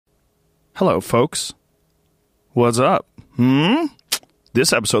Hello, folks. What's up?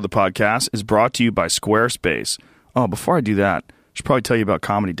 This episode of the podcast is brought to you by Squarespace. Oh, before I do that, I should probably tell you about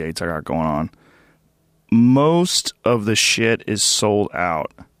comedy dates I got going on. Most of the shit is sold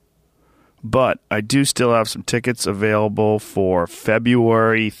out, but I do still have some tickets available for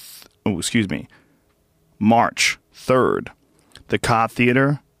March 3rd. The Ka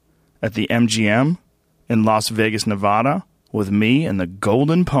Theater at the MGM in Las Vegas, Nevada, with me and the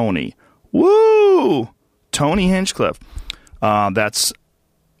Golden Pony. Woo! Tony Hinchcliffe. That's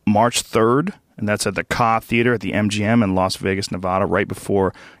March 3rd, and that's at the Ka Theater at the MGM in Las Vegas, Nevada, right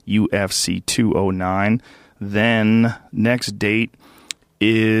before UFC 209. Then, next date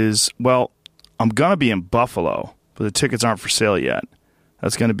is, well, I'm going to be in Buffalo, but the tickets aren't for sale yet.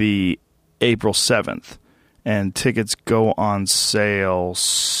 That's going to be April 7th, and tickets go on sale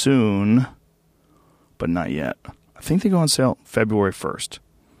soon, but not yet. I think they go on sale February 1st.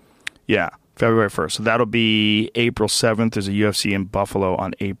 Yeah, February 1st. So that'll be April 7th. There's a UFC in Buffalo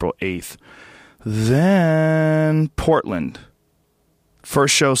on April 8th. Then Portland.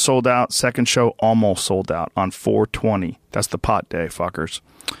 First show sold out. Second show almost sold out on 4/20. That's the pot day, fuckers.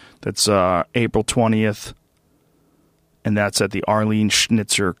 That's April 20th. And that's at the Arlene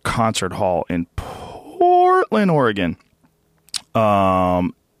Schnitzer Concert Hall in Portland, Oregon.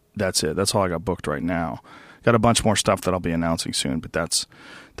 That's it. That's all I got booked right now. Got a bunch more stuff that I'll be announcing soon, but that's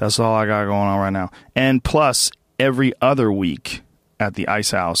all I got going on right now. And plus, every other week at the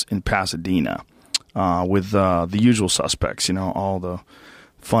Ice House in Pasadena with the usual suspects, you know, all the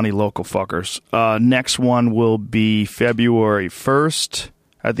funny local fuckers. Next one will be February 1st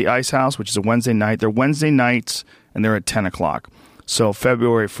at the Ice House, which is a Wednesday night. They're Wednesday nights, and they're at 10 o'clock. So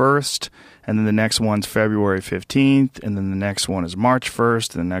February 1st, and then the next one's February 15th, and then the next one is March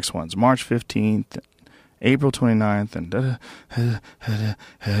 1st, and the next one's March 15th, April 29th, and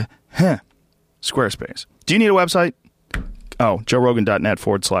Squarespace. Do you need a website? Oh,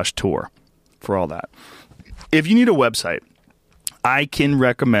 joerogan.net/tour for all that. If you need a website, I can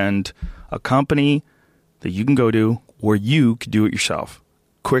recommend a company that you can go to where you can do it yourself.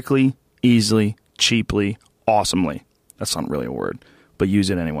 Quickly, easily, cheaply, awesomely. That's not really a word, but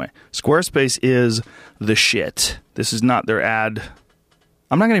use it anyway. Squarespace is the shit. This is not their ad.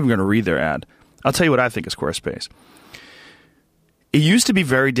 I'm not even going to read their ad. I'll tell you what I think of Squarespace. It used to be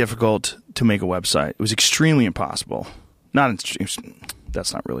very difficult to make a website. It was extremely impossible.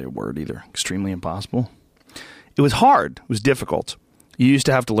 That's not really a word either. Extremely impossible. It was hard. It was difficult. You used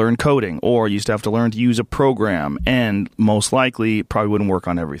to have to learn coding, or you used to have to learn to use a program, and most likely it probably wouldn't work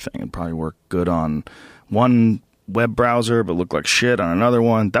on everything. It'd probably work good on one web browser, but look like shit on another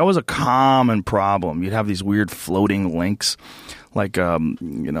one. That was a common problem. You'd have these weird floating links. Like,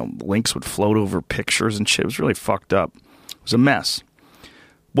 links would float over pictures and shit. It was really fucked up. It was a mess.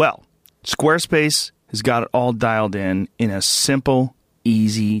 Well, Squarespace has got it all dialed in a simple,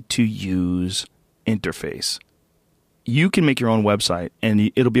 easy-to-use interface. You can make your own website,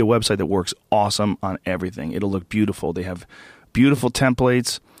 and it'll be a website that works awesome on everything. It'll look beautiful. They have beautiful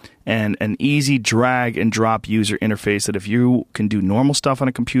templates and an easy drag-and-drop user interface that if you can do normal stuff on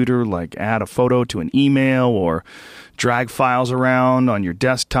a computer, like add a photo to an email or drag files around on your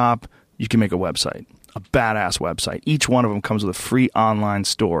desktop, you can make a website, a badass website. Each one of them comes with a free online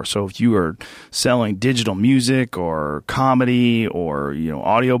store. So if you are selling digital music or comedy or,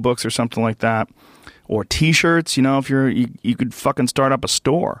 audiobooks or something like that, or T-shirts, if you could fucking start up a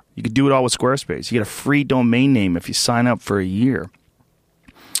store. You could do it all with Squarespace. You get a free domain name if you sign up for a year.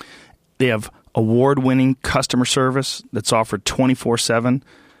 They have award-winning customer service that's offered 24/7,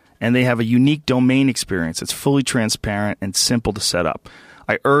 and they have a unique domain experience that's fully transparent and simple to set up.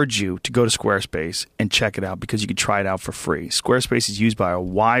 I urge you to go to Squarespace and check it out because you can try it out for free. Squarespace is used by a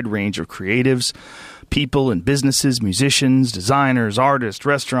wide range of creatives, people and businesses, musicians, designers, artists,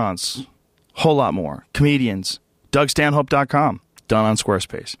 restaurants, whole lot more. Comedians. DougStanhope.com, done on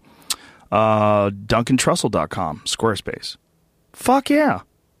Squarespace. DuncanTrussell.com, Squarespace. Fuck yeah.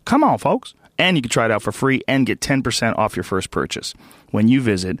 Come on, folks. And you can try it out for free and get 10% off your first purchase when you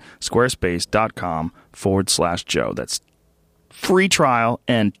visit squarespace.com/Joe. That's free trial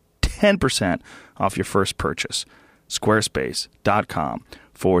and 10% off your first purchase.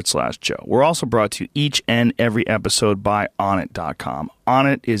 Squarespace.com/Joe. We're also brought to you each and every episode by Onnit.com.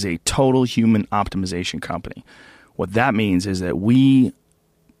 Onnit is a total human optimization company. What that means is that we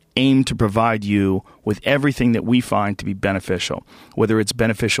aim to provide you with everything that we find to be beneficial, whether it's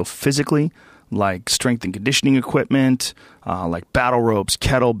beneficial physically, like strength and conditioning equipment, like battle ropes,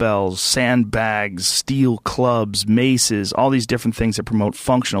 kettlebells, sandbags, steel clubs, maces, all these different things that promote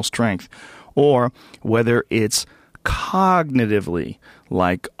functional strength, or whether it's cognitively,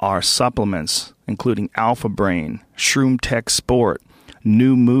 like our supplements, including Alpha Brain, Shroom Tech Sport,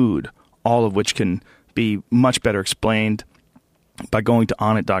 New Mood, all of which can be much better explained by going to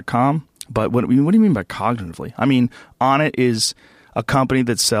onnit.com. But what do you mean by cognitively? I mean, Onnit is a company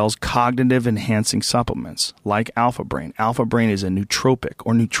that sells cognitive-enhancing supplements like Alpha Brain. Alpha Brain is a nootropic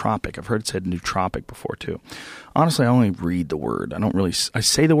or nootropic. I've heard it said nootropic before, too. Honestly, I only read the word. I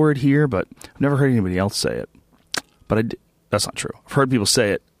say the word here, but I've never heard anybody else say it. But that's not true. I've heard people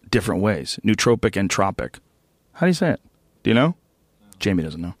say it different ways. Nootropic and tropic. How do you say it? Do you know? No. Jamie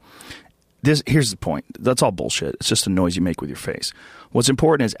doesn't know. Here's the point. That's all bullshit. It's just a noise you make with your face. What's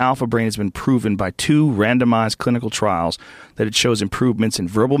important is Alpha Brain has been proven by 2 randomized clinical trials that it shows improvements in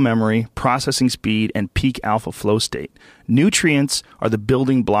verbal memory, processing speed, and peak alpha flow state. Nutrients are the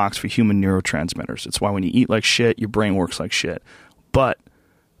building blocks for human neurotransmitters. It's why when you eat like shit, your brain works like shit. But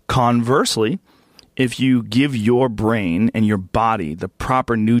conversely, if you give your brain and your body the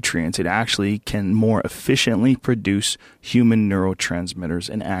proper nutrients, it actually can more efficiently produce human neurotransmitters,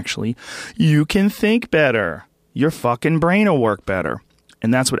 and actually, you can think better. Your fucking brain will work better.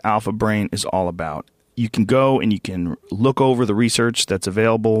 And that's what Alpha Brain is all about. You can go and you can look over the research that's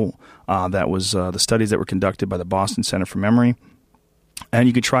available. That was the studies that were conducted by the Boston Center for Memory. And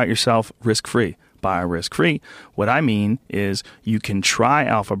you can try it yourself risk-free. By risk-free, what I mean is you can try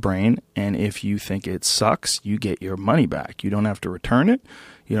Alpha Brain, and if you think it sucks, you get your money back. You don't have to return it.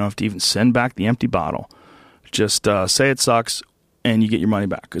 You don't have to even send back the empty bottle. Just say it sucks, and you get your money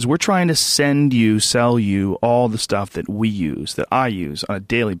back. Because we're trying to sell you all the stuff that we use, that I use on a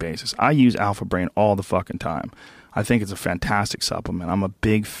daily basis. I use Alpha Brain all the fucking time. I think it's a fantastic supplement. I'm a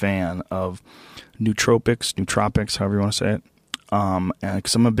big fan of nootropics, however you want to say it.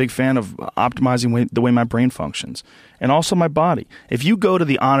 Because I'm a big fan of optimizing the way my brain functions and also my body. If you go to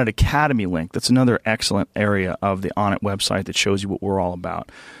the Onnit Academy link, that's another excellent area of the Onnit website that shows you what we're all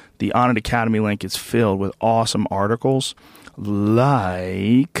about. The Onnit Academy link is filled with awesome articles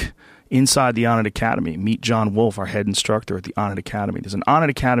like inside the Onnit Academy. Meet John Wolf, our head instructor at the Onnit Academy. There's an Onnit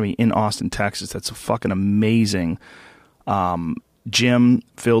Academy in Austin, Texas that's a fucking amazing gym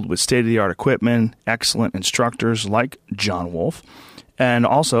filled with state-of-the-art equipment, excellent instructors like John Wolf, and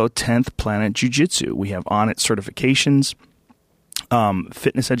also 10th Planet Jiu-Jitsu. We have Onnit certifications,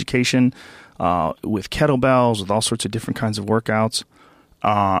 fitness education with kettlebells, with all sorts of different kinds of workouts.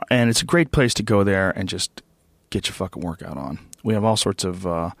 And it's a great place to go there and just get your fucking workout on. We have all sorts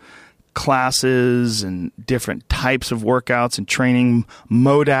of classes and different types of workouts and training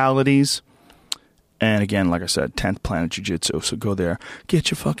modalities. And again, like I said, 10th Planet Jiu-Jitsu. So go there.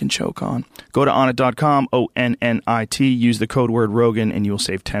 Get your fucking choke on. Go to onnit.com, O-N-N-I-T. Use the code word Rogan, and you will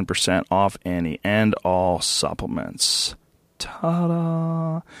save 10% off any and all supplements.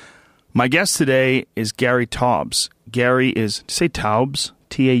 Ta-da! My guest today is Gary Taubes. Gary is, say Taubes?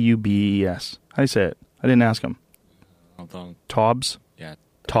 T-A-U-B-E-S. How do you say it? I didn't ask him. Hold on. Taubes? Yeah.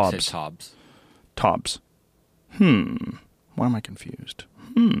 Taubes. Taubes. Taubes. Why am I confused?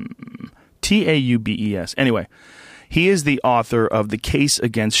 Taubes. Anyway, he is the author of The Case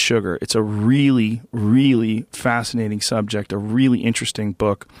Against Sugar. It's a really, really fascinating subject, a really interesting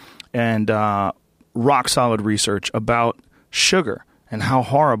book, and rock-solid research about sugar and how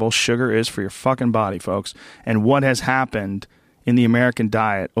horrible sugar is for your fucking body, folks, and what has happened in the American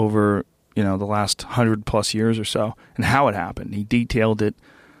diet over, the last 100-plus years or so, and how it happened. He detailed it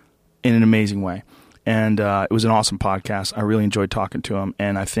in an amazing way. And it was an awesome podcast. I really enjoyed talking to him,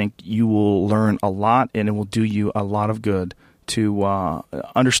 and I think you will learn a lot, and it will do you a lot of good to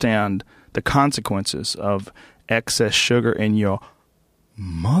understand the consequences of excess sugar in your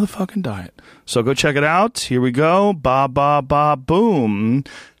motherfucking diet. So go check it out. Here we go. Ba, ba, ba, boom.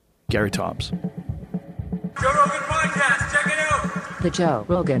 Gary Taubes. Joe Rogan Podcast. Check it out. The Joe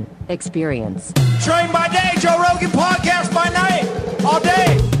Rogan Experience. Train by day, Joe Rogan Podcast by night. All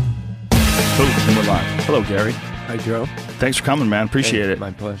day. Boom, and we're live. Hello, Gary. Hi, Joe. Thanks for coming, man. Appreciate it.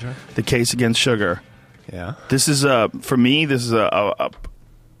 My pleasure. The Case Against Sugar. Yeah. This is, for me, this is I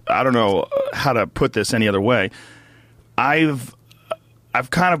don't know how to put this any other way. I've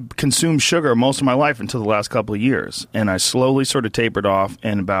kind of consumed sugar most of my life until the last couple of years, and I slowly sort of tapered off,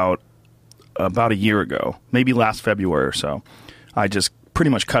 and about a year ago, maybe last February or so, I just pretty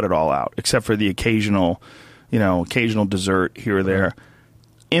much cut it all out, except for the occasional dessert here or there.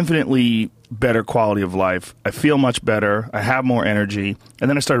 Infinitely better quality of life. I feel much better. I have more energy. And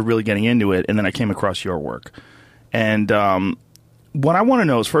then I started really getting into it, and then I came across your work. And what I want to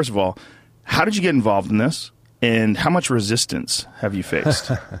know is, first of all, how did you get involved in this? And how much resistance have you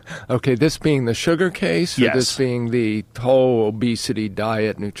faced? Okay, this being the sugar case, or Yes. this being the whole obesity,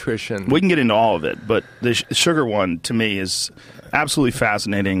 diet, nutrition? We can get into all of it, but the sugar one, to me, is absolutely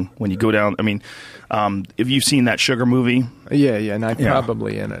fascinating when you go down. I mean, if you've seen that sugar movie. Yeah, and I'm Yeah.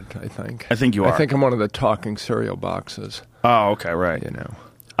 probably in it, I think. I think you are. I think I'm one of the talking cereal boxes, Oh, okay, right. you know.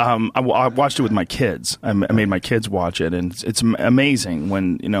 I watched it with my kids. I made my kids watch it, and it's amazing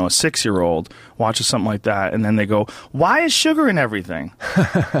when a 6-year-old watches something like that, and then they go, "Why is sugar in everything?"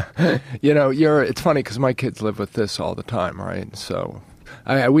 It's funny because my kids live with this all the time, right? So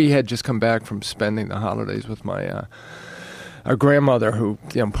we had just come back from spending the holidays with my our grandmother, who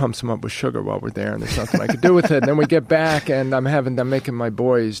pumps them up with sugar while we're there, and there's nothing I could do with it. And then we get back, and I'm making my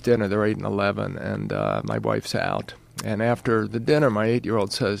boys dinner. They're 8 and 11, and my wife's out. And after the dinner, my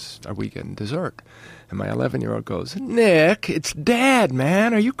 8-year-old says, "Are we getting dessert?" And my 11-year-old goes, "Nick, it's Dad,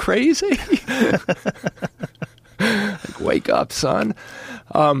 man. Are you crazy?" Like, wake up, son.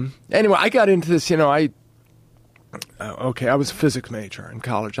 Anyway, I got into this, I was a physics major in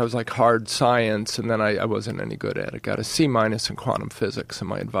college. I was like hard science, and then I wasn't any good at it. Got a C- in quantum physics, and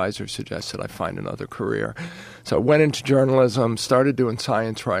my advisor suggested I find another career. So I went into journalism, started doing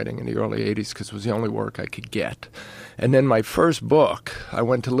science writing in the early 80s because it was the only work I could get. And then my first book, I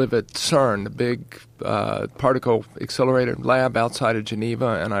went to live at CERN, the big particle accelerator lab outside of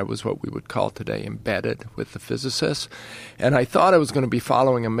Geneva, and I was what we would call today embedded with the physicists. And I thought I was going to be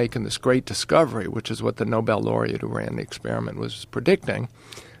following them making this great discovery, which is what the Nobel laureate who ran the experiment was predicting.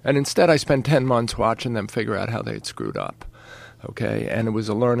 And instead I spent 10 months watching them figure out how they'd screwed up. Okay, and it was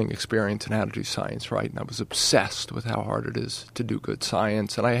a learning experience in how to do science right, and I was obsessed with how hard it is to do good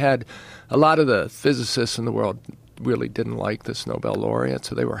science. And I had a lot of the physicists in the world really didn't like this Nobel laureate,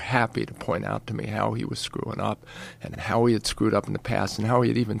 so they were happy to point out to me how he was screwing up and how he had screwed up in the past and how he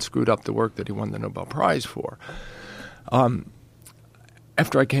had even screwed up the work that he won the Nobel Prize for.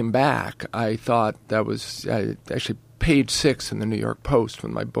 After I came back, I thought actually page 6 in the New York Post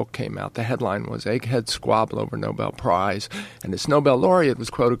when my book came out. The headline was "Egghead Squabble Over Nobel Prize," and this Nobel laureate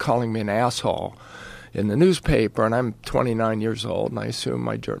was quoted calling me an asshole in the newspaper, and I'm 29 years old, and I assume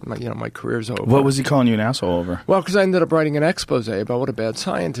my career's over. What was he calling you an asshole over? Well, because I ended up writing an expose about what a bad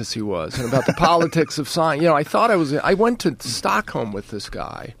scientist he was and about the politics of science. I went to Stockholm with this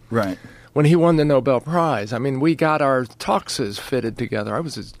guy. Right. When he won the Nobel Prize. I mean, we got our tuxes fitted together. I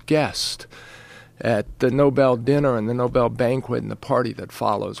was his guest at the Nobel dinner and the Nobel banquet and the party that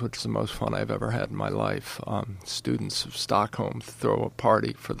follows, which is the most fun I've ever had in my life. Students of Stockholm throw a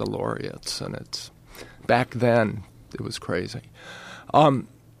party for the laureates, and back then it was crazy.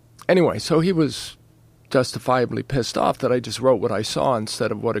 Anyway, so he was justifiably pissed off that I just wrote what I saw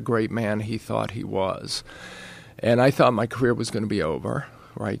instead of what a great man he thought he was. And I thought my career was going to be over.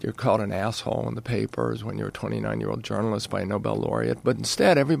 Right, you're called an asshole in the papers when you're a 29-year-old journalist by a Nobel laureate. But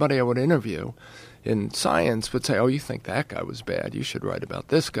instead, everybody I would interview in science would say, "Oh, you think that guy was bad? You should write about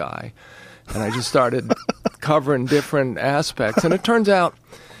this guy." And I just started covering different aspects. And it turns out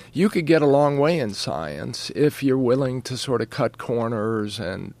you could get a long way in science if you're willing to sort of cut corners.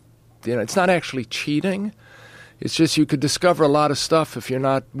 And it's not actually cheating. It's just you could discover a lot of stuff if you're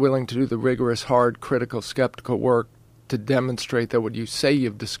not willing to do the rigorous, hard, critical, skeptical work to demonstrate that what you say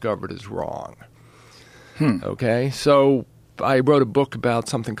you've discovered is wrong. Okay? So I wrote a book about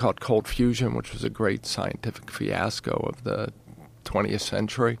something called cold fusion, which was a great scientific fiasco of the 20th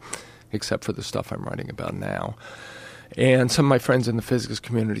century, except for the stuff I'm writing about now. And some of my friends in the physics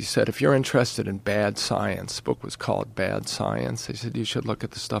community said, if you're interested in bad science, the book was called Bad Science, they said you should look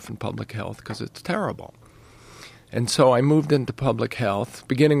at the stuff in public health because it's terrible. And so I moved into public health,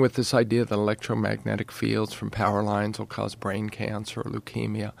 beginning with this idea that electromagnetic fields from power lines will cause brain cancer or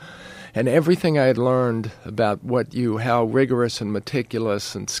leukemia. And everything I had learned about how rigorous and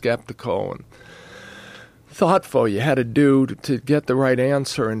meticulous and skeptical and thoughtful you had to do to get the right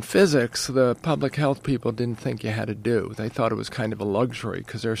answer in physics, the public health people didn't think you had to do. They thought it was kind of a luxury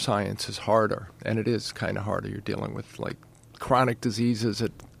because their science is harder. And it is kind of harder. You're dealing with chronic diseases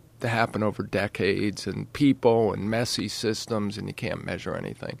that happen over decades and people and messy systems, and you can't measure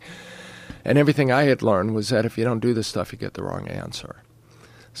anything. And everything I had learned was that if you don't do this stuff, you get the wrong answer.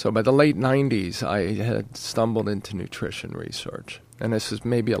 So by the late 90s, I had stumbled into nutrition research. And this is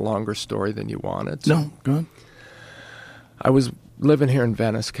maybe a longer story than you wanted. So No, go ahead. I was living here in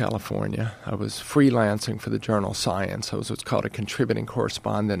Venice, California. I was freelancing for the journal Science. I was what's called a contributing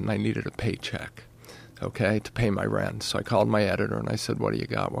correspondent, and I needed a paycheck. Okay, to pay my rent. So I called my editor and I said, "What do you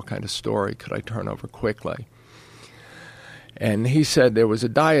got? What kind of story could I turn over quickly?" And he said there was a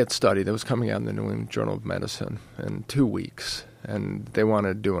diet study that was coming out in the New England Journal of Medicine in 2 weeks, and they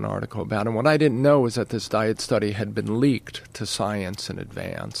wanted to do an article about it. And what I didn't know was that this diet study had been leaked to Science in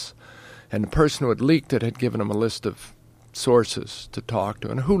advance. And the person who had leaked it had given him a list of sources to talk to.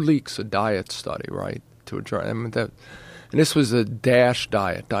 And who leaks a diet study, right, to a journal? I mean, and this was a DASH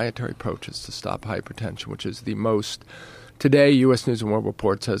diet, Dietary Approaches to Stop Hypertension, which is the most, today U.S. News & World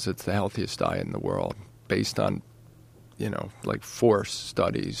Report says it's the healthiest diet in the world, based on, like 4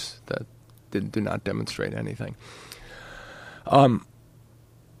 studies that do not demonstrate anything.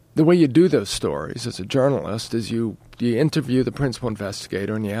 The way you do those stories as a journalist is you interview the principal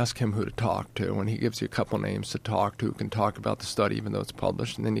investigator and you ask him who to talk to, and he gives you a couple names to talk to who can talk about the study even though it's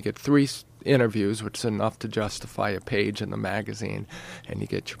published, and then you get 3 interviews, which is enough to justify a page in the magazine, and you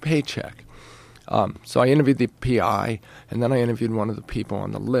get your paycheck. So I interviewed the PI, and then I interviewed one of the people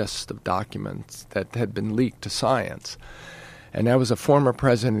on the list of documents that had been leaked to Science. And that was a former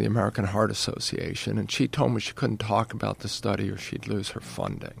president of the American Heart Association, and she told me she couldn't talk about the study or she'd lose her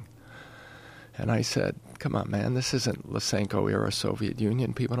funding. And I said, come on, man, this isn't Lysenko-era Soviet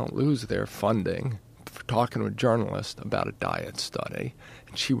Union. People don't lose their funding for talking to a journalist about a diet study.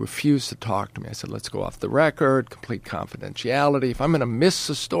 And she refused to talk to me. I said, let's go off the record, complete confidentiality. If I'm going to miss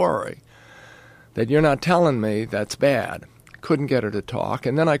a story that you're not telling me, that's bad. Couldn't get her to talk.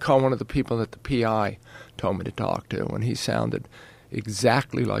 And then I called one of the people that the PI told me to talk to, and he sounded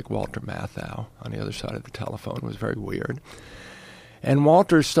exactly like Walter Matthau on the other side of the telephone. It was very weird. And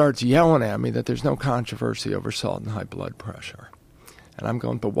Walter starts yelling at me that there's no controversy over salt and high blood pressure. And I'm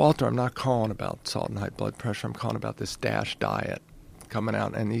going, but Walter, I'm not calling about salt and high blood pressure. I'm calling about this DASH diet coming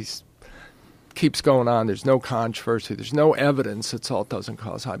out. And he keeps going on. There's no controversy. There's no evidence that salt doesn't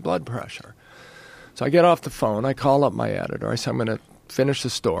cause high blood pressure. So I get off the phone. I call up my editor. I say, I'm going to finish the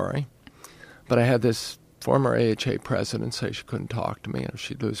story. But I had this former AHA president say she couldn't talk to me or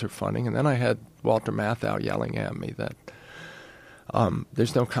she'd lose her funding. And then I had Walter Matthau yelling at me that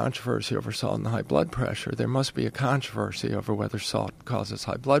there's no controversy over salt and high blood pressure. There must be a controversy over whether salt causes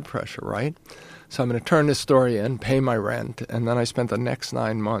high blood pressure, right? So I'm going to turn this story in, pay my rent, and then I spent the next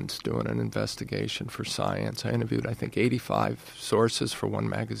 9 months doing an investigation for Science. I interviewed, I think, 85 sources for one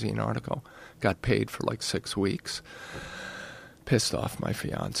magazine article. Got paid for like 6 weeks. Pissed off my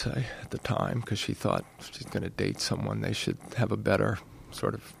fiance at the time because she thought if she's going to date someone, they should have a better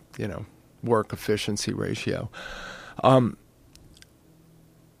sort of, work efficiency ratio.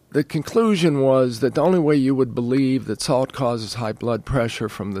 The conclusion was that the only way you would believe that salt causes high blood pressure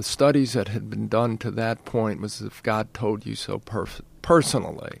from the studies that had been done to that point was if God told you so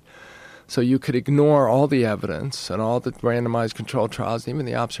personally. So you could ignore all the evidence and all the randomized controlled trials, even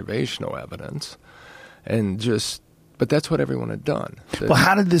the observational evidence, and just... But that's what everyone had done. Well,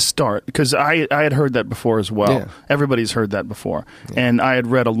 how did this start? Because I had heard that before as well. Yeah. Everybody's heard that before. Yeah. And I had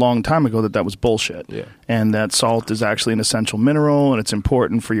read a long time ago that was bullshit. Yeah. And that salt is actually an essential mineral, and it's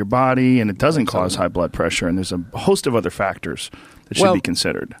important for your body, and it doesn't cause high blood pressure. And there's a host of other factors that should be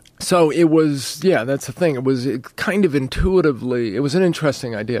considered. So it was, that's the thing. It was kind of intuitively, it was an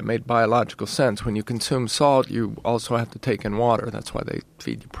interesting idea. It made biological sense. When you consume salt, you also have to take in water. That's why they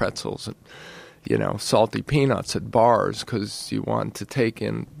feed you pretzels and salty peanuts at bars, because you want to take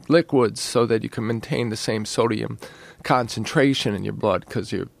in liquids so that you can maintain the same sodium concentration in your blood,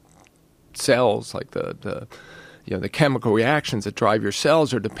 because your cells, like the chemical reactions that drive your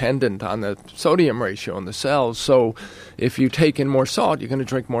cells, are dependent on the sodium ratio in the cells. So if you take in more salt, you're going to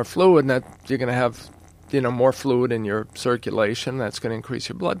drink more fluid, and that you're going to have more fluid in your circulation. That's going to increase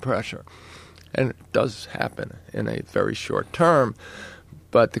your blood pressure. And it does happen in a very short term.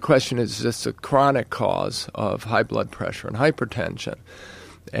 But the question is this a chronic cause of high blood pressure and hypertension?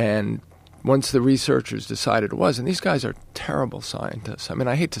 And once the researchers decided it was, and these guys are terrible scientists. I mean,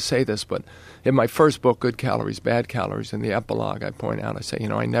 I hate to say this, but in my first book, Good Calories, Bad Calories, in the epilogue, I point out, I say,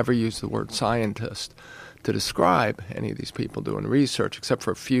 I never use the word scientist to describe any of these people doing research, except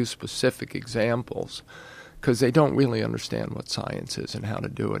for a few specific examples, because they don't really understand what science is and how to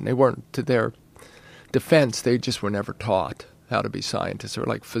do it. And they weren't, to their defense, they just were never taught how to be scientists. They were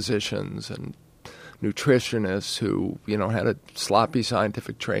like physicians and nutritionists who, had a sloppy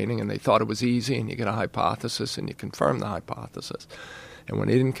scientific training, and they thought it was easy, and you get a hypothesis and you confirm the hypothesis. And when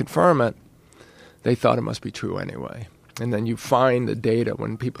they didn't confirm it, they thought it must be true anyway. And then you find the data.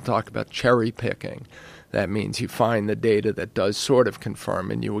 When people talk about cherry picking, that means you find the data that does sort of confirm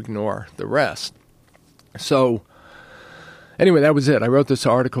and you ignore the rest. So anyway, that was it. I wrote this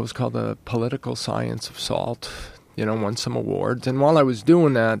article. It's called The Political Science of Salt. Won some awards. And while I was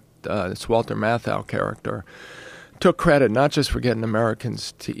doing that, this Walter Matthau character took credit not just for getting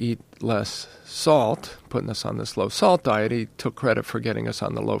Americans to eat less salt, putting us on this low-salt diet. He took credit for getting us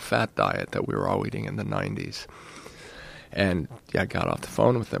on the low-fat diet that we were all eating in the 90s. And I got off the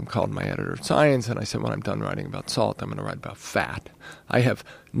phone with them, called my editor of science, and I said, when I'm done writing about salt, I'm going to write about fat. I have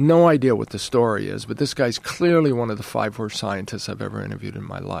no idea what the story is, but this guy's clearly one of the 5 worst scientists I've ever interviewed in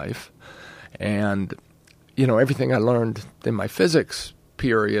my life. And, everything I learned in my physics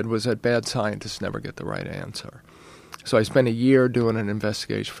period was that bad scientists never get the right answer. So I spent a year doing an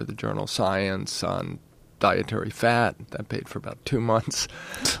investigation for the journal Science on dietary fat. That paid for about 2 months.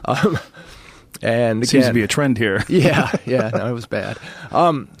 And again, seems to be a trend here. yeah, no, it was bad.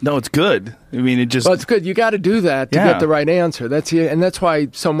 No, it's good. I mean, Well, it's good. You got to do that to get the right answer. And that's why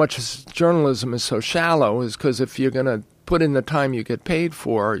so much journalism is so shallow, is because if you're going to put in the time you get paid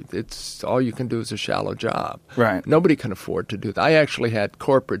for, it's all you can do is a shallow job. Right. Nobody can afford to do that. I actually had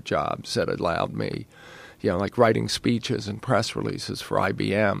corporate jobs that allowed me, like writing speeches and press releases for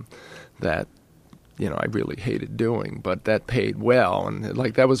IBM that I really hated doing, but that paid well. And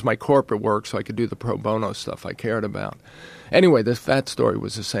that was my corporate work, so I could do the pro bono stuff I cared about. Anyway, the fat story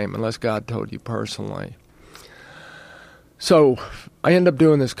was the same, unless God told you personally. So I ended up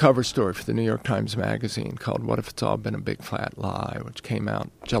doing this cover story for the New York Times Magazine called What If It's All Been a Big Flat Lie, which came out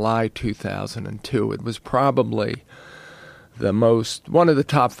July 2002. It was probably one of the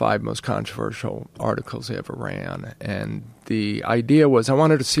top 5 most controversial articles I ever ran. And the idea was I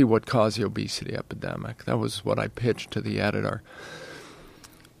wanted to see what caused the obesity epidemic. That was what I pitched to the editor.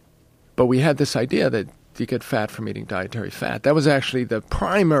 But we had this idea that you get fat from eating dietary fat. That was actually the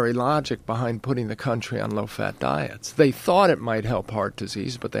primary logic behind putting the country on low-fat diets. They thought it might help heart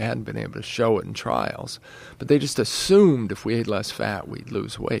disease, but they hadn't been able to show it in trials. But they just assumed if we ate less fat, we'd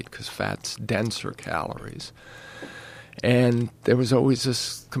lose weight because fat's denser calories. And there was always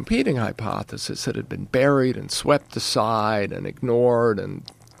this competing hypothesis that had been buried and swept aside and ignored and,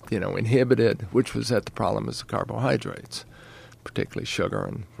 inhibited, which was that the problem is the carbohydrates, particularly sugar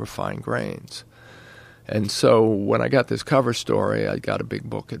and refined grains. And so when I got this cover story, I got a big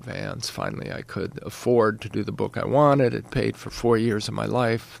book advance. Finally, I could afford to do the book I wanted. It paid for 4 years of my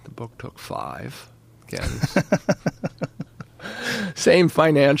life. The book took 5. Again, same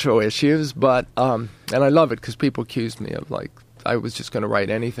financial issues, but and I love it because people accused me of I was just going to write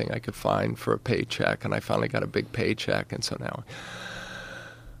anything I could find for a paycheck, and I finally got a big paycheck, and so now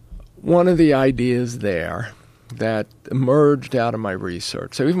one of the ideas there that emerged out of my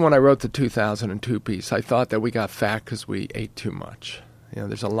research. So even when I wrote the 2002 piece, I thought that we got fat because we ate too much.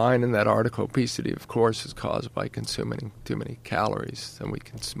 There's a line in that article, obesity, of course, is caused by consuming too many calories,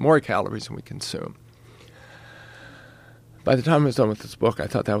 more calories than we consume. By the time I was done with this book, I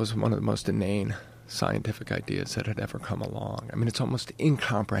thought that was one of the most inane scientific ideas that had ever come along. I mean, it's almost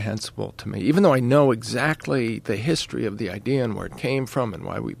incomprehensible to me. Even though I know exactly the history of the idea and where it came from and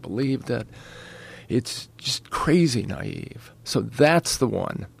why we believed it, it's just crazy naive. So that's the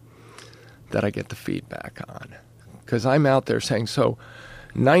one that I get the feedback on. Because I'm out there saying,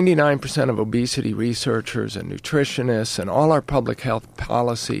 99% of obesity researchers and nutritionists and all our public health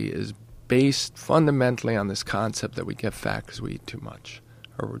policy is based fundamentally on this concept that we get fat because we eat too much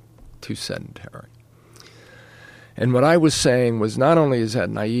or we're too sedentary. And what I was saying was not only is that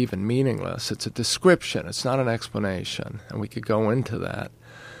naive and meaningless, it's a description, it's not an explanation, and we could go into that.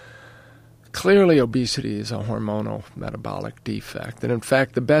 Clearly, obesity is a hormonal metabolic defect. And in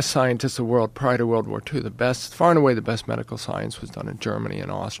fact, the best scientists of the world prior to World War II, far and away the best medical science was done in Germany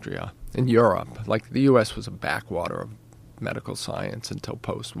and Austria, in Europe. The U.S. was a backwater of medical science until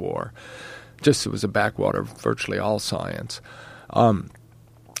post-war. It was a backwater of virtually all science. And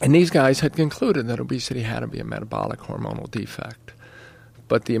these guys had concluded that obesity had to be a metabolic hormonal defect.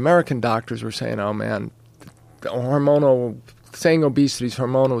 But the American doctors were saying, oh man, saying obesity is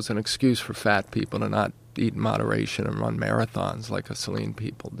hormonal is an excuse for fat people to not eat in moderation and run marathons like us lean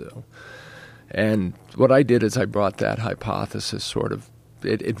people do. And what I did is I brought that hypothesis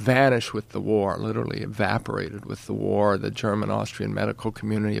it vanished with the war, literally evaporated with the war. The German-Austrian medical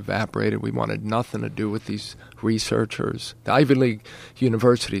community evaporated. We wanted nothing to do with these researchers. The Ivy League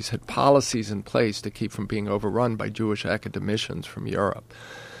universities had policies in place to keep from being overrun by Jewish academicians from Europe.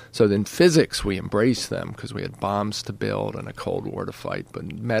 So in physics, we embraced them because we had bombs to build and a Cold War to fight. But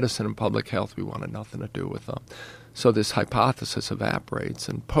in medicine and public health, we wanted nothing to do with them. So this hypothesis evaporates.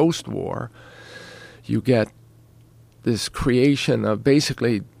 And post-war, you get this creation of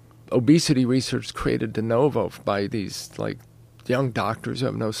basically obesity research created de novo by these young doctors who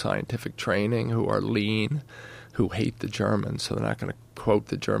have no scientific training, who are lean, who hate the Germans, so they're not going to quote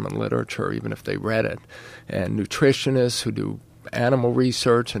the German literature even if they read it, and nutritionists who do animal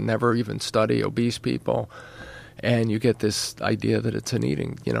research and never even study obese people. And you get this idea that it's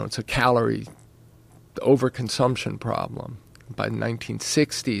it's a calorie overconsumption problem. By the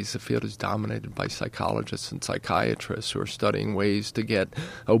 1960s, the field is dominated by psychologists and psychiatrists who are studying ways to get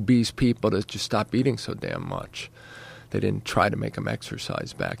obese people to just stop eating so damn much. They didn't try to make them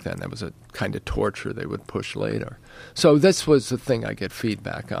exercise back then. That was a kind of torture they would push later. So this was the thing I get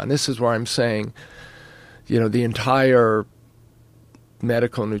feedback on. This is where I'm saying, the entire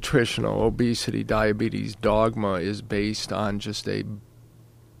medical, nutritional, obesity, diabetes dogma is based on just a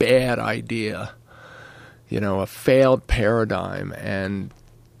bad idea, a failed paradigm. And,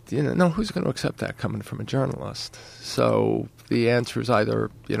 who's going to accept that coming from a journalist? So the answer is either,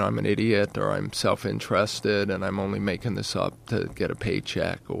 I'm an idiot, or I'm self-interested and I'm only making this up to get a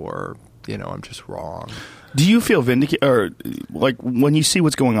paycheck, or, I'm just wrong. Do you feel vindicated, or like when you see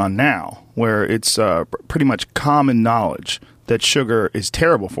what's going on now, where it's pretty much common knowledge that sugar is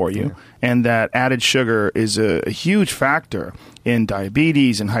terrible for you, and that added sugar is a huge factor in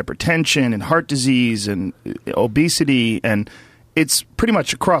diabetes and hypertension and heart disease and obesity, and it's pretty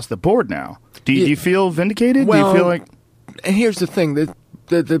much across the board now. Do you feel vindicated? Well, do you feel like... And here's the thing,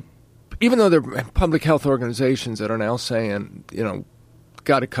 the even though there are public health organizations that are now saying,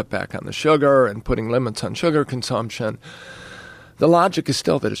 got to cut back on the sugar and putting limits on sugar consumption, the logic is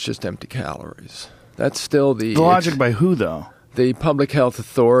still that it's just empty calories. That's still the logic by who, though? The public health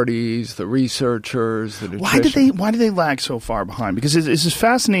authorities, the researchers, the nutrition. Why do they lag so far behind? Because this is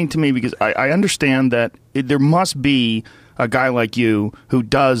fascinating to me, because I understand that there must be a guy like you who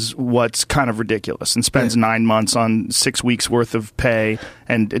does what's kind of ridiculous and spends 9 months on 6 weeks worth of pay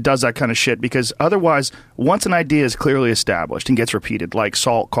and it does that kind of shit, because otherwise, once an idea is clearly established and gets repeated, like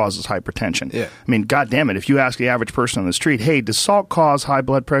salt causes hypertension. Yeah. I mean, God damn it, if you ask the average person on the street, hey, does salt cause high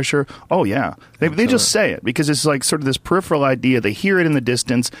blood pressure? Oh, yeah. They just say it because it's like sort of this peripheral idea. They hear it in the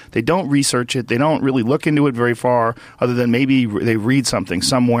distance. They don't research it. They don't really look into it very far, other than maybe they read something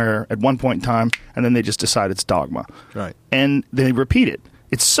somewhere at one point in time, and then they just decide it's dogma. Right. And they repeat it.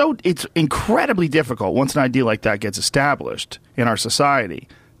 It's incredibly difficult once an idea like that gets established in our society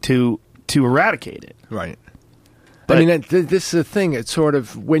to eradicate it. Right. But I mean, this is the thing. It's sort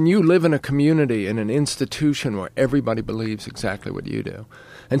of when you live in a community, in an institution where everybody believes exactly what you do.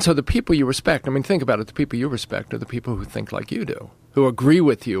 And so the people you respect, I mean, think about it, the people you respect are the people who think like you do, who agree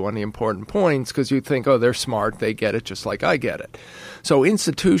with you on the important points because you think, oh, they're smart, they get it just like I get it. So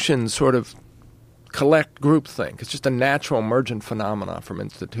institutions sort of collect groupthink. It's just a natural emergent phenomena from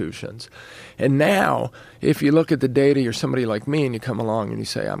institutions. And now, if you look at the data, you're somebody like me and you come along and you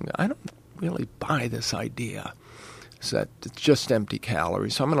say, I don't really buy this idea. So that it's just empty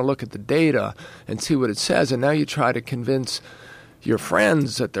calories. So I'm going to look at the data and see what it says. And now you try to convince your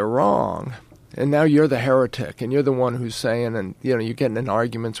friends that they're wrong. And now you're the heretic, and you're the one who's saying, and you're getting in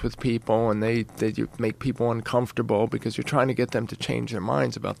arguments with people, and they make people uncomfortable because you're trying to get them to change their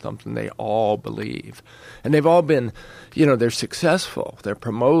minds about something they all believe. And they've all been, they're successful, they're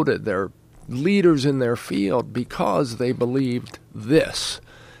promoted, they're leaders in their field because they believed this.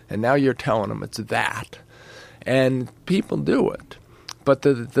 And now you're telling them it's that. And people do it. But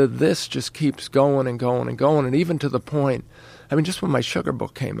the this just keeps going and going and going, and even to the point, I mean, just when my sugar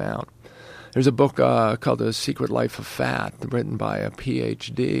book came out, there's a book called The Secret Life of Fat, written by a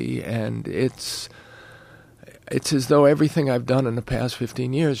PhD, and it's as though everything I've done in the past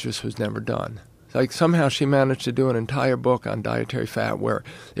 15 years just was never done. Like somehow she managed to do an entire book on dietary fat where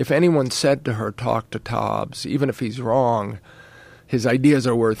if anyone said to her, talk to Taubes, even if he's wrong, his ideas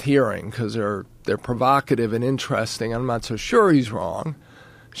are worth hearing because they're provocative and interesting. I'm not so sure he's wrong.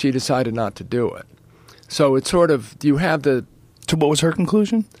 She decided not to do it. So it's sort of, you have the... So what was her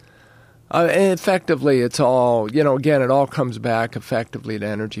conclusion? Effectively, it's all, again, it all comes back effectively to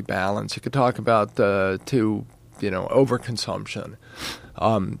energy balance. You could talk about overconsumption.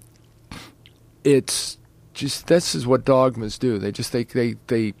 It's just, this is what dogmas do.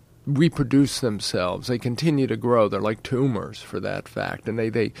 They reproduce themselves. They continue to grow. They're like tumors for that fact. And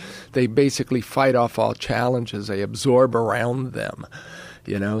they basically fight off all challenges. They absorb around them,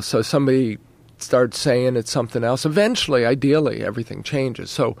 So somebody starts saying it's something else. Eventually, ideally, everything changes.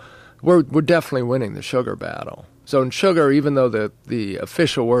 So we're definitely winning the sugar battle. So in sugar, even though the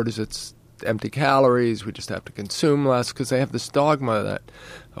official word is it's empty calories, we just have to consume less because they have this dogma that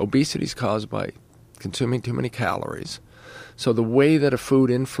obesity is caused by consuming too many calories. So the way that a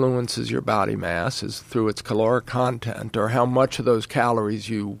food influences your body mass is through its caloric content, or how much of those calories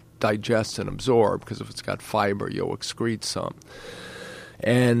you digest and absorb, because if it's got fiber, you'll excrete some.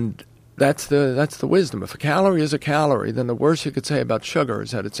 And That's the wisdom. If a calorie is a calorie, then the worst you could say about sugar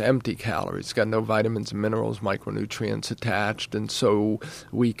is that it's empty calories. It's got no vitamins and minerals, micronutrients attached, and so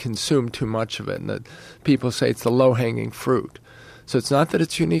we consume too much of it. And that people say it's the low-hanging fruit. So it's not that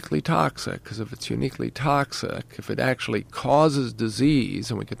it's uniquely toxic, because if it's uniquely toxic, if it actually causes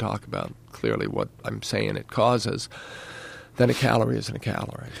disease, and we could talk about clearly what I'm saying it causes, then a calorie isn't a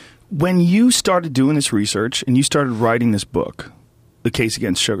calorie. When you started doing this research and you started writing this book, The Case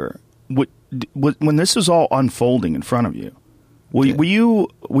Against Sugar, when this was all unfolding in front of you, were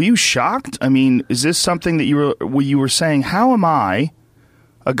you shocked? I mean, is this something that you were saying? How am I,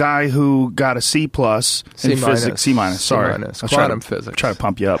 a guy who got a C plus in physics, C minus? Sorry, quantum physics. Try to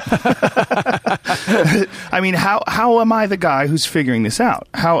pump you up. I mean, how am I the guy who's figuring this out?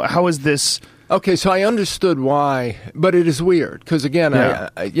 How is this? Okay, so I understood why, but it is weird because again, Yeah.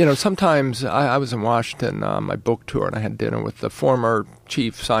 I sometimes I was in Washington on my book tour and I had dinner with the former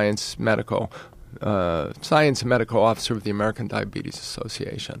chief science and medical officer of the American Diabetes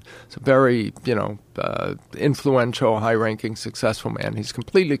Association. It's a very influential, high-ranking, successful man. He's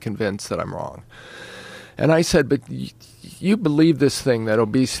completely convinced that I'm wrong, and I said, but you believe this thing that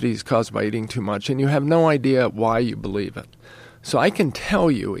obesity is caused by eating too much, and you have no idea why you believe it. So I can tell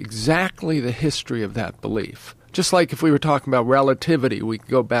you exactly the history of that belief. Just like if we were talking about relativity, we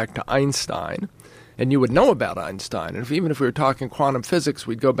could go back to Einstein, and you would know about Einstein. And even if we were talking quantum physics,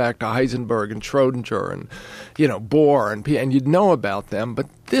 we'd go back to Heisenberg and Schrodinger and, Bohr, and you'd know about them. But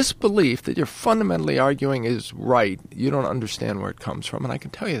this belief that you're fundamentally arguing is right, you don't understand where it comes from, and I can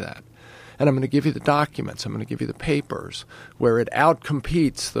tell you that. And I'm going to give you the documents. I'm going to give you the papers where it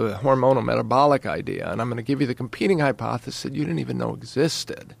outcompetes the hormonal metabolic idea. And I'm going to give you the competing hypothesis that you didn't even know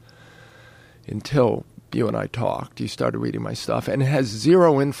existed until you and I talked. You started reading my stuff. And it has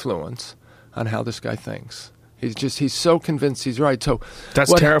zero influence on how this guy thinks. He's so convinced he's right. So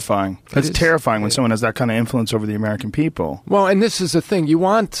that's terrifying. That's terrifying when someone has that kind of influence over the American people. Well, and this is the thing. You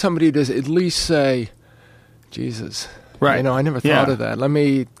want somebody to at least say, Jesus. Right. I never thought of that. Let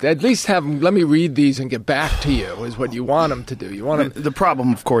me read these and get back to you is what you want him to do. You want him. The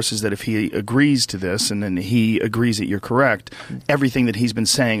problem, of course, is that if he agrees to this and then he agrees that you're correct, everything that he's been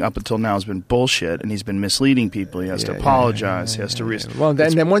saying up until now has been bullshit and he's been misleading people. He has to apologize. He has to Well,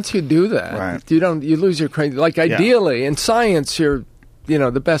 then once you do that, right. you lose your credit. Like ideally in science, you're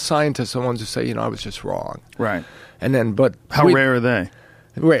the best scientists are the ones who say, I was just wrong. Right. And then but how rare are they?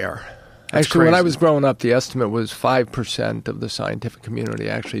 Rare. That's actually, crazy. When I was growing up, the estimate was 5% of the scientific community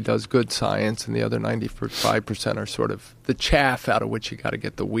actually does good science, and the other 95% are sort of the chaff out of which you got to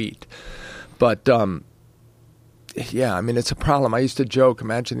get the wheat. But, it's a problem. I used to joke,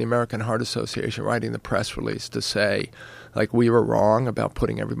 imagine the American Heart Association writing the press release to say, like, we were wrong about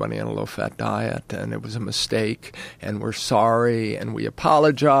putting everybody on a low-fat diet, and it was a mistake, and we're sorry, and we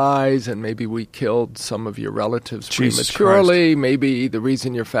apologize, and maybe we killed some of your relatives prematurely. Maybe the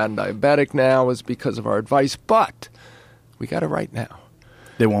reason you're fat and diabetic now is because of our advice, but we got it right now.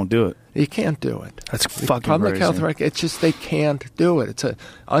 They won't do it. You can't do it. That's fucking public crazy. Health record. It's just they can't do it. It's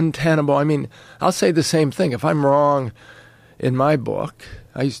untenable. I mean, I'll say the same thing. If I'm wrong in my book,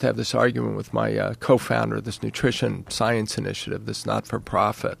 I used to have this argument with my co-founder of this nutrition science initiative, this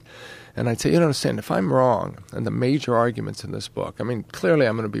not-for-profit. And I'd say, you don't understand, if I'm wrong in the major arguments in this book, I mean, clearly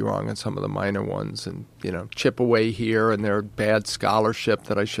I'm going to be wrong on some of the minor ones and, chip away here and there's bad scholarship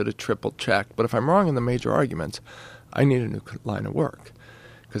that I should have triple-checked. But if I'm wrong in the major arguments, I need a new line of work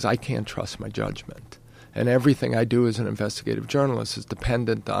because I can't trust my judgment. And everything I do as an investigative journalist is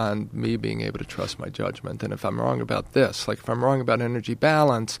dependent on me being able to trust my judgment. And if I'm wrong about this, like if I'm wrong about energy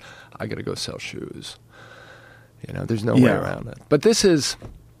balance, I got to go sell shoes. There's no way around it. But this is...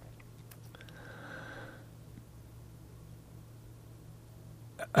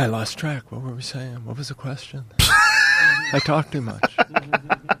 I lost track. What were we saying? What was the question? I talk too much.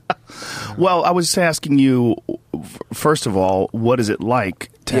 Well, I was asking you, first of all, what is it like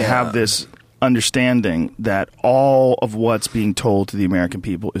to have this understanding that all of what's being told to the American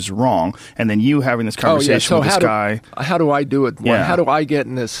people is wrong, and then you having this conversation with this guy. How do I do it? Yeah. How do I get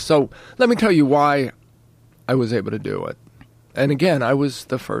in this? So let me tell you why I was able to do it. And again, I was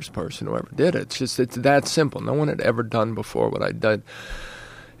the first person who ever did it. It's that simple. No one had ever done before what I did.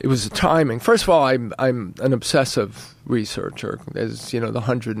 It was the timing. First of all, I'm an obsessive researcher. As the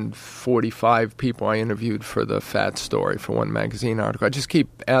 145 people I interviewed for the Fat Story for one magazine article, I just keep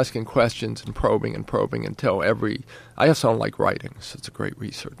asking questions and probing until I also don't like writing, so it's a great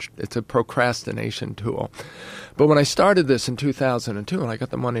research. It's a procrastination tool. But when I started this in 2002 and I got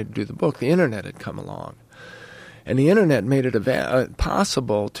the money to do the book, the internet had come along. And the internet made it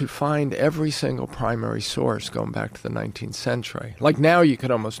possible to find every single primary source going back to the 19th century. Like now you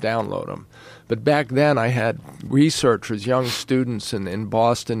could almost download them. But back then I had researchers, young students in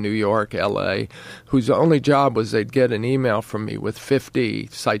Boston, New York, L.A., whose only job was they'd get an email from me with 50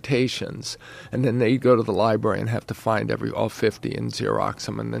 citations, and then they'd go to the library and have to find all 50 and Xerox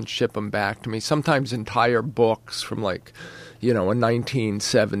them and then ship them back to me. Sometimes entire books from a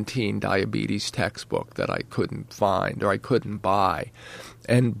 1917 diabetes textbook that I couldn't find or I couldn't buy.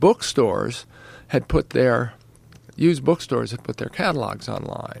 And bookstores had used bookstores had put their catalogs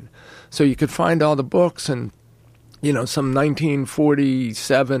online. So you could find all the books and, some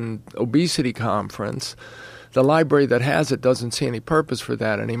 1947 obesity conference. The library that has it doesn't see any purpose for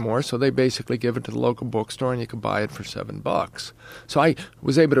that anymore, so they basically give it to the local bookstore and you can buy it for $7. So I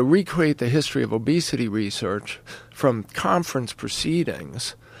was able to recreate the history of obesity research from conference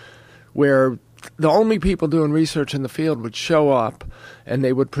proceedings where the only people doing research in the field would show up and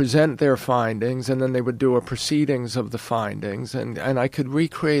they would present their findings and then they would do a proceedings of the findings and I could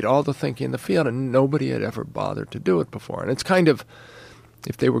recreate all the thinking in the field and nobody had ever bothered to do it before. And it's kind of,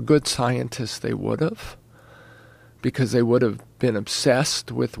 if they were good scientists, they would have, because they would have been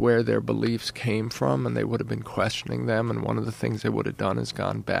obsessed with where their beliefs came from and they would have been questioning them. And one of the things they would have done is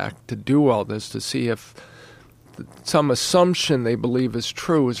gone back to do all this to see if some assumption they believe is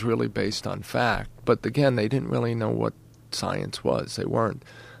true is really based on fact. But again, they didn't really know what science was. They weren't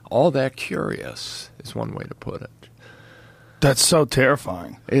all that curious, is one way to put it. That's so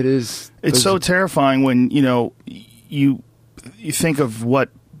terrifying. It is. It's so terrifying when, you think of what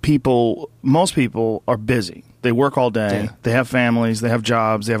most people are busy. They work all day. Yeah. They have families. They have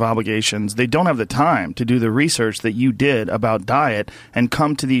jobs. They have obligations. They don't have the time to do the research that you did about diet and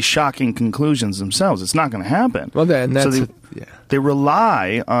come to these shocking conclusions themselves. It's not going to happen. Well, they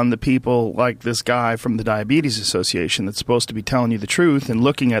rely on the people like this guy from the Diabetes Association that's supposed to be telling you the truth and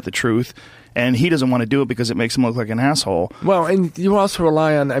looking at the truth, and he doesn't want to do it because it makes him look like an asshole. Well, and you also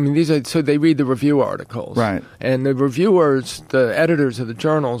rely on, so they read the review articles. Right. And the reviewers, the editors of the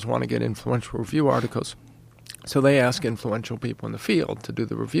journals want to get influential review articles. So they ask influential people in the field to do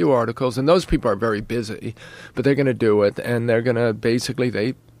the review articles, and those people are very busy, but they're going to do it, and they're going to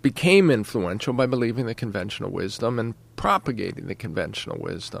they became influential by believing the conventional wisdom and propagating the conventional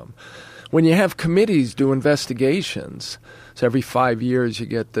wisdom. When you have committees do investigations, so every 5 years you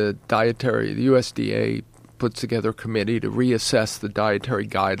get the USDA puts together a committee to reassess the dietary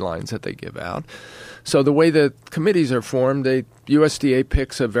guidelines that they give out. So the way the committees are formed, USDA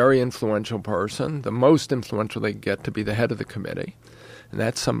picks a very influential person, the most influential they get to be the head of the committee. And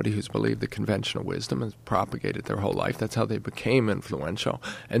that's somebody who's believed the conventional wisdom and propagated their whole life. That's how they became influential.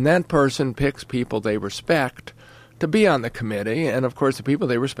 And that person picks people they respect to be on the committee. And, of course, the people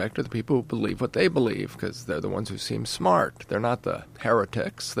they respect are the people who believe what they believe because they're the ones who seem smart. They're not the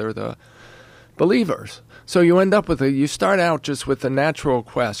heretics. They're the believers. So you end up you start out just with the natural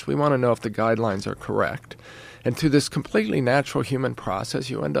quest. We want to know if the guidelines are correct. And through this completely natural human process,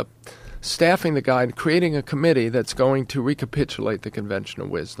 you end up staffing the guide, creating a committee that's going to recapitulate the conventional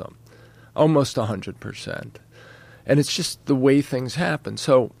wisdom, almost 100%. And it's just the way things happen.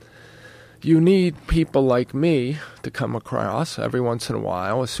 So you need people like me to come across every once in a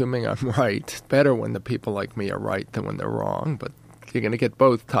while, assuming I'm right. It's better when the people like me are right than when they're wrong, but you're going to get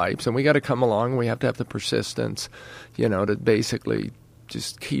both types. And we got to come along. We have to have the persistence, to basically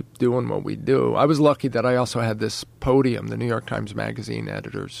just keep doing what we do. I was lucky that I also had this podium. The New York Times Magazine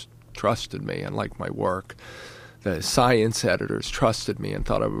editors trusted me and liked my work. The science editors trusted me and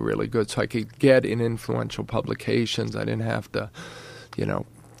thought I was really good, so I could get in influential publications. I didn't have to,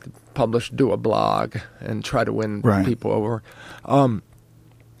 do a blog and try to win people over.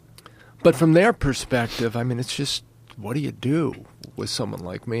 But from their perspective, it's just, what do you do with someone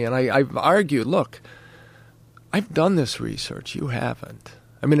like me? And I've argued, look, I've done this research. You haven't.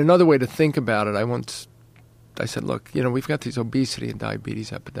 Another way to think about it, I said, look, we've got these obesity and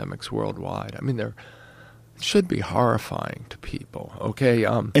diabetes epidemics worldwide. They should be horrifying to people, okay?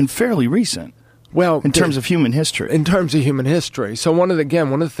 And fairly recent. Well, in terms of human history. In terms of human history. So one of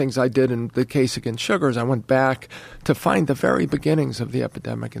the things I did in the case against sugar is I went back to find the very beginnings of the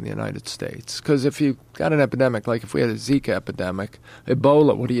epidemic in the United States. Because if you got an epidemic, like if we had a Zika epidemic,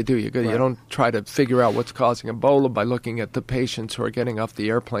 Ebola, what do? You don't try to figure out what's causing Ebola by looking at the patients who are getting off the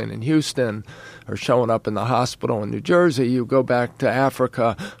airplane in Houston or showing up in the hospital in New Jersey. You go back to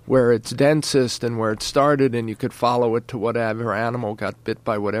Africa where it's densest and where it started, and you could follow it to whatever animal got bit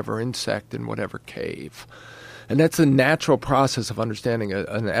by whatever insect in whatever cave. And that's a natural process of understanding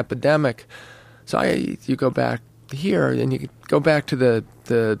an epidemic. So you go back here, and you could go back to the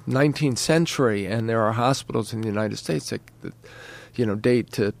 19th century, and there are hospitals in the United States that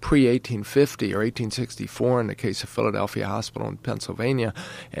date to pre-1850 or 1864 in the case of Philadelphia Hospital in Pennsylvania,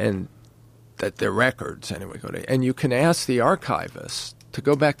 and that their records, anyway, and you can ask the archivists to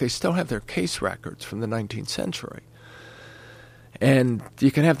go back. They still have their case records from the 19th century. And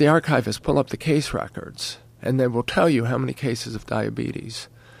you can have the archivists pull up the case records, and they will tell you how many cases of diabetes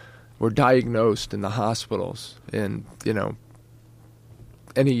were diagnosed in the hospitals in,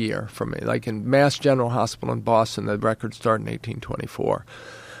 any year from me. Like in Mass General Hospital in Boston, the records start in 1824.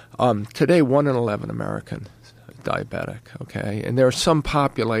 Today, 1 in 11 Americans diabetic, okay? And there are some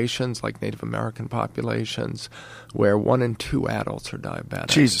populations, like Native American populations, where 1 in 2 adults are diabetic.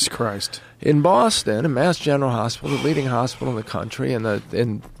 Jesus Christ. In Boston, in Mass General Hospital, the leading hospital in the country,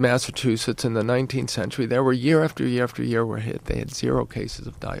 in Massachusetts in the 19th century, there were year after year after year were hit. They had 0 cases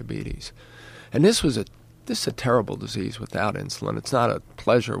of diabetes. And this is a terrible disease without insulin. It's not a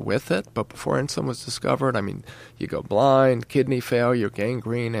pleasure with it, but before insulin was discovered, you go blind, kidney failure,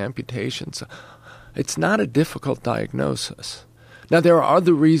 gangrene, amputations. It's not a difficult diagnosis. Now, there are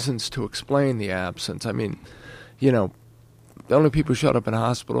other reasons to explain the absence. The only people who showed up in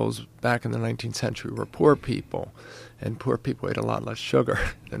hospitals back in the 19th century were poor people, and poor people ate a lot less sugar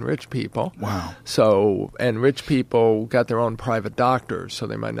than rich people. Wow. And rich people got their own private doctors, so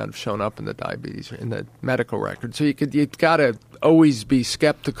they might not have shown up in the diabetes in the medical record. So you've got to always be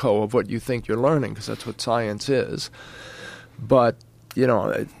skeptical of what you think you're learning, because that's what science is. But,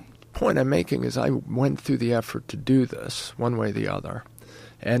 the point I'm making is I went through the effort to do this one way or the other.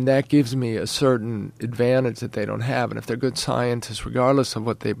 And that gives me a certain advantage that they don't have. And if they're good scientists, regardless of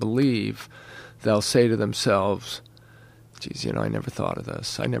what they believe, they'll say to themselves, geez, I never thought of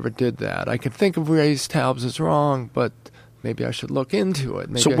this. I never did that. I could think of raised Taubes as wrong, but maybe I should look into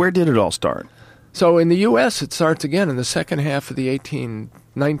it. So where did it all start? So in the U.S., it starts again in the second half of the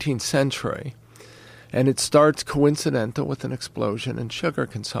 19th century. And it starts coincidental with an explosion in sugar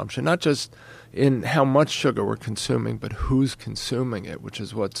consumption, not just in how much sugar we're consuming, but who's consuming it, which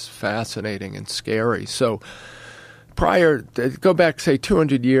is what's fascinating and scary. So go back, say,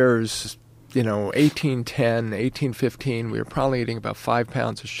 200 years, 1810, 1815, we were probably eating about 5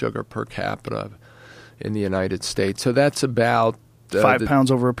 pounds of sugar per capita in the United States. So that's about 5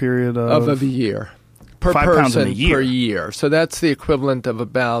 pounds over a period of a year. Per 5 person pounds in a year. per year. So that's the equivalent of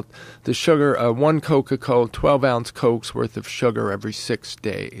about the sugar, one Coca-Cola, 12-ounce Coke's worth of sugar every 6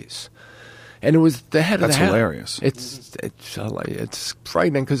 days. And it was the head of the house. That's hilarious. It's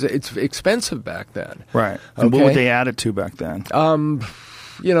frightening because it's expensive back then. Right. And what would they add it to back then?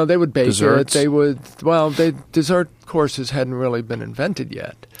 They would bake Desserts? it. Dessert courses hadn't really been invented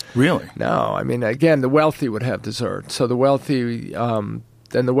yet. Really? No. Again, the wealthy would have dessert. So the wealthy...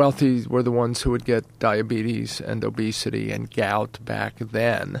 Then the wealthy were the ones who would get diabetes and obesity and gout back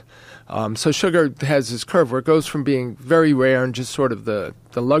then. So sugar has this curve where it goes from being very rare and just sort of the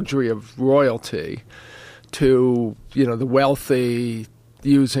luxury of royalty to, the wealthy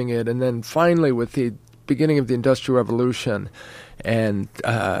using it. And then finally with the beginning of the Industrial Revolution and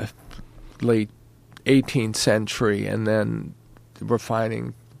late 18th century, and then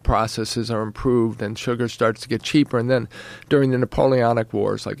refining processes are improved and sugar starts to get cheaper. And then during the Napoleonic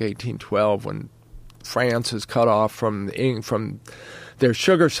Wars, like 1812, when France is cut off from their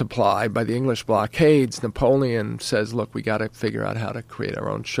sugar supply by the English blockades, Napoleon says, look, we got to figure out how to create our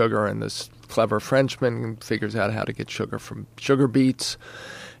own sugar. And this clever Frenchman figures out how to get sugar from sugar beets.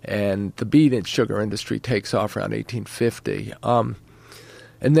 And the beet and sugar industry takes off around 1850.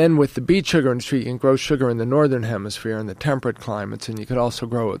 And then with the beet sugar industry, you can grow sugar in the northern hemisphere in the temperate climates, and you could also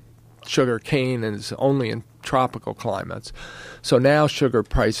grow sugar cane, and it's only in tropical climates. So now sugar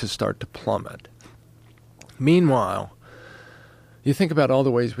prices start to plummet. Low-fat You think about all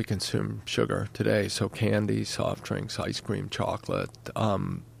the ways we consume sugar today. So candy, soft drinks, ice cream, chocolate,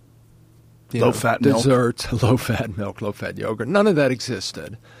 low-fat desserts, low-fat milk, low-fat yogurt. None of that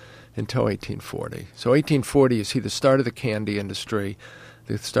existed until 1840. So 1840, you see the start of the candy industry,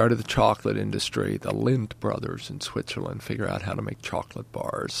 the start of the chocolate industry. The Lindt brothers in Switzerland figure out how to make chocolate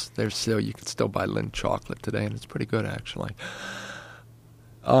bars. You can still buy Lindt chocolate today, and it's pretty good, actually.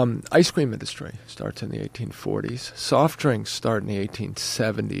 Ice cream industry starts in the 1840s. Soft drinks start in the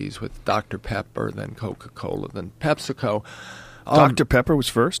 1870s with Dr. Pepper, then Coca-Cola, then PepsiCo. Dr. Pepper was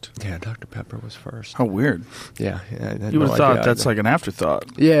first? Yeah, Dr. Pepper was first. How weird. Yeah. You would have thought that's like an afterthought.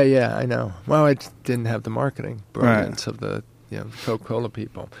 Yeah, I know. Well, I didn't have the marketing brilliance of the Coca-Cola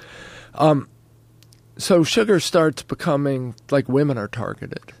people. So sugar starts becoming like women are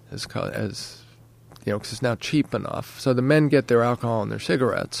targeted as because it's now cheap enough. So the men get their alcohol and their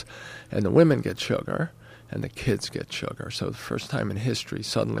cigarettes, and the women get sugar. and the kids get sugar. So the first time in history,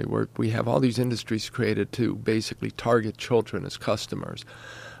 suddenly we have all these industries created to basically target children as customers.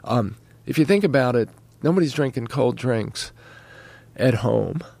 If you think about it, nobody's drinking cold drinks at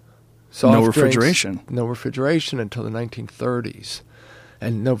home. No refrigeration. No refrigeration until the 1930s.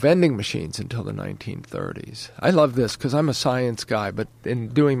 And no vending machines until the 1930s. I love this because I'm a science guy, but in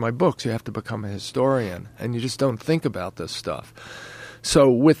doing my books, you have to become a historian, and you just don't think about this stuff. So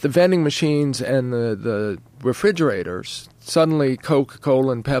with the vending machines and the refrigerators, suddenly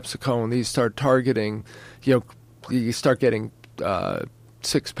Coca-Cola and PepsiCo and these start targeting, you start getting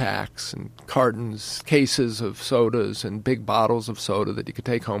six-packs and cartons, cases of sodas and big bottles of soda that you could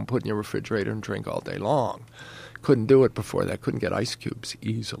take home, put in your refrigerator, and drink all day long. Couldn't do it before that. Couldn't get ice cubes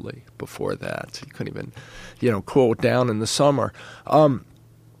easily before that. So you couldn't even, cool it down in the summer.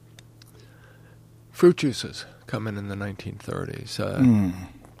 Fruit juices come in the 1930s.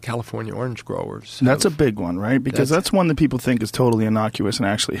 California orange growers. That's a big one, right? Because that's one that people think is totally innocuous and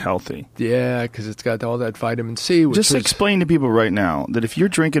actually healthy. Yeah, because it's got all that vitamin C. Just explain to people right now that if you're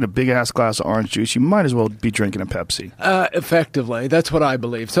drinking a big-ass glass of orange juice, you might as well be drinking a Pepsi. Effectively. That's what I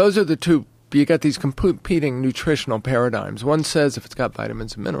believe. So those are the two. You got these competing nutritional paradigms. One says if it's got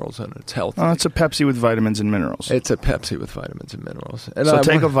vitamins and minerals in it, it's healthy. Oh, it's a Pepsi with vitamins and minerals. It's a Pepsi with vitamins and minerals. And so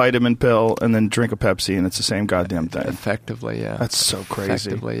take a vitamin pill and then drink a Pepsi, and it's the same goddamn thing. Effectively, yeah. That's so crazy.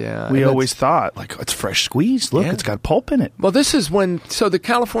 Effectively, yeah. We always thought, it's fresh squeezed. Look, it's got pulp in it. Well, this is so the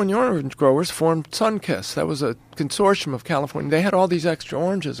California orange growers formed Sunkist. That was a consortium of California. They had all these extra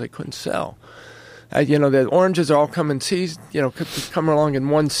oranges they couldn't sell. The oranges are all come along in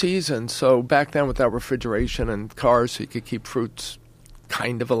one season. So back then, without refrigeration and cars, so you could keep fruits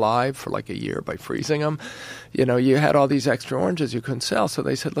kind of alive for like a year by freezing them. You had all these extra oranges you couldn't sell. So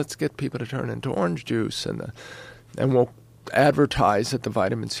they said, let's get people to turn into orange juice, and we'll advertise that the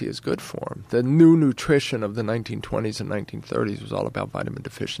vitamin C is good for them. The new nutrition of the 1920s and 1930s was all about vitamin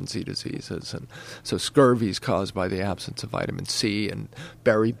deficiency diseases, and so scurvy is caused by the absence of vitamin C, and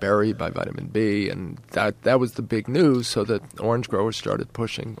beriberi by vitamin B, and that was the big news. So that orange growers started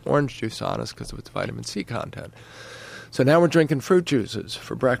pushing orange juice on us because of its vitamin C content. So now we're drinking fruit juices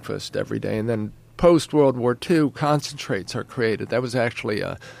for breakfast every day, and then post-World War II, concentrates are created. That was actually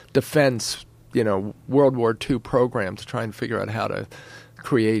a defense World War II program to try and figure out how to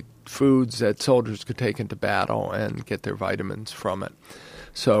create foods that soldiers could take into battle and get their vitamins from it.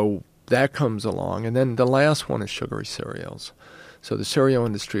 So that comes along. And then the last one is sugary cereals. So the cereal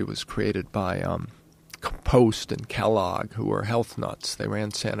industry was created by Post and Kellogg, who were health nuts. They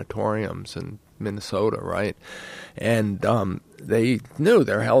ran sanatoriums in Minnesota, right? And they knew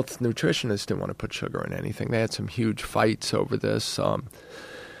their health nutritionists didn't want to put sugar in anything. They had some huge fights over this.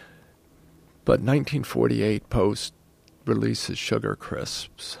 But 1948, Post releases Sugar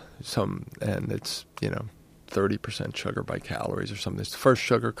Crisps, and it's 30% sugar by calories or something. It's the first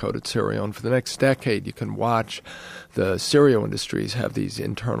sugar-coated cereal, and for the next decade, you can watch the cereal industries have these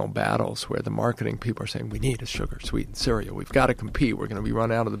internal battles where the marketing people are saying, we need a sugar-sweetened cereal. We've got to compete. We're going to be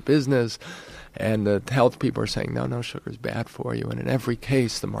run out of the business. And the health people are saying, no, sugar's bad for you. And in every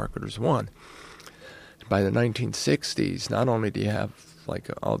case, the marketers won. By the 1960s, not only do you have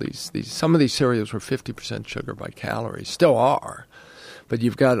all these some of these cereals were 50% sugar by calories, still are, but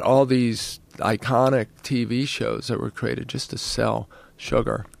you've got all these iconic TV shows that were created just to sell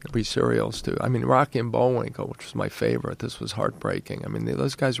sugar-free cereals to. I mean, Rocky and Bullwinkle, which was my favorite, this was heartbreaking. I mean,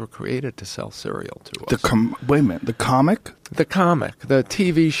 those guys were created to sell cereal to us. Wait a minute, the comic? The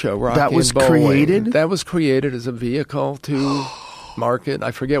TV show, Rocky that was and Bullwinkle. Created? That was created as a vehicle to market.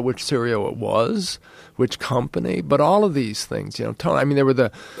 I forget which cereal it was, which company, but all of these things, Tony. I mean, they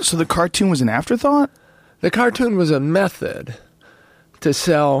were So the cartoon was an afterthought? The cartoon was a method to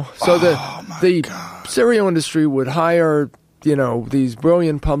sell. So the cereal industry would hire, these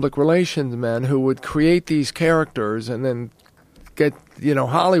brilliant public relations men who would create these characters and then get,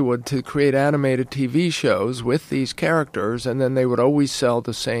 Hollywood to create animated TV shows with these characters, and then they would always sell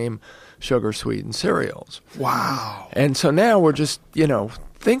the same sugar-sweetened cereals. Wow. And so now we're just,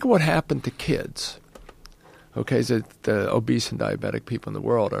 think what happened to kids. Okay, so the obese and diabetic people in the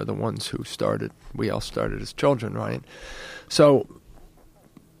world are the ones who we all started as children, right? So,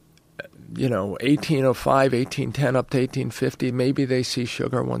 1805, 1810 up to 1850, maybe they see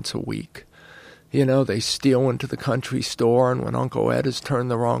sugar once a week. They steal into the country store, and when Uncle Ed is turned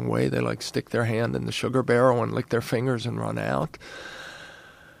the wrong way, they stick their hand in the sugar barrel and lick their fingers and run out.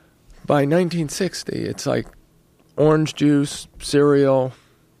 By 1960, it's orange juice, cereal,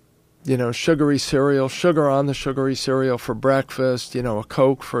 sugary cereal, sugar on the sugary cereal for breakfast, a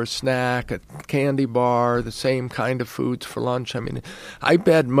Coke for a snack, a candy bar, the same kind of foods for lunch. I mean, I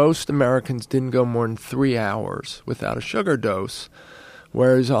bet most Americans didn't go more than 3 hours without a sugar dose,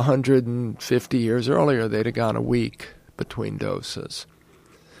 whereas 150 years earlier, they'd have gone a week between doses.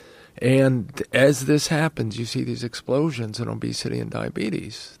 And as this happens, you see these explosions in obesity and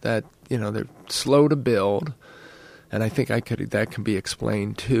diabetes that, they're slow to build. And I think that can be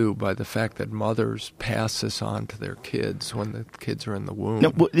explained, too, by the fact that mothers pass this on to their kids when the kids are in the womb.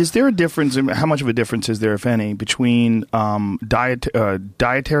 Now, is there a difference, how much of a difference is there, if any, between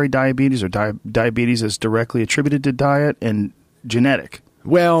dietary diabetes or diabetes as directly attributed to diet and genetic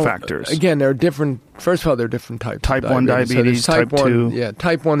factors? Again, there are different. First of all, there are different types. Type of 1 diabetes, so type 2. Yeah,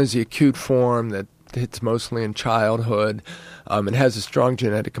 type 1 is the acute form that hits mostly in childhood. It has a strong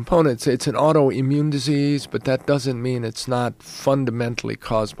genetic component. It's an autoimmune disease, but that doesn't mean it's not fundamentally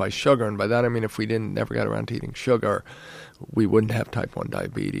caused by sugar. And by that I mean if we never got around to eating sugar, we wouldn't have type 1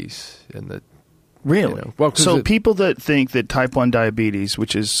 diabetes. Really? So people that think that type 1 diabetes,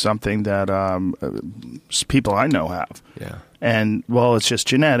 which is something that people I know have, and, it's just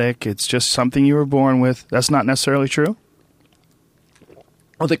genetic, it's just something you were born with, that's not necessarily true?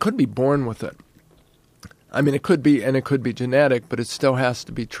 Well, they could be born with it. I mean, it could be genetic, but it still has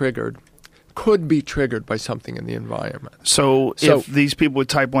to be triggered. Could be triggered by something in the environment. So if these people with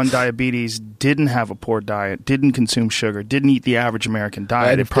type 1 diabetes didn't have a poor diet, didn't consume sugar, didn't eat the average American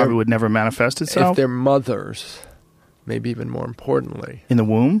diet, it probably would never manifest itself? If they're mothers, maybe even more importantly. In the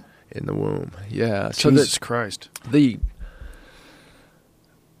womb? In the womb, yeah. Jesus Christ. The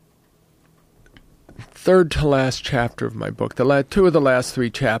third to last chapter of my book, two of the last three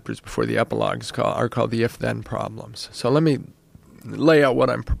chapters before the epilogues are called the if-then problems. So let me lay out what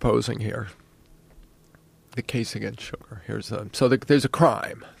I'm proposing here. The case against sugar. There's a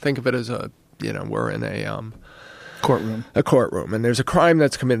crime. Think of it as we're in a courtroom. A courtroom, and there's a crime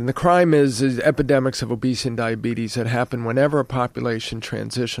that's committed. And the crime is epidemics of obesity and diabetes that happen whenever a population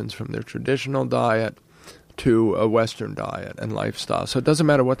transitions from their traditional diet to a Western diet and lifestyle. So it doesn't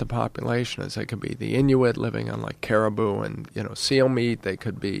matter what the population is. They could be the Inuit living on like caribou and seal meat. They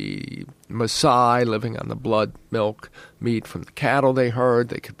could be Maasai living on the blood milk meat from the cattle they herd.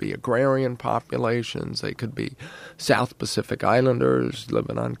 They could be agrarian populations. They could be South Pacific Islanders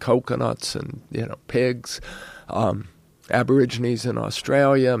living on coconuts and pigs. Aborigines in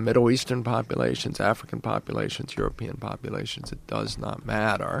Australia, Middle Eastern populations, African populations, European populations. It does not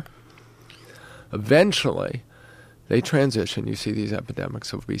matter. Eventually, they transition. You see these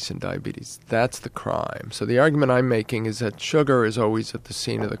epidemics of obesity and diabetes. That's the crime. So the argument I'm making is that sugar is always at the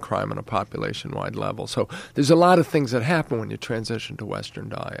scene of the crime on a population-wide level. So there's a lot of things that happen when you transition to Western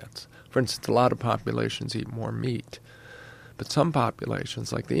diets. For instance, a lot of populations eat more meat. But some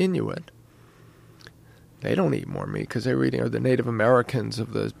populations, like the Inuit, they don't eat more meat because they're eating, or the Native Americans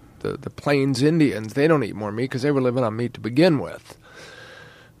of the Plains Indians, they don't eat more meat because they were living on meat to begin with.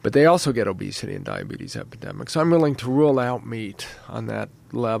 But they also get obesity and diabetes epidemics. So I'm willing to rule out meat on that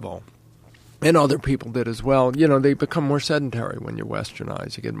level. And other people did as well. They become more sedentary when you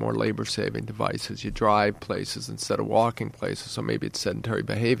westernize. You get more labor-saving devices. You drive places instead of walking places, so maybe it's sedentary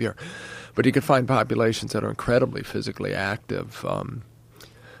behavior. But you can find populations that are incredibly physically active.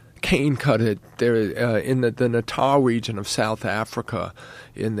 Cane cutted there in the Natal region of South Africa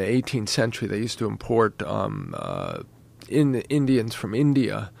in the 18th century. They used to import Indians from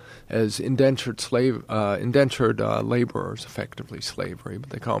India as indentured laborers, effectively slavery, but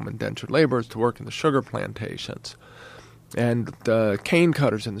they call them indentured laborers, to work in the sugar plantations. And the cane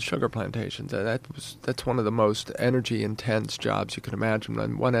cutters in the sugar plantations, that's one of the most energy-intense jobs you can imagine.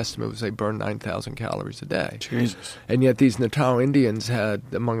 And one estimate was they burned 9,000 calories a day. Jesus. And yet these Natal Indians had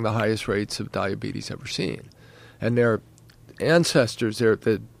among the highest rates of diabetes ever seen. And their ancestors,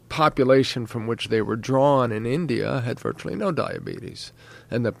 the population from which they were drawn in India, had virtually no diabetes.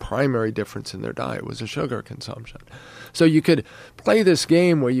 And the primary difference in their diet was the sugar consumption. So you could play this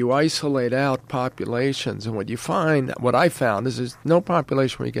game where you isolate out populations, and what I found is there's no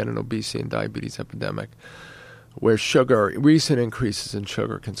population where you get an obesity and diabetes epidemic where recent increases in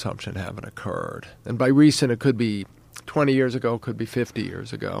sugar consumption haven't occurred. And by recent, it could be 20 years ago, it could be 50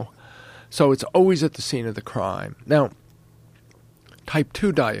 years ago. So it's always at the scene of the crime. Now, type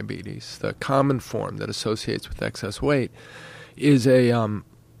 2 diabetes, the common form that associates with excess weight, is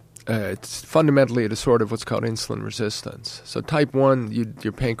it's fundamentally a disorder of what's called insulin resistance. So type 1,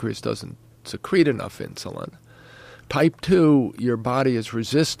 your pancreas doesn't secrete enough insulin. Type 2, your body is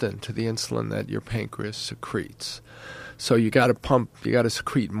resistant to the insulin that your pancreas secretes. So you got to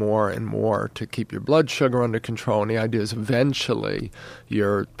secrete more and more to keep your blood sugar under control. And the idea is eventually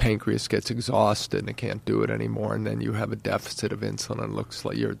your pancreas gets exhausted and it can't do it anymore, and then you have a deficit of insulin. And it looks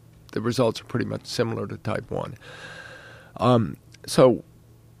like the results are pretty much similar to type 1. So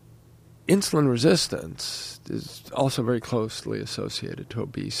insulin resistance is also very closely associated to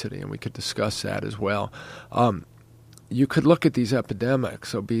obesity, and we could discuss that as well. You could look at these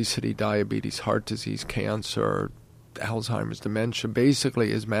epidemics: obesity, diabetes, heart disease, cancer, Alzheimer's, dementia,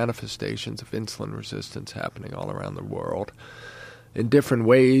 basically as manifestations of insulin resistance happening all around the world in different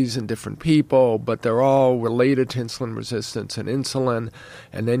ways in different people, but they're all related to insulin resistance and insulin.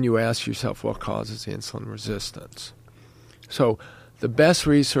 And then you ask yourself, what causes the insulin resistance? So the best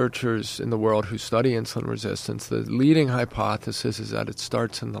researchers in the world who study insulin resistance, the leading hypothesis is that it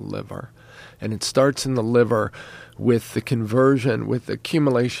starts in the liver. And it starts in the liver with the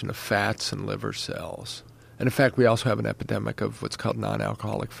accumulation of fats in liver cells. And in fact, we also have an epidemic of what's called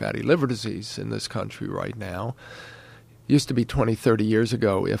non-alcoholic fatty liver disease in this country right now. It used to be 20, 30 years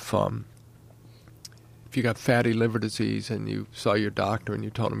ago, if you got fatty liver disease and you saw your doctor and you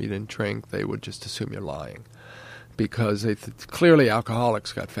told him you didn't drink, they would just assume you're lying. Because clearly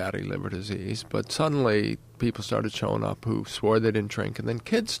alcoholics got fatty liver disease, but suddenly people started showing up who swore they didn't drink, and then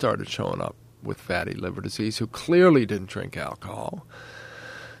kids started showing up with fatty liver disease who clearly didn't drink alcohol.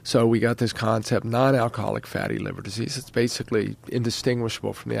 So we got this concept, non-alcoholic fatty liver disease. It's basically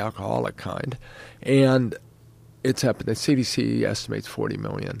indistinguishable from the alcoholic kind. And the CDC estimates 40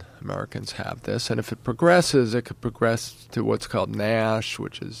 million Americans have this. And if it progresses, it could progress to what's called NASH,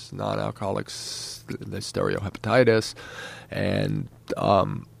 which is non-alcoholic steatohepatitis, and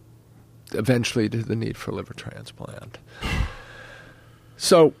eventually to the need for liver transplant.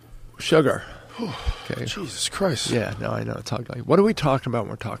 So, sugar. Okay. Jesus Christ. Yeah, no, I know. It's ugly. What are we talking about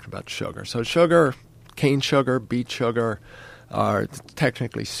when we're talking about sugar? So sugar, cane sugar, beet sugar, are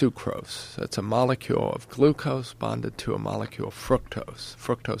technically sucrose. That's a molecule of glucose bonded to a molecule of fructose.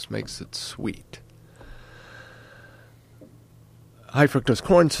 Fructose makes it sweet. High fructose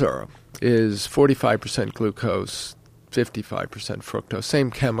corn syrup is 45% glucose, 55% fructose.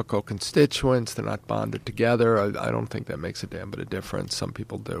 Same chemical constituents. They're not bonded together. I don't think that makes a damn bit of difference. Some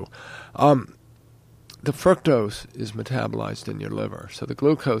people do. The fructose is metabolized in your liver. So the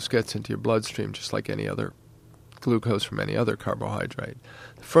glucose gets into your bloodstream just like any other glucose from any other carbohydrate.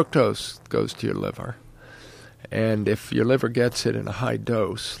 The fructose goes to your liver. And if your liver gets it in a high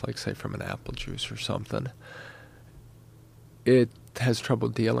dose, like say from an apple juice or something, it has trouble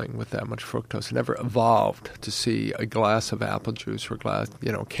dealing with that much fructose. It never evolved to see a glass of apple juice or a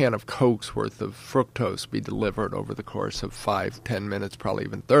can of Coke's worth of fructose be delivered over the course of 5, 10 minutes, probably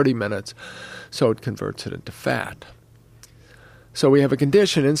even 30 minutes, so it converts it into fat. So we have a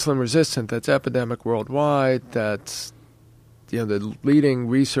condition, insulin resistant, that's epidemic worldwide, that's the leading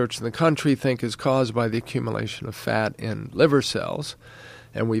research in the country think is caused by the accumulation of fat in liver cells.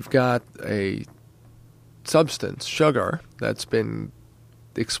 And we've got a substance, sugar, that's been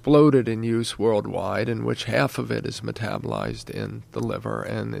exploded in use worldwide, in which half of it is metabolized in the liver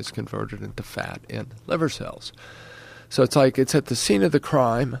and is converted into fat in liver cells. So it's like it's at the scene of the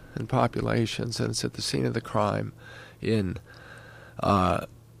crime in populations, and it's at the scene of the crime in the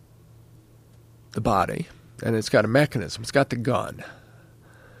body, and it's got a mechanism. It's got the gun.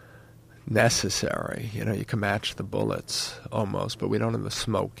 Necessary. You can match the bullets almost, but we don't have the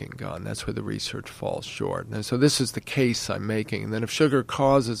smoking gun. That's where the research falls short. And so this is the case I'm making. And then if sugar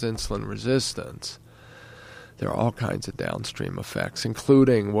causes insulin resistance, there are all kinds of downstream effects,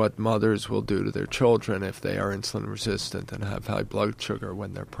 including what mothers will do to their children if they are insulin resistant and have high blood sugar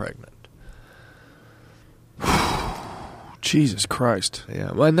when they're pregnant. Jesus Christ.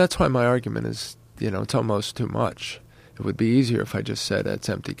 Yeah, well, and that's why my argument is, it's almost too much. It would be easier if I just said it's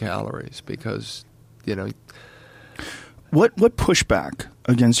empty calories because, What pushback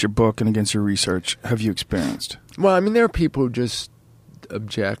against your book and against your research have you experienced? Well, there are people who just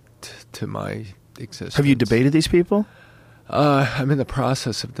object to my existence. Have you debated these people? I'm in the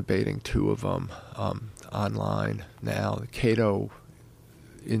process of debating 2 of them online now. Cato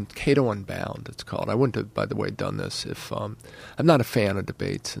Unbound, it's called. I wouldn't have, by the way, done this if I'm not a fan of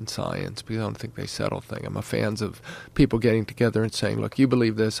debates in science because I don't think they settle things. I'm a fan of people getting together and saying, look, you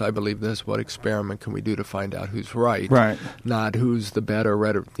believe this, I believe this. What experiment can we do to find out who's right? Right. Not who's the better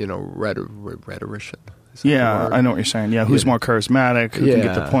rhetorician. Yeah, I know what you're saying. Yeah, who's more charismatic? Who can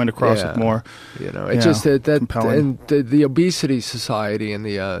get the point across with more? It's just that compelling. And the Obesity Society and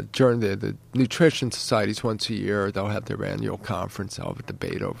the Nutrition Societies once a year they'll have their annual conference. They'll have a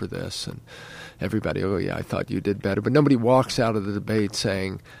debate over this, and everybody, I thought you did better, but nobody walks out of the debate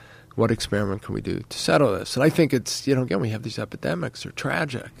saying What experiment can we do to settle this? And I think it's, again, we have these epidemics. They're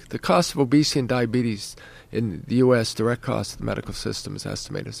tragic. The cost of obesity and diabetes in the U.S., direct cost of the medical system is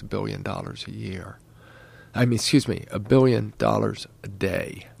estimated as $1 billion a year. $1 billion a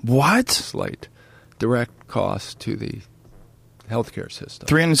day. What? Slight direct cost to the healthcare system.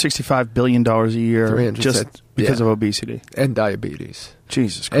 $365 billion a year just because of obesity. And diabetes.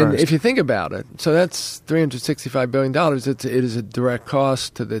 Jesus Christ. And if you think about it, so that's $365 billion. It is a direct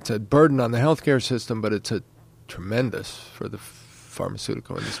cost. It's a burden on the healthcare system, but it's a tremendous for the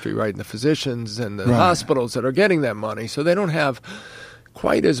pharmaceutical industry, right? And the physicians and the hospitals that are getting that money. So they don't have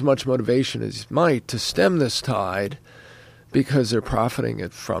quite as much motivation as might to stem this tide because they're profiting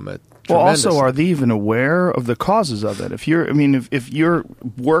from it. Well, also, are they even aware of the causes of it? If your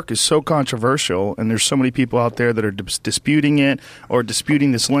work is so controversial and there's so many people out there that are disputing it or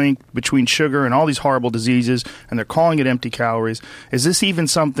disputing this link between sugar and all these horrible diseases, and they're calling it empty calories, is this even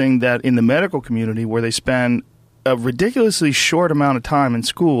something that in the medical community where they spend a ridiculously short amount of time in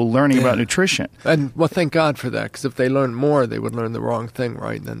school learning about nutrition? And, well, thank God for that, because if they learned more, they would learn the wrong thing,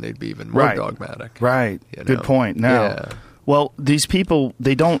 right? And then they'd be even more dogmatic. Right. Good point. Now, well, these people,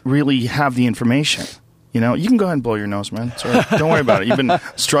 they don't really have the information. You can go ahead and blow your nose, man. Sorry. Don't worry about it. You've been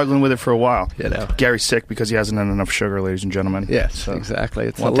struggling with it for a while. Gary's sick because he hasn't had enough sugar, ladies and gentlemen. Yes, so exactly.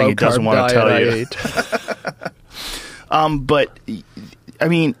 It's one a thing he doesn't want to tell you. But,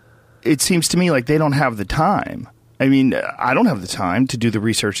 it seems to me like they don't have the time. I don't have the time to do the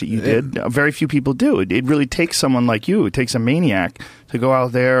research that you did. Very few people do. It really takes someone like you. It takes a maniac to go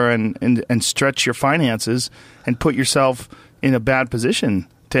out there and stretch your finances and put yourself in a bad position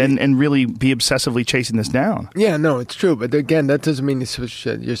and really be obsessively chasing this down. Yeah, no, it's true. But again, that doesn't mean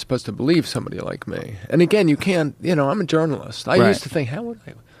you're supposed to believe somebody like me. And again, you can't, I'm a journalist. I used to think, how would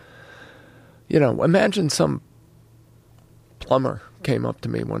I, imagine some plumber came up to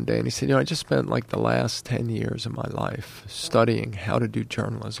me one day and he said, I just spent like the last 10 years of my life studying how to do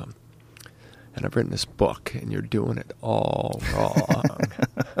journalism. And I've written this book, and you're doing it all wrong.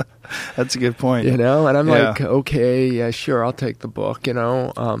 That's a good point. And I'm like, okay, yeah, sure, I'll take the book, and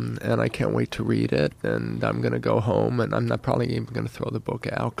I can't wait to read it, and I'm going to go home, and I'm not probably even going to throw the book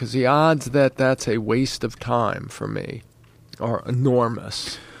out, because the odds that that's a waste of time for me are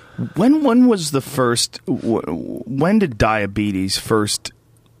enormous. When was the first, when did diabetes first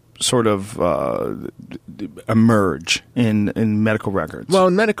sort of emerge in medical records? Well,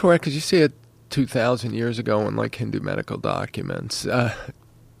 in medical records, you see it 2,000 years ago in like Hindu medical documents.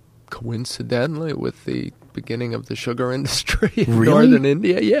 Coincidentally, with the beginning of the sugar industry in northern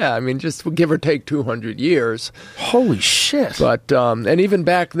India. Yeah, just give or take 200 years. Holy shit. But, and even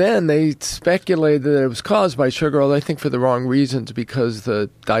back then, they speculated that it was caused by sugar, although I think for the wrong reasons, because the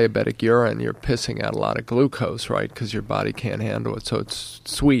diabetic urine, you're pissing out a lot of glucose, right? Because your body can't handle it, so it's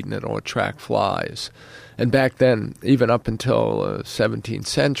sweet and it'll attract flies. And back then, even up until the 17th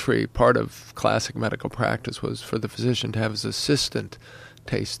century, part of classic medical practice was for the physician to have his assistant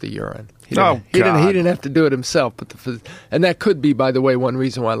taste the urine. He didn't have to do it himself, but and that could be, by the way, one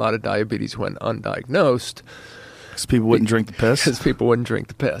reason why a lot of diabetes went undiagnosed. Because people wouldn't drink the piss? Because people wouldn't drink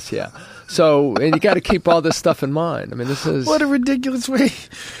the piss, yeah. So, and you got to keep all this stuff in mind. This is... What a ridiculous way.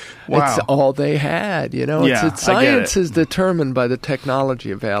 Wow. It's all they had, Science is determined by the technology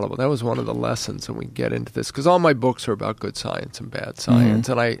available. That was one of the lessons when we get into this, because all my books are about good science and bad science,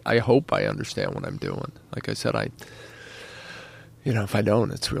 and I hope I understand what I'm doing. Like I said, if I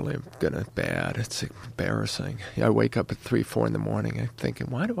don't, it's really bad. It's embarrassing. I wake up at 3, 4 in the morning, I'm thinking,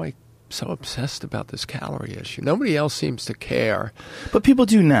 why do I so obsessed about this calorie issue? Nobody else seems to care. But people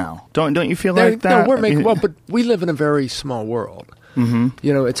do now. Don't you feel like that? No, but we live in a very small world. Mm-hmm.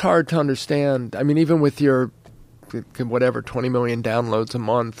 It's hard to understand. Even with your, 20 million downloads a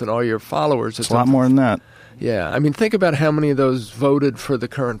month and all your followers. It's a lot more than that. Yeah. Think about how many of those voted for the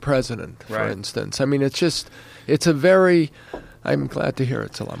current president, for instance. It's a very... I'm glad to hear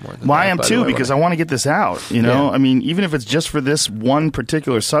it's a lot more than that. Well, I am too, because I want to get this out, Yeah. Even if it's just for this one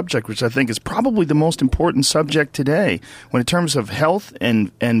particular subject, which I think is probably the most important subject today, when in terms of health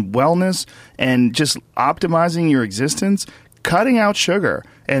and wellness and just optimizing your existence, cutting out sugar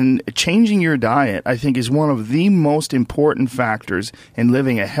and changing your diet, I think, is one of the most important factors in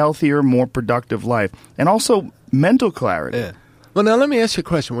living a healthier, more productive life. And also mental clarity. Yeah. Well, now let me ask you a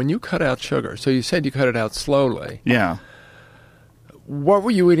question. When you cut out sugar, so you said you cut it out slowly. Yeah. What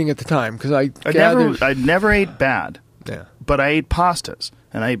were you eating at the time? Because I never ate bad. Yeah. But I ate pastas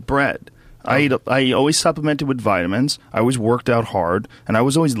and I ate bread. I always supplemented with vitamins. I always worked out hard, and I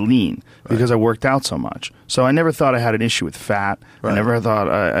was always lean because I worked out so much. So I never thought I had an issue with fat. Right. I never thought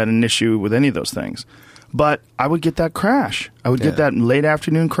I had an issue with any of those things. But I would get that crash. I would get that late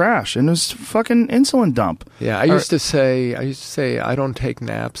afternoon crash, and it was fucking insulin dump. Yeah, I used to say, I don't take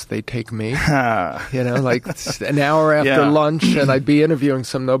naps, they take me. Like an hour after lunch, and I'd be interviewing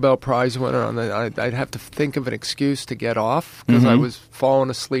some Nobel Prize winner, and I'd have to think of an excuse to get off because I was falling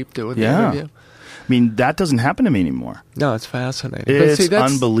asleep doing the interview. I mean, that doesn't happen to me anymore. No, it's fascinating. It's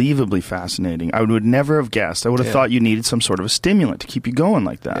unbelievably fascinating. I would never have guessed. I would have thought you needed some sort of a stimulant to keep you going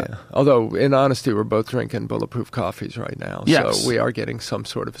like that. Yeah. Although, in honesty, we're both drinking bulletproof coffees right now. Yes. So we are getting some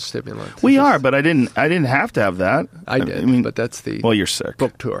sort of a stimulant. We are, but I didn't have to have that. I did, but that's the you're sick.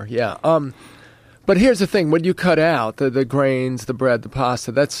 book tour. Yeah. But here's the thing. What you cut out, the grains, the bread, the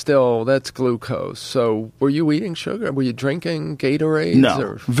pasta, that's glucose. So were you eating sugar? Were you drinking Gatorades?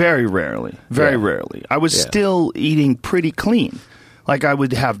 No, very rarely. Very rarely. I was still eating pretty clean. Like I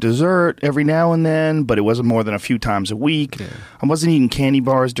would have dessert every now and then, but it wasn't more than a few times a week. Yeah. I wasn't eating candy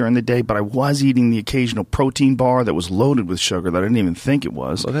bars during the day, but I was eating the occasional protein bar that was loaded with sugar that I didn't even think it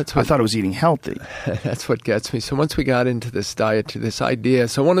was. Well, I thought I was eating healthy. That's what gets me. So once we got into this diet, to this idea,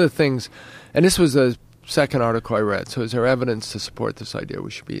 so one of the things, and this was the second article I read, so is there evidence to support this idea we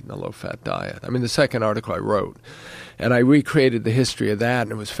should be eating a low-fat diet? I mean, the second article I wrote, and I recreated the history of that,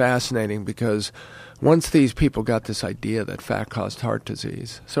 and it was fascinating because once these people got this idea that fat caused heart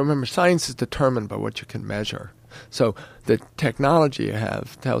disease, so remember, science is determined by what you can measure. So the technology you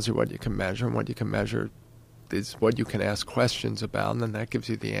have tells you what you can measure, and what you can measure is what you can ask questions about, and then that gives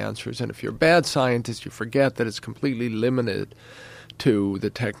you the answers. And if you're a bad scientist, you forget that it's completely limited to the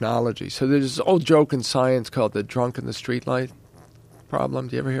technology. So there's this old joke in science called the drunk in the streetlight problem.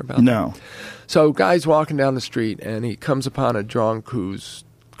 Do you ever hear about that? No. So guy's walking down the street, and he comes upon a drunk who's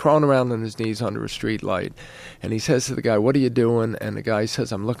crawling around on his knees under a street light, and he says to the guy, "What are you doing?" And the guy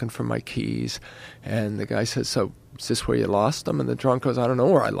says, "I'm looking for my keys." And the guy says, "So is this where you lost them?" And the drunk goes, "I don't know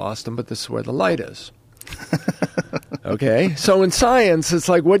where I lost them, but this is where the light is." Okay, so in science, it's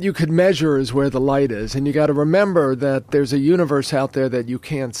like what you could measure is where the light is, and you got to remember that there's a universe out there that you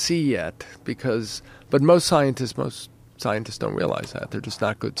can't see yet, but most scientists don't realize that. They're just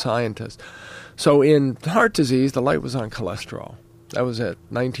not good scientists. So in heart disease, the light was on cholesterol. That was it.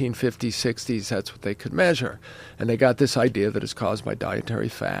 1950s, 60s, that's what they could measure. And they got this idea that it's caused by dietary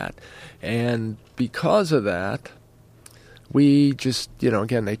fat. And because of that, we just,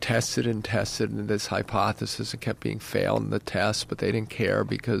 again, they tested and this hypothesis, it kept being failed in the tests, but they didn't care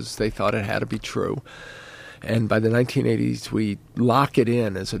because they thought it had to be true. And by the 1980s, we lock it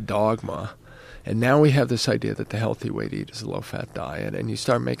in as a dogma. And now we have this idea that the healthy way to eat is a low-fat diet, and you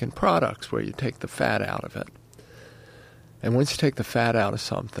start making products where you take the fat out of it. And once you take the fat out of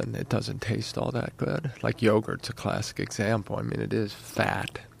something, it doesn't taste all that good. Like yogurt's a classic example. I mean, it is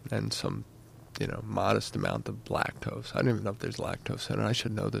fat and some, modest amount of lactose. I don't even know if there's lactose in it. I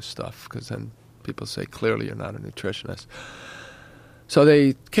should know this stuff because then people say, clearly you're not a nutritionist. So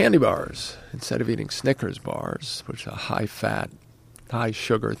they candy bars. Instead of eating Snickers bars, which is a high-fat,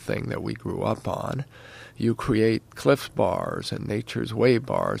 high-sugar thing that we grew up on, you create Cliff's bars and Nature's Way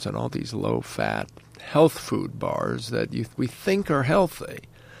bars and all these low-fat health food bars that we think are healthy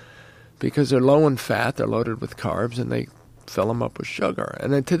because they're low in fat, they're loaded with carbs, and they fill them up with sugar.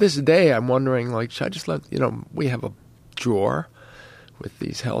 And then to this day, I'm wondering, should I just let, we have a drawer with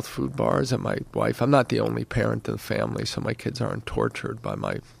these health food bars, and my wife, I'm not the only parent in the family, so my kids aren't tortured by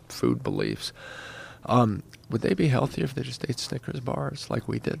my food beliefs. Would they be healthier if they just ate Snickers bars like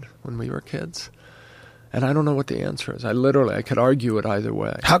we did when we were kids? And I don't know what the answer is. I could argue it either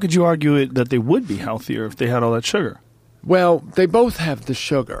way. How could you argue it that they would be healthier if they had all that sugar? Well, they both have the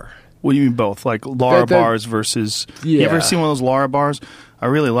sugar. What do you mean both? Like Lara bars versus... Yeah. You ever seen one of those Lara bars? I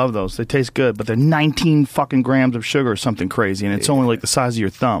really love those. They taste good, but they're 19 fucking grams of sugar or something crazy, and it's only like the size of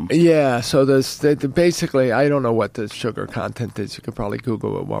your thumb. Yeah, so basically, I don't know what the sugar content is. You could probably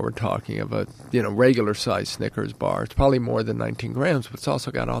Google it while we're talking of a regular-sized Snickers bar. It's probably more than 19 grams, but it's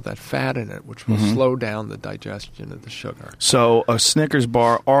also got all that fat in it, which will slow down the digestion of the sugar. So a Snickers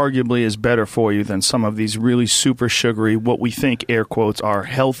bar arguably is better for you than some of these really super sugary, what we think, air quotes, are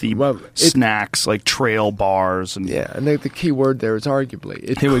healthy snacks like trail bars. And yeah, and the key word there is arguably.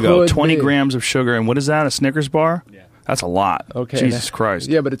 Here we go. 20 grams of sugar. And what is that, a Snickers bar? Yeah. That's a lot. Okay. Jesus Christ.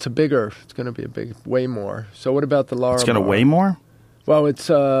 Yeah, but it's going to be way more. So what about the Lara It's going to bar? weigh more? Well, it's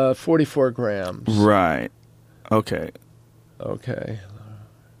 44 grams. Right. Okay.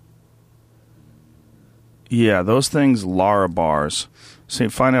 Yeah, those things, Lara bars. See,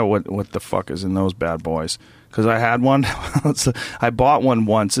 find out what the fuck is in those bad boys. Because I had one. I bought one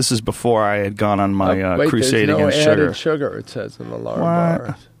once. This is before I had gone on my crusade against sugar. Added sugar, it says in the Lara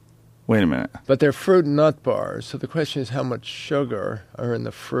bars. Wait a minute. But they're fruit and nut bars. So the question is how much sugar are in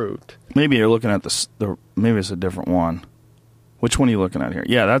the fruit. Maybe you're looking at the maybe it's a different one. Which one are you looking at here?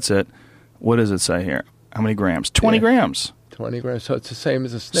 Yeah, that's it. What does it say here? How many grams? 20 grams. 20 grams. So it's the same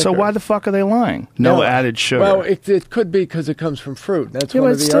as a Snicker. So why the fuck are they lying? No added sugar. Well, it could be because it comes from fruit. That's yeah, one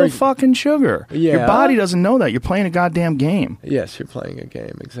but of the it's still fucking sugar. Yeah. Your body doesn't know that. You're playing a goddamn game. Yes, you're playing a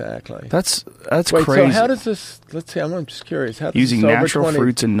game, exactly. That's Wait, crazy. so how does this, let's see, I'm just curious. How does Using this natural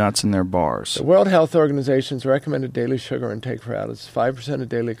fruits and nuts in their bars. The World Health Organization's recommended daily sugar intake for adults is 5% of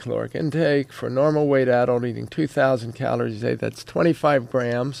daily caloric intake. For a normal weight adult eating 2,000 calories a day, that's 25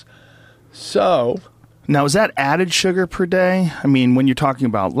 grams. So... Now, is that added sugar per day? I mean, when you're talking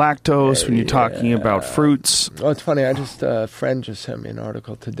about lactose, when you're talking about fruits. Well, it's funny. A friend just sent me an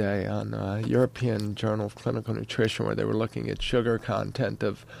article today on European Journal of Clinical Nutrition where they were looking at sugar content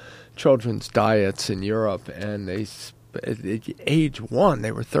of children's diets in Europe, and at age 1,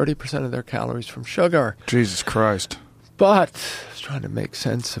 they were 30% of their calories from sugar. Jesus Christ. But I was trying to make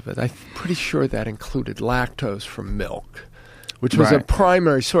sense of it. I'm pretty sure that included lactose from milk, which was a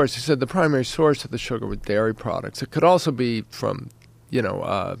primary source. He said the primary source of the sugar was dairy products. It could also be from,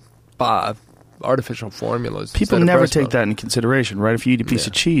 artificial formulas. People never take that into consideration, right? If you eat a piece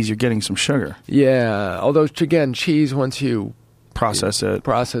of cheese, you're getting some sugar. Yeah, although, again, cheese, once you process it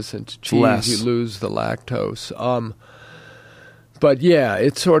into cheese, you lose the lactose. But yeah,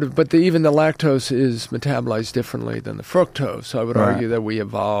 it's sort of. But even the lactose is metabolized differently than the fructose. So I would argue that we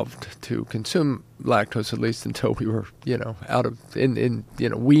evolved to consume lactose at least until we were, out of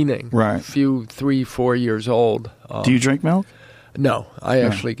weaning. Right. 3-4 years old. Do you drink milk? No, I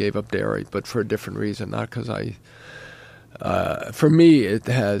actually gave up dairy, but for a different reason, not because for me, it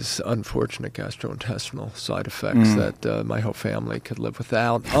has unfortunate gastrointestinal side effects that my whole family could live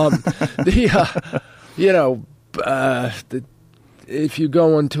without. If you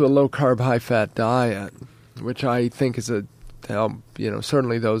go into a low-carb, high-fat diet, which I think is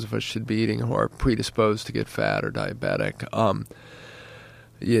certainly those of us should be eating who are predisposed to get fat or diabetic.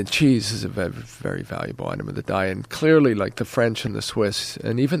 Cheese is a very, very valuable item of the diet. And clearly, like the French and the Swiss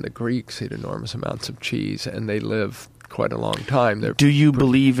and even the Greeks eat enormous amounts of cheese, and they live quite a long time. Do you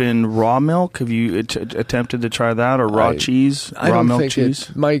believe in raw milk? Have you attempted to try that, or raw cheese? Raw milk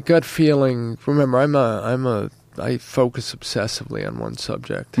cheese? My gut feeling. Remember, I focus obsessively on one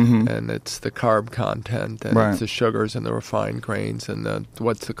subject, and it's the carb content, and it's the sugars and the refined grains, and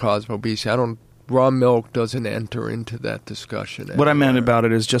what's the cause of obesity. Raw milk doesn't enter into that discussion. What I meant about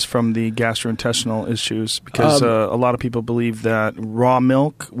it is just from the gastrointestinal issues, because a lot of people believe that raw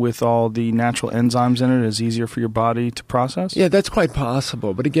milk with all the natural enzymes in it is easier for your body to process. Yeah, that's quite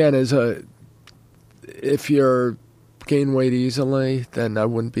possible. But again, if you're gain weight easily, then I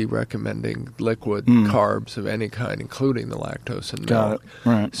wouldn't be recommending liquid carbs of any kind, including the lactose in milk.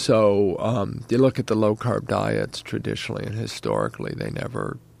 Right. So you look at the low-carb diets traditionally and historically, they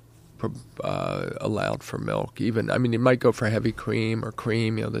never allowed for milk. You might go for heavy cream or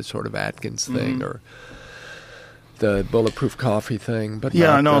cream, the sort of Atkins thing or the bulletproof coffee thing. But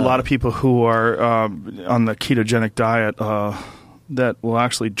I know a lot of people who are on the ketogenic diet that will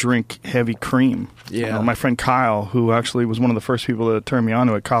actually drink heavy cream. Yeah. My friend Kyle, who actually was one of the first people to turn me on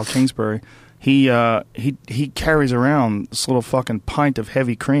to it, Kyle Kingsbury, he carries around this little fucking pint of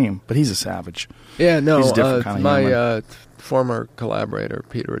heavy cream, but he's a savage. Yeah, no, he's a different kind of human. Former collaborator,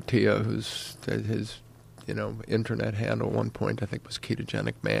 Peter Attia, who's his internet handle at one point, I think, was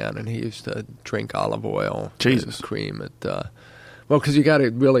Ketogenic Man, and he used to drink olive oil and cream. Because you got to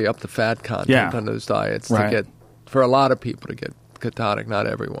really up the fat content on those diets to get, for a lot of people to get ketonic, not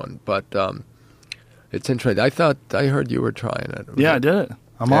everyone. But it's interesting. I heard you were trying it. I did it.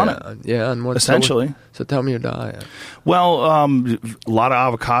 I'm on it. Yeah, and essentially. So tell me your diet. Well, a lot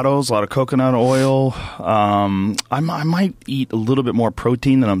of avocados, a lot of coconut oil. I might eat a little bit more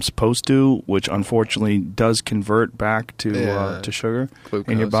protein than I'm supposed to, which unfortunately does convert back to sugar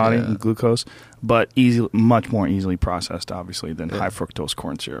in your body and glucose, but much more easily processed, obviously, than high fructose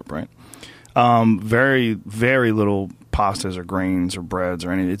corn syrup, right? Very, very little pastas or grains or breads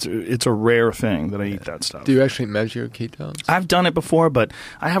or anything. It's a rare thing that I eat that stuff. Do you actually measure your ketones? I've done it before, but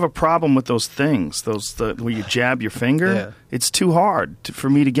I have a problem with those things. Where you jab your finger. Yeah. It's too hard for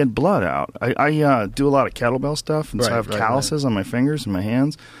me to get blood out. I do a lot of kettlebell stuff, and so I have calluses on my fingers and my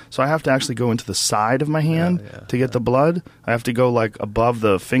hands. So I have to actually go into the side of my hand to get the blood. I have to go like above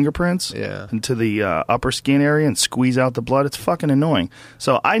the fingerprints into the upper skin area and squeeze out the blood. It's fucking annoying.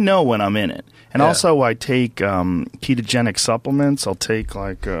 So I know when I'm in it. And also I take ketogenic ketogenic supplements. I'll take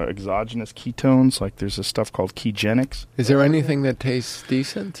like exogenous ketones. Like there's this stuff called Ketogenics. Is there anything that tastes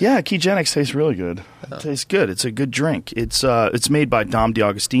decent? Yeah, Ketogenics tastes really good. It tastes good. It's a good drink. It's made by Dom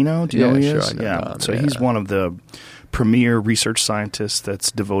D'Agostino. Do you know who he is? I know Dom, So he's one of the premier research scientist that's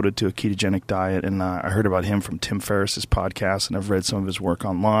devoted to a ketogenic diet, and I heard about him from Tim Ferriss's podcast, and I've read some of his work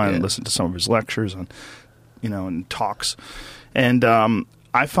online and listened to some of his lectures on, and talks, and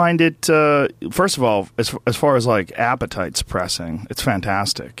I find it first of all, as far as like appetite suppressing, it's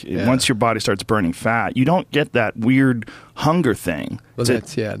fantastic. Once your body starts burning fat, you don't get that weird hunger thing. Well,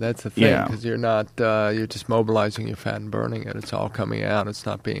 that's the thing, because you're not you're just mobilizing your fat and burning it. It's all coming out. It's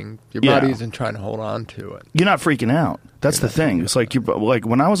not being your body isn't trying to hold on to it. You're not freaking out. That's the thing. It's like like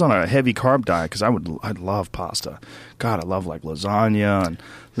when I was on a heavy carb diet, because I love pasta. God, I love like lasagna and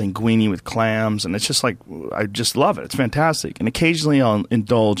linguine with clams, and it's just like I just love it. It's fantastic. And occasionally I'll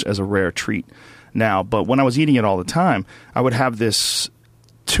indulge as a rare treat now. But when I was eating it all the time, I would have this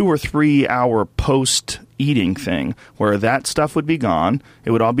 2 or 3 hour post-eating thing where that stuff would be gone,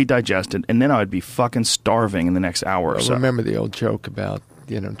 it would all be digested, and then I would be fucking starving in the next hour or so. Remember the old joke about,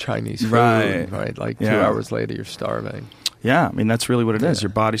 Chinese food, right? Like 2 hours later, you're starving. Yeah, I mean, that's really what it is. Your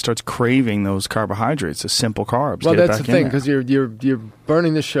body starts craving those carbohydrates, the simple carbs. Well, that's the thing, because you're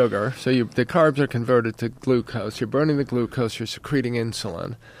burning the sugar, so the carbs are converted to glucose. You're burning the glucose, you're secreting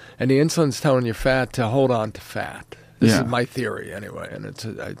insulin, and the insulin's telling your fat to hold on to fat. This is my theory, anyway, and it's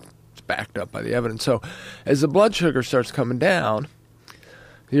backed up by the evidence. So as the blood sugar starts coming down,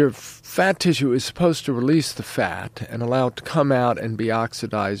 your fat tissue is supposed to release the fat and allow it to come out and be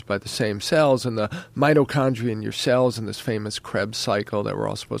oxidized by the same cells. And the mitochondria in your cells in this famous Krebs cycle that we're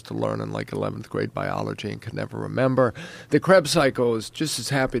all supposed to learn in like 11th grade biology and could never remember. The Krebs cycle is just as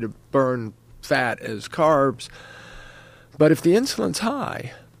happy to burn fat as carbs. But if the insulin's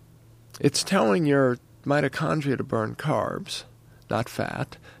high, it's telling your mitochondria to burn carbs, not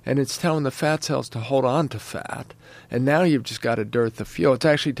fat, and it's telling the fat cells to hold on to fat, and now you've just got a dearth of fuel. It's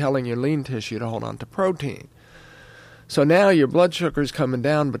actually telling your lean tissue to hold on to protein. So now your blood sugar is coming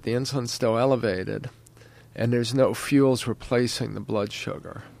down, but the insulin's still elevated, and there's no fuels replacing the blood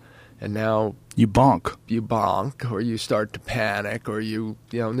sugar. And now you bonk, or you start to panic, or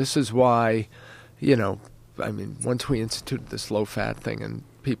and this is why, once we instituted this low-fat thing, and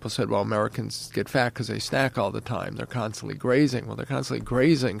people said, well, Americans get fat because they snack all the time. They're constantly grazing. Well, they're constantly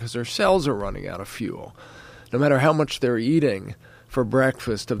grazing because their cells are running out of fuel. No matter how much they're eating for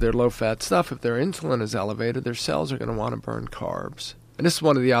breakfast of their low-fat stuff, if their insulin is elevated, their cells are going to want to burn carbs. And this is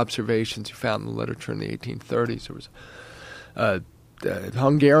one of the observations you found in the literature in the 1830s. There was a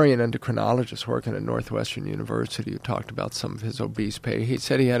Hungarian endocrinologist working at Northwestern University who talked about some of his obese patients. He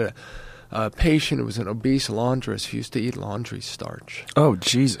said he had a patient who was an obese laundress who used to eat laundry starch. Oh,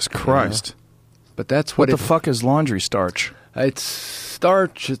 Jesus Christ. But that's what the fuck is laundry starch? It's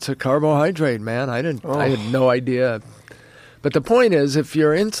starch. It's a carbohydrate, man. I had no idea. But the point is, if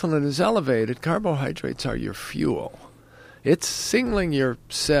your insulin is elevated, carbohydrates are your fuel. It's signaling your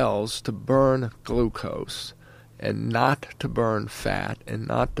cells to burn glucose and not to burn fat and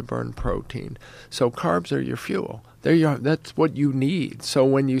not to burn protein. So carbs are your fuel. That's what you need. So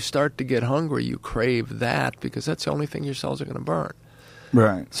when you start to get hungry, you crave that because that's the only thing your cells are going to burn.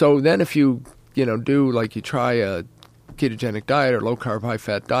 Right. So then if you try a ketogenic diet or low-carb,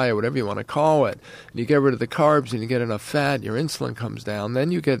 high-fat diet, whatever you want to call it, and you get rid of the carbs and you get enough fat, your insulin comes down,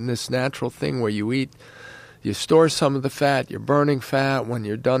 then you get in this natural thing where you eat, you store some of the fat, you're burning fat. When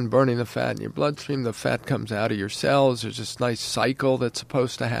you're done burning the fat in your bloodstream, the fat comes out of your cells. There's this nice cycle that's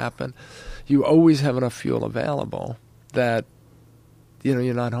supposed to happen. You always have enough fuel available that,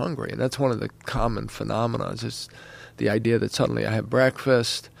 you're not hungry. And that's one of the common phenomena, is just the idea that suddenly I have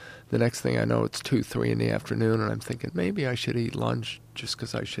breakfast, the next thing I know it's 2, 3 in the afternoon, and I'm thinking maybe I should eat lunch just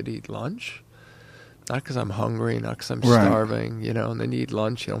because I should eat lunch. Not because I'm hungry, not because I'm starving, and then you eat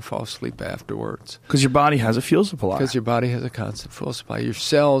lunch, you don't fall asleep afterwards. Because your body has a fuel supply. Because your body has a constant fuel supply. Your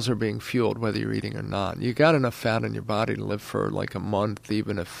cells are being fueled whether you're eating or not. You got enough fat in your body to live for like a month,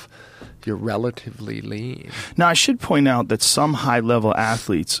 even if you're relatively lean. Now, I should point out that some high-level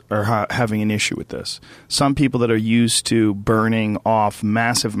athletes are having an issue with this. Some people that are used to burning off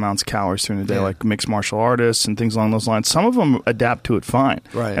massive amounts of calories during the day, like mixed martial artists and things along those lines, some of them adapt to it fine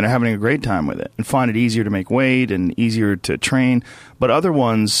and are having a great time with it and find it easier to make weight and easier to train. But other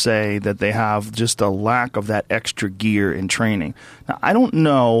ones say that they have just a lack of that extra gear in training. Now, I don't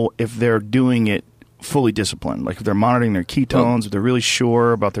know if they're doing it fully disciplined. Like if they're monitoring their ketones, if they're really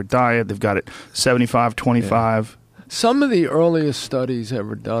sure about their diet, they've got it 75, 25. Some of the earliest studies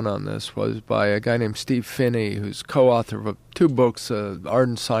ever done on this was by a guy named Steve Finney, who's co-author of 2 books, Art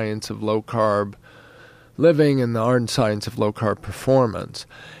and Science of Low living and the art and science of low-carb performance.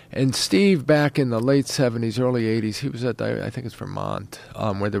 And Steve, back in the late 70s, early 80s, he was at, I think it's Vermont,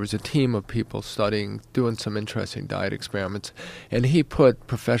 where there was a team of people doing some interesting diet experiments. And he put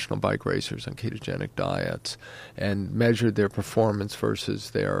professional bike racers on ketogenic diets and measured their performance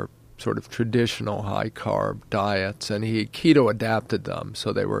versus their sort of traditional high-carb diets. And he keto-adapted them,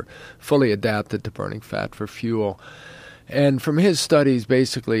 so they were fully adapted to burning fat for fuel. And from his studies,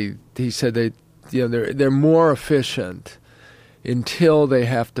 basically, he said they're more efficient until they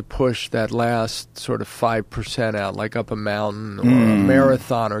have to push that last sort of 5% out, like up a mountain or a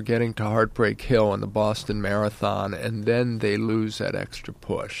marathon or getting to Heartbreak Hill in the Boston Marathon, and then they lose that extra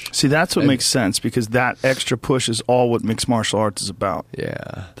push. See, that's what makes sense, because that extra push is all what mixed martial arts is about.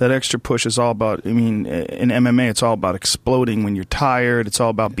 Yeah. That extra push is all about, I mean, in MMA, it's all about exploding when you're tired. It's all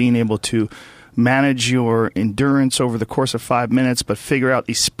about being able to manage your endurance over the course of 5 minutes, but figure out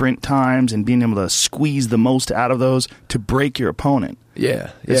these sprint times and being able to squeeze the most out of those to break your opponent.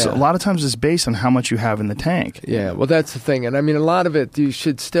 Yeah. A lot of times it's based on how much you have in the tank. Yeah, well, that's the thing. And I mean, a lot of it, you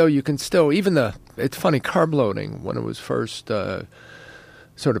can still, it's funny, carb loading, when it was first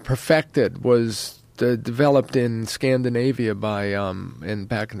sort of perfected, was developed in Scandinavia by,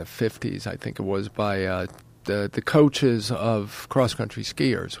 back in the 50s, I think it was, by the coaches of cross-country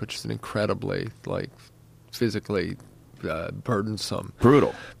skiers, which is an incredibly, physically burdensome.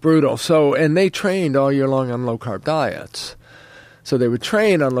 Brutal. So, and they trained all year long on low-carb diets. So they would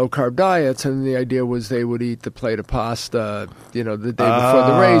train on low-carb diets, and the idea was they would eat the plate of pasta, the day before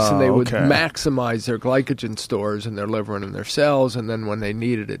the race, and they would maximize their glycogen stores in their liver and in their cells, and then when they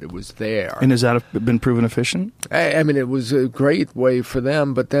needed it, it was there. And has that been proven efficient? I mean, it was a great way for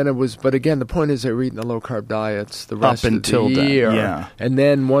them, but again, the point is they were eating the low-carb diets the rest up until of the year. Then, yeah. And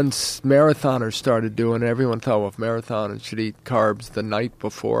then once marathoners started doing it, everyone thought, well, if marathoners should eat carbs the night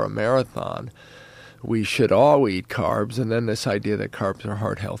before a marathon, we should all eat carbs, and then this idea that carbs are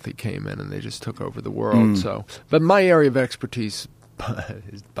heart healthy came in, and they just took over the world. So, but my area of expertise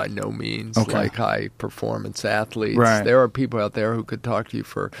is by no means like high performance athletes. Right. There are people out there who could talk to you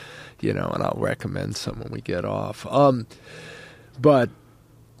for, and I'll recommend some when we get off. But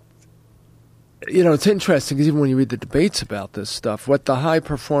it's interesting because even when you read the debates about this stuff, what the high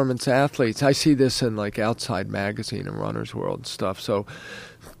performance athletes, I see this in like Outside Magazine and Runner's World and stuff. So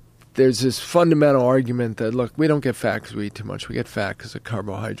there's this fundamental argument that, look, we don't get fat because we eat too much. We get fat because the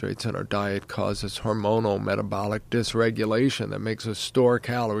carbohydrates in our diet causes hormonal metabolic dysregulation that makes us store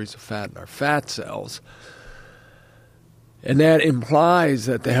calories of fat in our fat cells. And that implies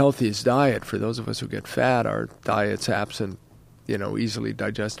that the healthiest diet for those of us who get fat are diets absent, easily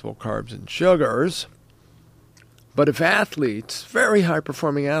digestible carbs and sugars. But if athletes, very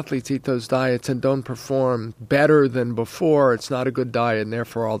high-performing athletes, eat those diets and don't perform better than before, it's not a good diet, and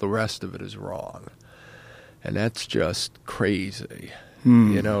therefore all the rest of it is wrong. And that's just crazy.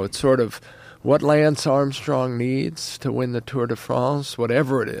 It's sort of what Lance Armstrong needs to win the Tour de France,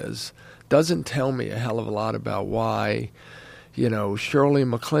 whatever it is, doesn't tell me a hell of a lot about why, Shirley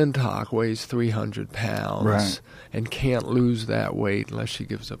McClintock weighs 300 pounds and can't lose that weight unless she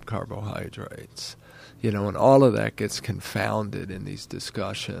gives up carbohydrates. And all of that gets confounded in these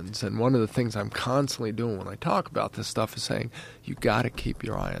discussions. And one of the things I'm constantly doing when I talk about this stuff is saying, you got to keep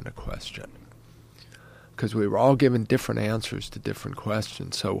your eye on the question. Because we were all given different answers to different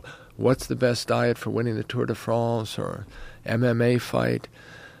questions. So what's the best diet for winning the Tour de France or MMA fight?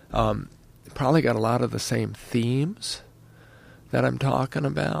 Probably got a lot of the same themes that I'm talking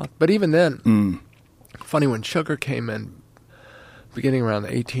about. But even then, funny, when sugar came in, beginning around the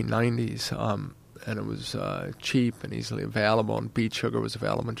 1890s, and it was cheap and easily available, and beet sugar was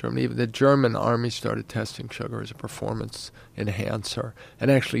available in Germany. Even the German army started testing sugar as a performance enhancer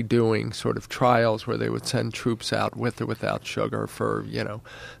and actually doing sort of trials where they would send troops out with or without sugar for,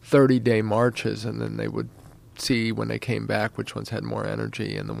 30-day marches, and then they would see when they came back which ones had more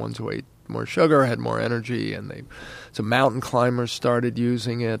energy, and the ones who ate more sugar had more energy, and so mountain climbers started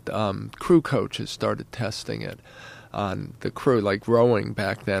using it. Crew coaches started testing it on the crew. Like rowing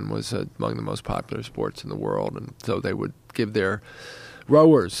back then was among the most popular sports in the world, and so they would give their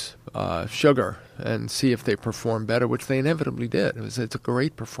rowers sugar and see if they performed better, which they inevitably did. It's a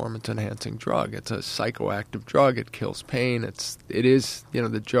great performance-enhancing drug. It's a psychoactive drug. It kills pain. It is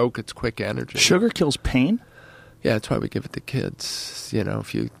the joke. It's quick energy. Sugar kills pain? Yeah, that's why we give it to kids.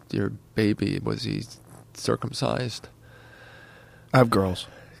 If your baby, was he circumcised? I have girls.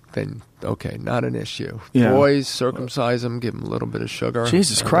 Then, okay, not an issue. Yeah. Boys, circumcise them, give them a little bit of sugar.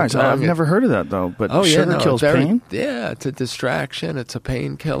 Jesus Christ, I've never heard of that, though. But sugar kills pain? Yeah, it's a distraction. It's a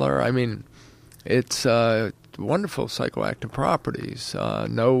painkiller. I mean, it's wonderful psychoactive properties.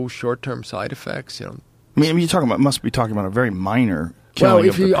 No short-term side effects. I mean, must be talking about a very minor Well, killing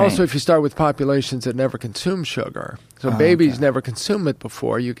of the pain. if you start with populations that never consume sugar, so babies never consume it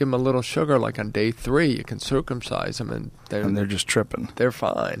before, you give them a little sugar like on day 3, you can circumcise them, and they're just tripping. They're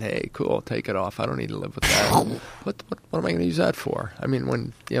fine. Hey, cool, take it off. I don't need to live with that. What am I going to use that for? I mean,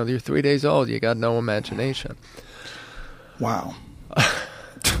 when you're 3 days old, you got no imagination. Wow.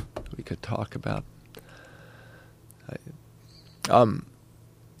 We could talk about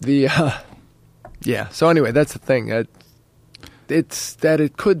yeah. So anyway, that's the thing. It's that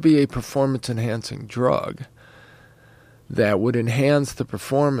it could be a performance-enhancing drug that would enhance the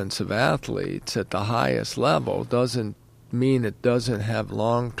performance of athletes at the highest level. Doesn't mean it doesn't have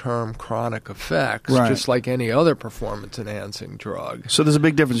long-term chronic effects, Right. just like any other performance-enhancing drug. So there's a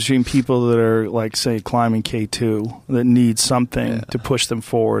big difference between people that are, like, say, climbing K2 that need something to push them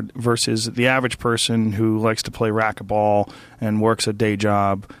forward versus the average person who likes to play racquetball and works a day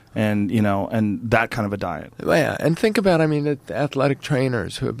job and, and that kind of a diet. Yeah, and think about, the athletic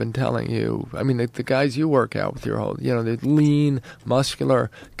trainers who have been telling you, the guys you work out with your whole, the lean,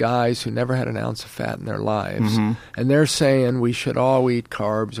 muscular guys who never had an ounce of fat in their lives. Mm-hmm. And they're saying we should all eat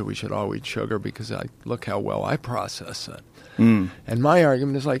carbs or we should all eat sugar because look how well I process it. Mm. And my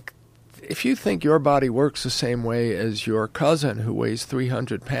argument is if you think your body works the same way as your cousin who weighs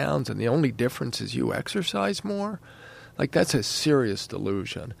 300 pounds and the only difference is you exercise more, that's a serious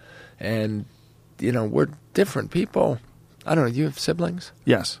delusion. And, we're different people. I don't know. Do you have siblings?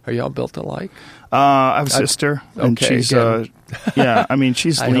 Yes. Are you all built alike? I have a sister, and okay, she's again.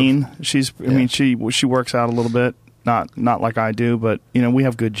 she's lean. She works out a little bit, not like I do, but we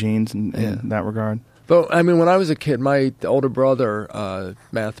have good genes in that regard. But when I was a kid, my older brother,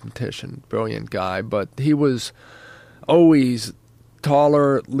 mathematician, brilliant guy, but he was always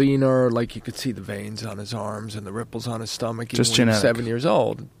taller, leaner, like you could see the veins on his arms and the ripples on his stomach. Just even when he genetic. was 7 years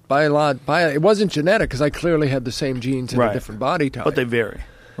old. It wasn't genetic because I clearly had the same genes in a different body type. But they vary.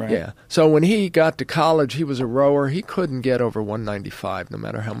 Right. Yeah. So when he got to college, he was a rower. He couldn't get over 195 no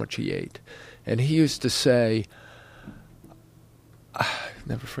matter how much he ate. And he used to say,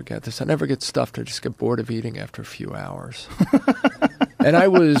 never forget this, I never get stuffed. I just get bored of eating after a few hours. And I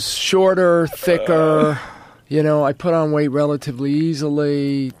was shorter, thicker. I put on weight relatively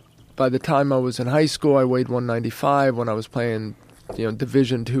easily. By the time I was in high school, I weighed 195. When I was playing,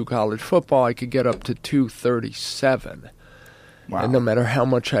 Division II college football, I could get up to 237. Wow. And no matter how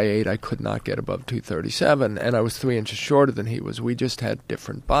much I ate, I could not get above 237. And I was 3 inches shorter than he was. We just had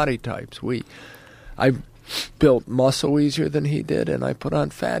different body types. I built muscle easier than he did, and I put on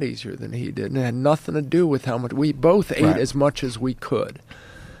fat easier than he did. And it had nothing to do with how much. We both ate as much as we could.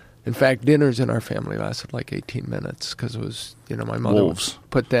 In fact, dinners in our family lasted 18 minutes because it was, my mother was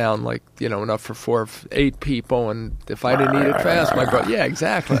put down enough for 8 people, and if I didn't eat it fast, my brother, yeah,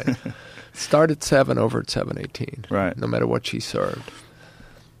 exactly. Start at 7, over at 7:18, right? No matter what she served.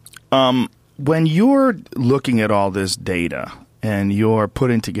 When you're looking at all this data and you're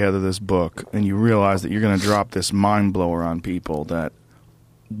putting together this book, and you realize that you're going to drop this mind blower on people that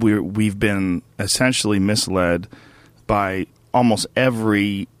we've been essentially misled by almost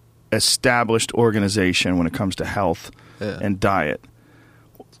every established organization when it comes to health and diet.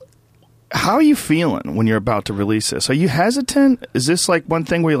 How are you feeling when you're about to release this? Are you hesitant? Is this one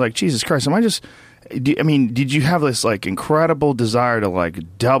thing where you're like, Jesus Christ, did you have this incredible desire to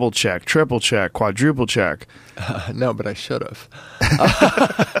double check, triple check, quadruple check? No, but I should have.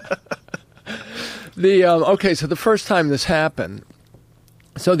 So the first time this happened,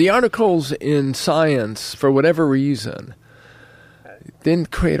 so the articles in Science, for whatever reason,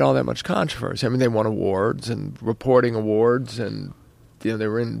 didn't create all that much controversy. They won awards and reporting awards, and they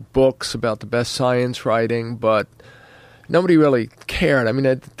were in books about the best science writing, but nobody really cared.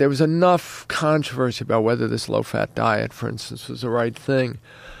 There was enough controversy about whether this low-fat diet, for instance, was the right thing.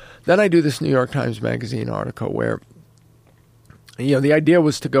 Then I do this New York Times Magazine article where, the idea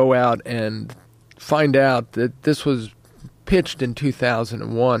was to go out and find out that this was pitched in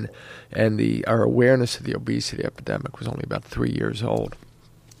 2001, and our awareness of the obesity epidemic was only about 3 years old.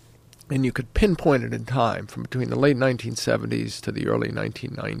 And you could pinpoint it in time from between the late 1970s to the early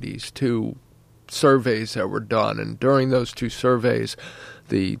 1990s, 2 surveys that were done. And during those 2 surveys,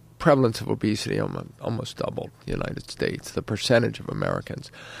 the prevalence of obesity almost doubled in the United States, the percentage of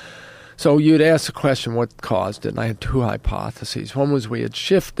Americans. So you'd ask the question, what caused it? And I had 2 hypotheses. One was we had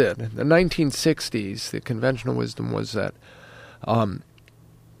shifted. In the 1960s, the conventional wisdom was that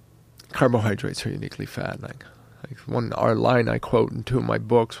carbohydrates are uniquely fattening. Our line I quote in 2 of my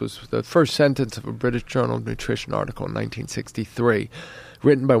books was the first sentence of a British Journal of Nutrition article in 1963,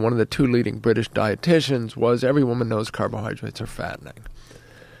 written by one of the 2 leading British dietitians, was, every woman knows carbohydrates are fattening.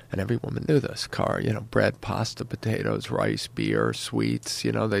 And every woman knew this. Bread, pasta, potatoes, rice, beer, sweets,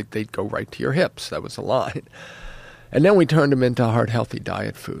 they'd go right to your hips. That was the line. And then we turned them into heart-healthy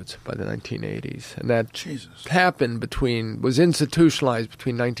diet foods by the 1980s. And that was institutionalized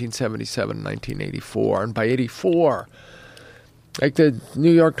between 1977 and 1984. And by 84, like the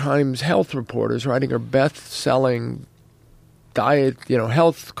New York Times health reporters writing her best-selling diet,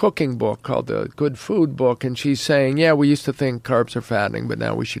 health cooking book called the Good Food Book, and she's saying, yeah, we used to think carbs are fattening, but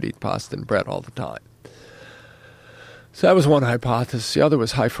now we should eat pasta and bread all the time. So that was one hypothesis. The other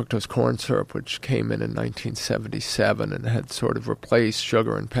was high fructose corn syrup, which came in 1977 and had sort of replaced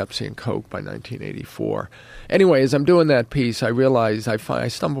sugar and Pepsi and Coke by 1984. Anyway, as I'm doing that piece, I realized I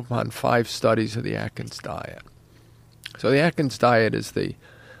stumbled upon 5 studies of the Atkins diet. So the Atkins diet is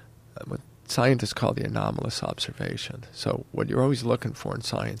what scientists call the anomalous observation. So what you're always looking for in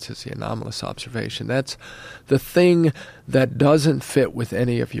science is the anomalous observation. That's the thing that doesn't fit with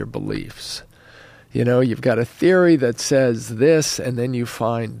any of your beliefs. You've got a theory that says this, and then you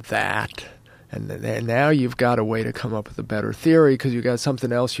find that. And now you've got a way to come up with a better theory because you've got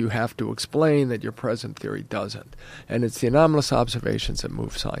something else you have to explain that your present theory doesn't. And it's the anomalous observations that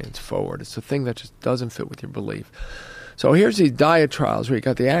move science forward. It's the thing that just doesn't fit with your belief. So here's these diet trials where you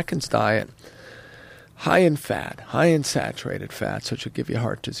got the Atkins diet, high in fat, high in saturated fat, so it should give you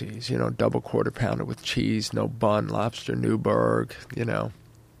heart disease. Double quarter pounder with cheese, no bun, lobster Newburg,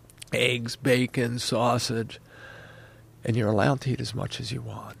 eggs, bacon, sausage. And you're allowed to eat as much as you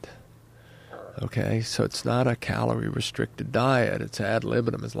want. Okay, so it's not a calorie-restricted diet. It's ad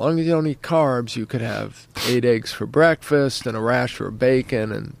libitum. As long as you don't eat carbs, you could have 8 eggs for breakfast and a rasher of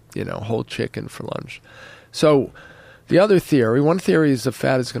bacon and, whole chicken for lunch. So the other theory, one theory is the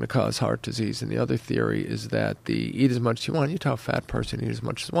fat is going to cause heart disease, and the other theory is that the eat as much as you want. You tell a fat person eat as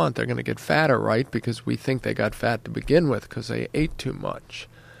much as they want, they're going to get fatter, right? Because we think they got fat to begin with because they ate too much.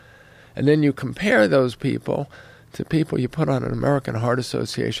 And then you compare those people to people you put on an American Heart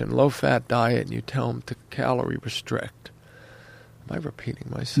Association low-fat diet and you tell them to calorie restrict. Am I repeating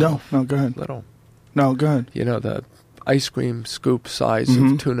myself? No, go ahead. No, go ahead. The ice cream scoop size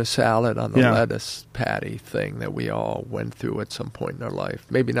of tuna salad on the lettuce patty thing that we all went through at some point in our life.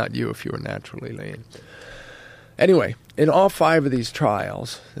 Maybe not you if you were naturally lean. Anyway, in all 5 of these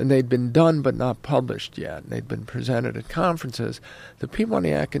trials, and they'd been done but not published yet, and they'd been presented at conferences, the people on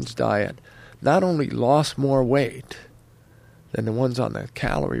the Atkins diet not only lost more weight than the ones on the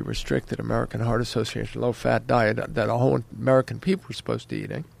calorie-restricted American Heart Association low-fat diet that all American people were supposed to be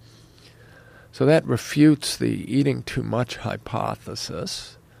eating. So that refutes the eating too much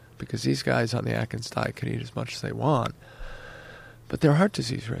hypothesis, because these guys on the Atkins diet can eat as much as they want, but their heart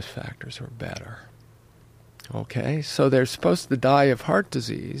disease risk factors were better. Okay, so they're supposed to die of heart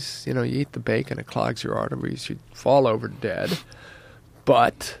disease. You eat the bacon, it clogs your arteries, you fall over dead,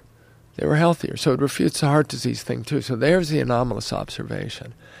 but they were healthier. So it refutes the heart disease thing too. So there's the anomalous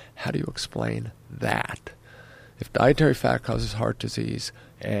observation. How do you explain that? If dietary fat causes heart disease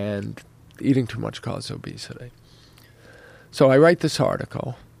and eating too much causes obesity. So I write this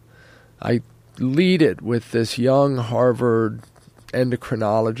article. I lead it with this young Harvard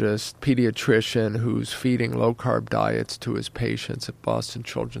endocrinologist, pediatrician who's feeding low-carb diets to his patients at Boston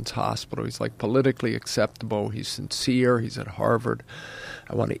Children's Hospital. He's like politically acceptable. He's sincere. He's at Harvard.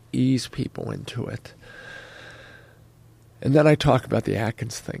 I want to ease people into it. And then I talk about the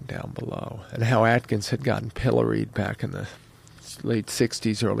Atkins thing down below and how Atkins had gotten pilloried back in the late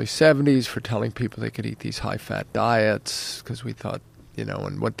 60s, early 70s for telling people they could eat these high-fat diets because we thought,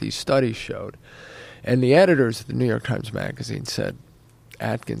 and what these studies showed. And the editors of the New York Times Magazine said,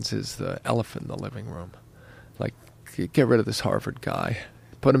 Atkins is the elephant in the living room. Like, get rid of this Harvard guy.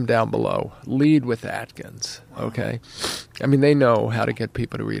 Put him down below. Lead with Atkins, okay? I mean, they know how to get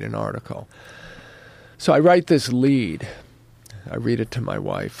people to read an article. So I write this lead. I read it to my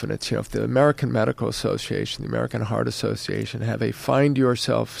wife, and it's, if the American Medical Association, the American Heart Association have a find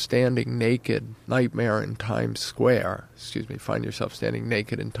yourself standing naked nightmare in Times Square, find yourself standing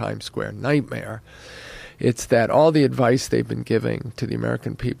naked in Times Square nightmare, it's that all the advice they've been giving to the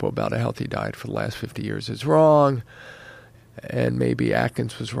American people about a healthy diet for the last 50 years is wrong, and maybe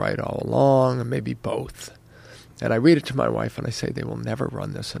Atkins was right all along, and maybe both. And I read it to my wife, and I say they will never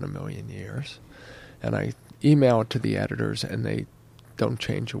run this in a million years. And I email it to the editors, and they don't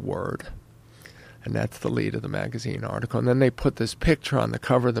change a word. And that's the lead of the magazine article. And then they put this picture on the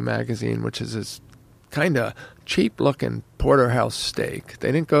cover of the magazine, which is this kind of cheap-looking porterhouse steak.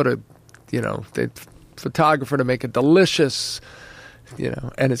 They didn't go to, the photographer to make a delicious,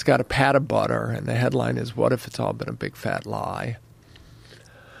 and it's got a pat of butter. And the headline is, "What if it's all been a big fat lie?"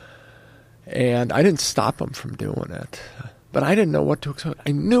 And I didn't stop them from doing it. But I didn't know what to expect.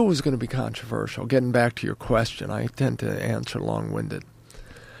 I knew it was going to be controversial. Getting back to your question, I tend to answer long-winded.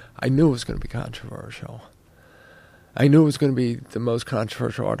 I knew it was going to be controversial. I knew it was going to be the most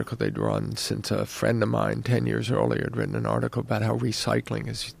controversial article they'd run since a friend of mine 10 years earlier had written an article about how recycling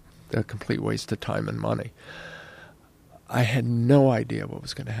is a complete waste of time and money. I had no idea what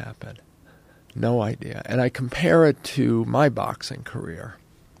was going to happen. No idea. And I compare it to my boxing career.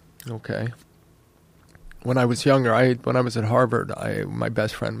 Okay? When I was younger, when I was at Harvard, my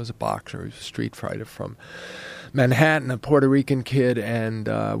best friend was a boxer. He was a street fighter from Manhattan, a Puerto Rican kid, and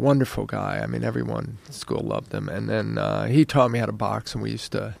a wonderful guy. I mean, everyone in school loved him. And then he taught me how to box, and we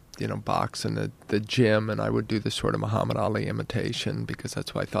used to, box in the gym, and I would do this sort of Muhammad Ali imitation because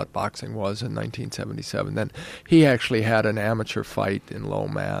that's what I thought boxing was in 1977. Then he actually had an amateur fight in Lowell,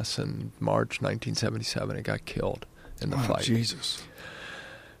 Mass. in March 1977. He got killed in the fight. Jesus.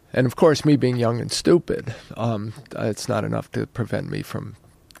 And, of course, me being young and stupid, it's not enough to prevent me from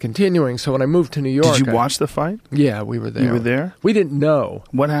continuing. So when I moved to New York... Did you watch the fight? Yeah, we were there. You were there? We didn't know.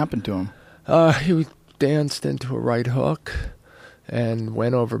 What happened to him? He danced into a right hook and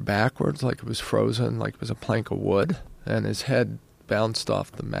went over backwards like it was frozen, like it was a plank of wood, and his head bounced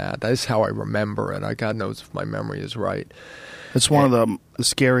off the mat. That's how I remember it. God knows if my memory is right. It's one of the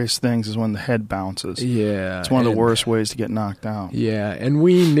scariest things is when the head bounces. Yeah. It's one of the worst ways to get knocked out. Yeah, and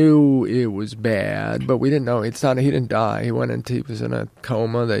we knew it was bad, but we didn't know. He didn't die. He was in a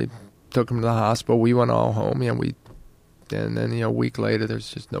coma. They took him to the hospital. We went all home. And then a week later, there's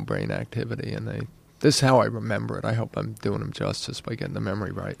just no brain activity. And this is how I remember it. I hope I'm doing him justice by getting the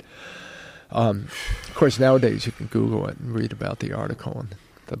memory right. Of course, nowadays you can Google it and read about the article and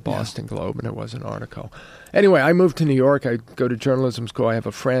the Boston Globe, and it was an article. Anyway, I moved to New York. I go to journalism school. I have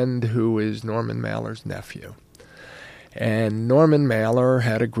a friend who is Norman Mailer's nephew. And Norman Mailer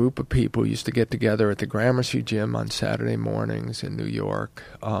had a group of people who used to get together at the Gramercy Gym on Saturday mornings in New York.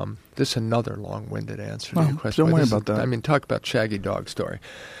 This is another long-winded answer to your question. Don't worry about that. I mean, talk about shaggy dog story.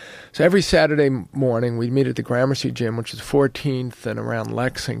 So every Saturday morning, we'd meet at the Gramercy Gym, which is 14th and around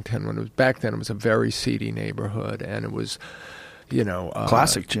Lexington. Back then, it was a very seedy neighborhood, and it was...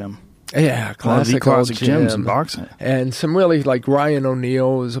 classic gym. Yeah, classic gyms in boxing. And some really, like Ryan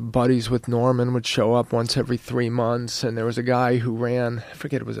O'Neal was buddies with Norman, would show up once every 3 months. And there was a guy who ran, I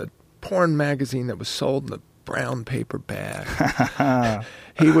forget, it was a porn magazine that was sold in a brown paper bag.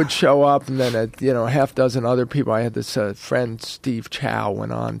 He would show up, and then a half dozen other people. I had this friend, Steve Chow,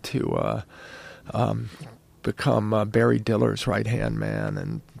 went on to become Barry Diller's right-hand man,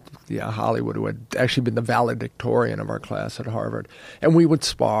 and Hollywood, who had actually been the valedictorian of our class at Harvard. And we would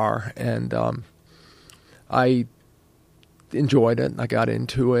spar, and I enjoyed it. I got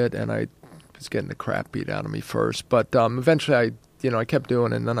into it, and I was getting the crap beat out of me first. But eventually, I kept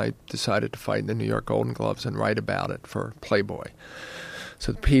doing it, and then I decided to fight in the New York Golden Gloves and write about it for Playboy.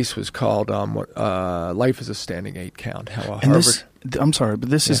 So the piece was called Life is a Standing 8 Count. How Harvard... I'm sorry, but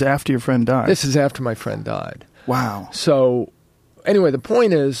this is after your friend died. This is after my friend died. Wow. So... Anyway, the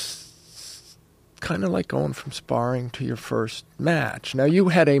point is kind of like going from sparring to your first match. Now, you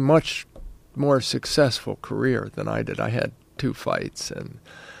had a much more successful career than I did. I had 2 fights, and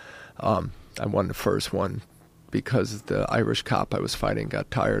I won the first one because the Irish cop I was fighting got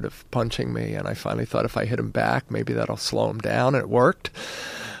tired of punching me, and I finally thought if I hit him back, maybe that'll slow him down, and it worked.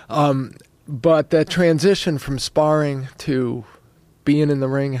 But that transition from sparring to being in the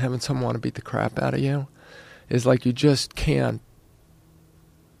ring and having someone want to beat the crap out of you is like you just can't.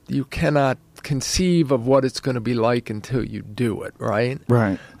 You cannot conceive of what it's going to be like until you do it, right?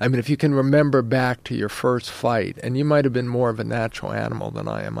 Right. I mean, if you can remember back to your first fight, and you might have been more of a natural animal than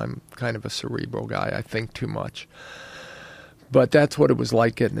I am. I'm kind of a cerebral guy. I think too much. But that's what it was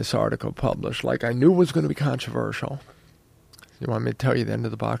like getting this article published. Like, I knew it was going to be controversial. You want me to tell you the end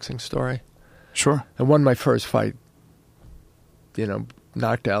of the boxing story? Sure. I won my first fight,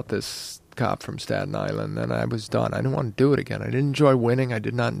 knocked out this cop from Staten Island, and I was done. I didn't want to do it again. I didn't enjoy winning. I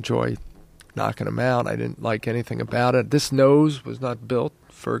did not enjoy knocking him out. I didn't like anything about it. This nose was not built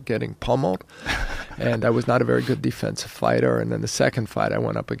for getting pummeled, and I was not a very good defensive fighter. And then the second fight, I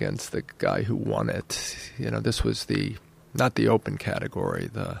went up against the guy who won it. This was not the open category,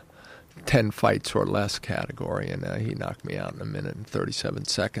 the 10 fights or less category, and he knocked me out in 1 minute and 37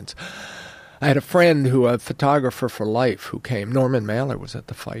 seconds. I had a friend a photographer for life, who came. Norman Mailer was at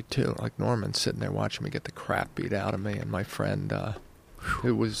the fight, too. Like, Norman sitting there watching me get the crap beat out of me. And my friend,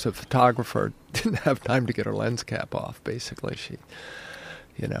 who was a photographer, didn't have time to get her lens cap off, basically. She,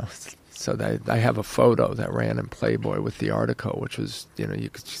 so I have a photo that ran in Playboy with the article, which was,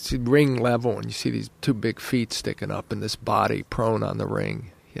 you could see ring level, and you see these 2 big feet sticking up and this body prone on the ring,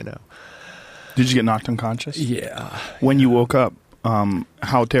 Did you get knocked unconscious? Yeah. When you woke up,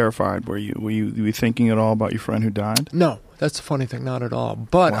 how terrified were you? Were you thinking at all about your friend who died? No, that's the funny thing, not at all.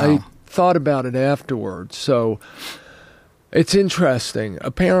 But Wow. I thought about it afterwards. So it's interesting.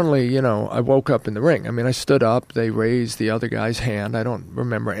 Apparently, I woke up in the ring. I mean, I stood up. They raised the other guy's hand. I don't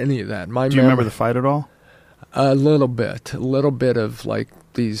remember any of that. Do you remember the fight at all? A little bit of like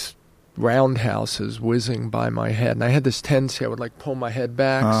these roundhouses whizzing by my head. And I had this tendency, I would like pull my head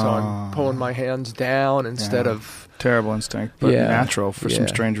back, so I'm pulling my hands down instead of... Terrible instinct, but natural for some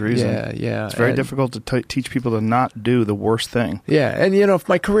strange reason. Yeah. It's very difficult to teach people to not do the worst thing. Yeah, and if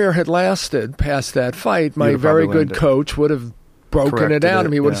my career had lasted past that fight, my very good coach would have broken it out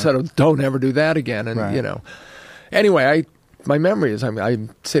of me. He would have said, "Oh, don't ever do that again." And, Anyway, my memory is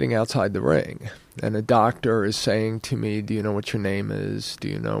I'm sitting outside the ring, and a doctor is saying to me, "Do you know what your name is? Do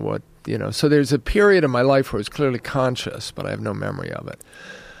you know what..." So there's a period of my life where I was clearly conscious, but I have no memory of it.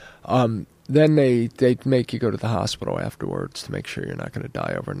 Then they make you go to the hospital afterwards to make sure you're not going to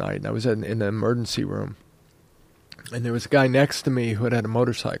die overnight. And I was in the emergency room, and there was a guy next to me who had a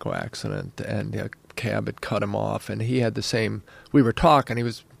motorcycle accident, and a cab had cut him off, and he had the same... We were talking. He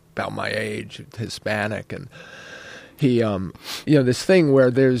was about my age, Hispanic, and he, this thing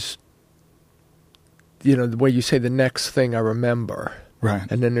where there's, the way you say the next thing I remember. Right.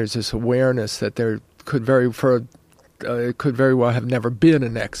 And then there's this awareness that there could very well have never been a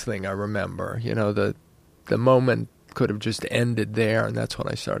next thing I remember. The moment could have just ended there, and that's when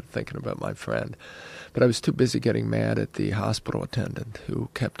I started thinking about my friend. But I was too busy getting mad at the hospital attendant who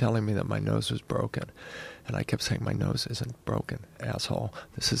kept telling me that my nose was broken. And I kept saying, "My nose isn't broken, asshole.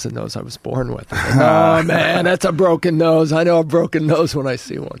 This is the nose I was born with." Like, "Oh, man, that's a broken nose. I know a broken nose when I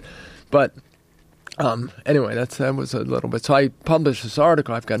see one." But... anyway, that was a little bit. So I published this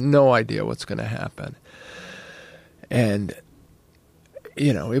article. I've got no idea what's going to happen. And,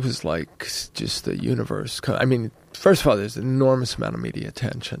 it was like just the universe. I mean, first of all, there's an enormous amount of media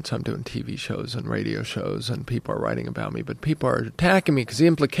attention. So I'm doing TV shows and radio shows, and people are writing about me. But people are attacking me because the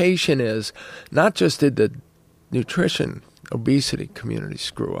implication is not just did the nutrition, obesity community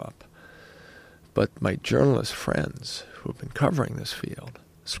screw up, but my journalist friends who have been covering this field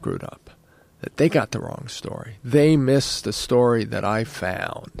screwed up. That they got the wrong story. They missed the story that I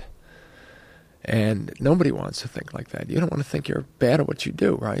found. And nobody wants to think like that. You don't want to think you're bad at what you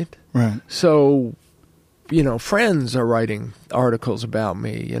do, right? Right. So, friends are writing articles about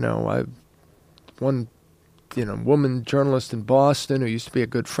me. One woman journalist in Boston who used to be a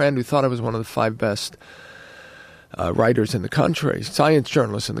good friend who thought I was one of the 5 best writers in the country, science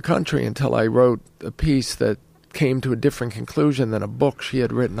journalists in the country, until I wrote a piece that came to a different conclusion than a book she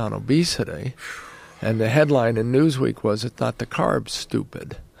had written on obesity. And the headline in Newsweek was, "It's not the carbs,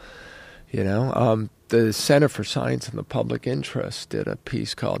 stupid." The Center for Science and the Public Interest did a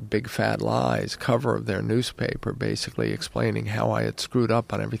piece called Big Fat Lies, cover of their newspaper, basically explaining how I had screwed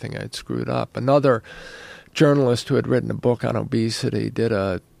up on everything I had screwed up. Another journalist who had written a book on obesity did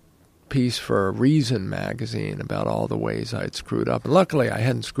a piece for Reason magazine about all the ways I had screwed up. And luckily, I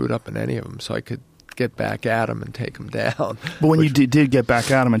hadn't screwed up in any of them, so I could get back at him and take him down. But when you did get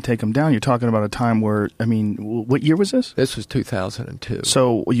back at him and take him down, you're talking about a time where, what year was this? This was 2002.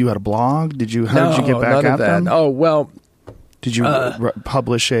 So you had a blog? How did you get back at them? Oh, well... Did you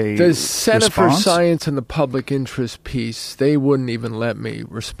publish a The Center response? for Science and the Public Interest piece, they wouldn't even let me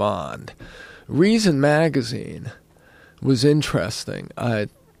respond. Reason magazine was interesting. I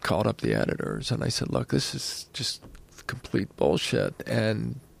called up the editors and I said, "Look, this is just complete bullshit,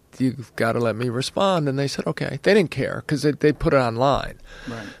 and you've got to let me respond." And they said, "Okay." They didn't care because they put it online.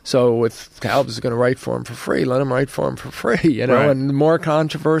 Right. So if Taubes is going to write for him for free, let him write for him for free, Right. And more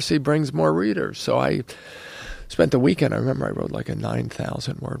controversy brings more readers. So I spent the weekend, I remember I wrote like a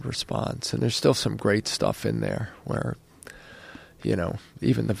 9,000-word response, and there's still some great stuff in there where,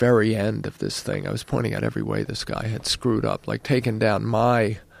 even the very end of this thing, I was pointing out every way this guy had screwed up, like taking down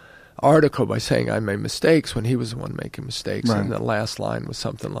my article by saying I made mistakes when he was the one making mistakes. Right. And the last line was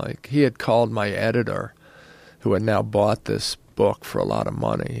something like, he had called my editor, who had now bought this book for a lot of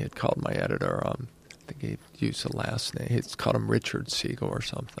money. He had called my editor, I think he used the last name, he'd called him Richard Siegel or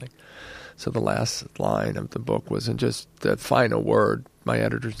something. So the last line of the book wasn't just the final word. My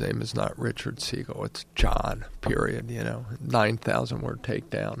editor's name is not Richard Siegel. It's John, period, 9,000-word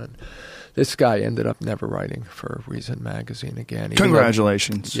takedown. And this guy ended up never writing for Reason magazine again.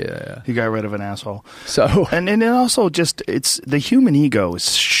 Congratulations. Yeah. He got rid of an asshole. So, and it also just, it's the human ego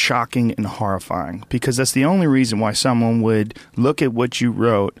is shocking and horrifying, because that's the only reason why someone would look at what you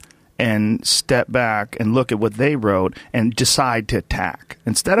wrote and step back and look at what they wrote and decide to attack.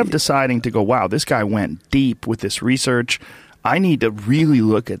 Instead of deciding to go, wow, this guy went deep with this research, I need to really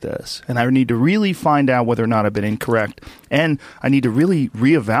look at this, and I need to really find out whether or not I've been incorrect, and I need to really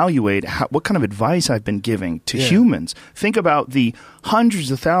reevaluate what kind of advice I've been giving to humans. Think about the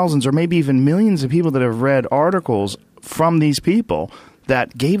hundreds of thousands or maybe even millions of people that have read articles from these people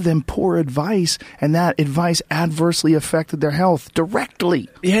that gave them poor advice, and that advice adversely affected their health directly.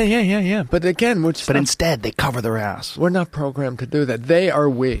 Yeah. But again, instead, they cover their ass. We're not programmed to do that. They are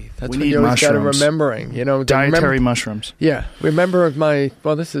we. That's we what need you always got to mushrooms. remembering. Dietary mushrooms. Yeah. Remember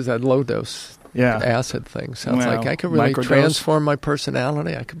this is a low dose acid thing. Sounds like I could really transform my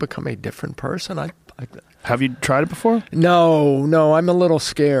personality. I could become a different person. Have you tried it before? No. I'm a little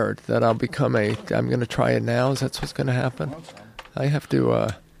scared that I'm going to try it now. Is that what's going to happen? I have to.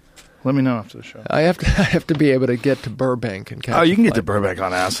 Let me know after the show. I have to be able to get to Burbank and catch. Oh, you can get to Burbank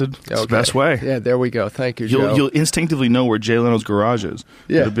on acid. It's the best way. Yeah, there we go. Thank you, Joe. You'll instinctively know where Jay Leno's garage is.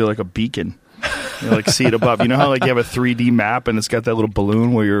 Yeah. It'll be like a beacon. You see it above. You know how you have a 3D map and it's got that little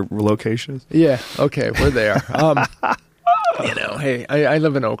balloon where your location is? Yeah. Okay, we're there. Hey, I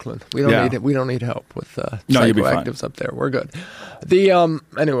live in Oakland. We don't need help with psychoactives up there. We're good.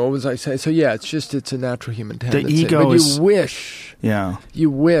 Anyway, what was I saying? So it's a natural human tendency. The ego but is.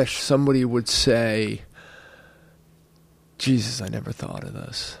 You wish somebody would say, "Jesus, I never thought of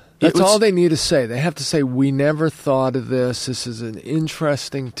this." That's all they need to say. They have to say, "We never thought of this. This is an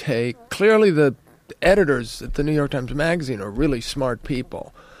interesting take." Clearly, the editors at the New York Times Magazine are really smart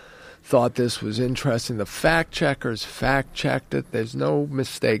people. Thought this was interesting. The fact checkers fact-checked it. There's no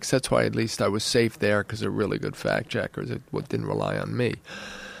mistakes. That's why at least I was safe there, because they're really good fact checkers. It didn't rely on me.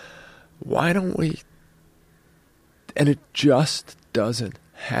 Why don't we? And it just doesn't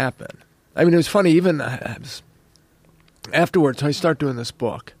happen. I mean, it was funny. Even afterwards, I start doing this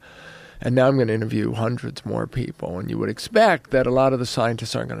book, and now I'm going to interview hundreds more people. And you would expect that a lot of the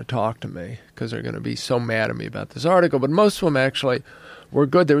scientists aren't going to talk to me because they're going to be so mad at me about this article. But most of them actually were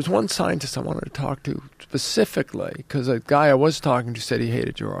good. There was one scientist I wanted to talk to specifically because a guy I was talking to said he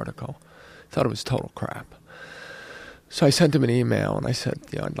hated your article. Thought it was total crap. So I sent him an email and I said,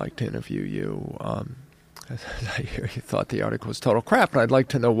 I'd like to interview you. I hear you thought the article was total crap, and I'd like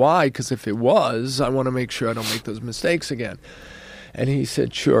to know why, because if it was, I want to make sure I don't make those mistakes again. And he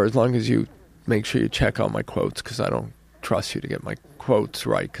said, sure, as long as you make sure you check all my quotes, because I don't trust you to get my quotes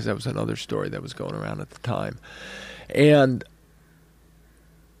right, because that was another story that was going around at the time. And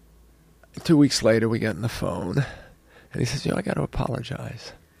 2 weeks later, we get on the phone, and he says, I got to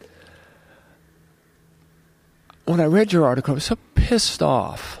apologize. When I read your article, I was so pissed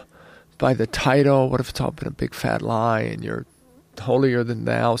off by the title, what if it's all been a big fat lie, and you're holier than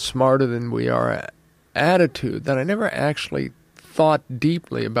thou, smarter than we are attitude, that I never actually thought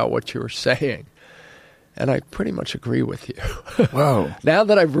deeply about what you were saying. And I pretty much agree with you. Whoa. Now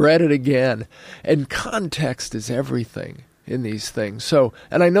that I've read it again, and context is everything in these things. So,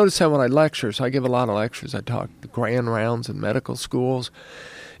 and I notice that when I lecture, so I give a lot of lectures, I talk the grand rounds in medical schools.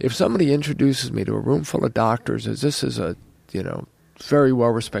 If somebody introduces me to a room full of doctors as this is a, very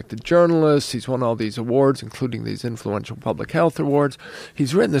well-respected journalist, he's won all these awards, including these influential public health awards,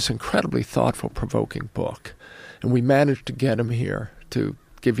 he's written this incredibly thoughtful, provoking book, and we managed to get him here to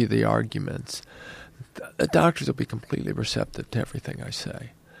give you the arguments. The doctors will be completely receptive to everything I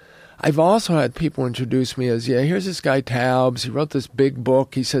say. I've also had people introduce me as, here's this guy Taubes, he wrote this big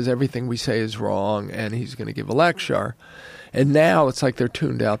book, he says everything we say is wrong, and he's going to give a lecture. And now it's like they're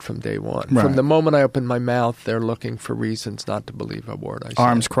tuned out from day one. Right. From the moment I open my mouth, they're looking for reasons not to believe a word I say.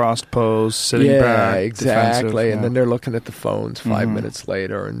 Arms crossed pose, sitting back. Yeah, exactly. And yeah. then they're looking at the phones 5 minutes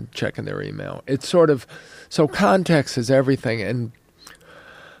later and checking their email. It's sort of, so context is everything. And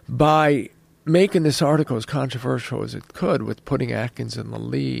by making this article as controversial as it could, with putting Atkins in the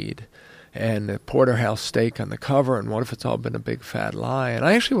lead, and the porterhouse steak on the cover, and what if it's all been a big fat lie? And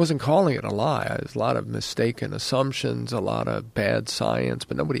I actually wasn't calling it a lie. There's a lot of mistaken assumptions, a lot of bad science,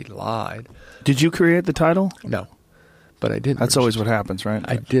 but nobody lied. Did you create the title? No, but I didn't. That's always what happens, right?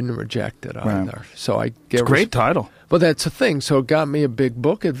 I didn't reject it either. Right. So it's a great title. Well, that's the thing. So it got me a big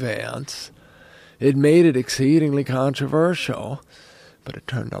book advance. It made it exceedingly controversial, but it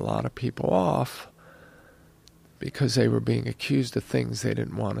turned a lot of people off, because they were being accused of things they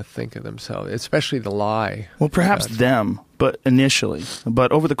didn't want to think of themselves, especially the lie. Well, perhaps them, but initially.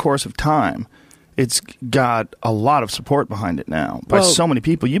 But over the course of time, it's got a lot of support behind it now by so many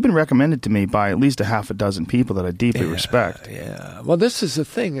people. You've been recommended to me by at least a half a dozen people that I deeply respect. Yeah. Well, this is the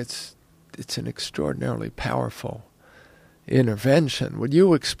thing. It's an extraordinarily powerful intervention. What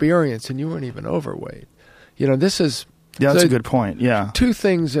you experience, and you weren't even overweight. This is... Yeah, that's a good point, yeah. Two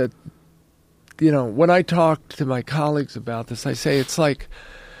things that... when I talk to my colleagues about this, I say it's like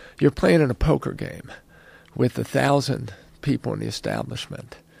you're playing in a poker game with 1,000 people in the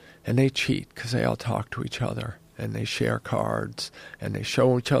establishment, and they cheat because they all talk to each other, and they share cards, and they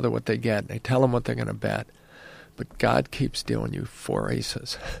show each other what they get, and they tell them what they're going to bet. But God keeps dealing you 4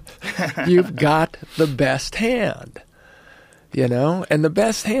 aces. You've got the best hand, and the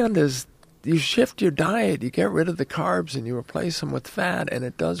best hand is you shift your diet, you get rid of the carbs, and you replace them with fat, and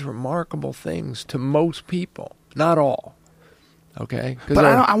it does remarkable things to most people, not all. Okay? But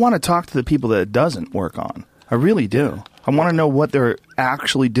I want to talk to the people that it doesn't work on. I really do. I want to know what they're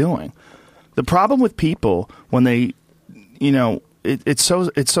actually doing. The problem with people when they, it's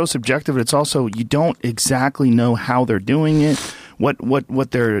so subjective. It's also you don't exactly know how they're doing it,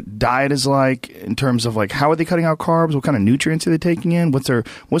 what their diet is like in terms of like how are they cutting out carbs, what kind of nutrients are they taking in, what's their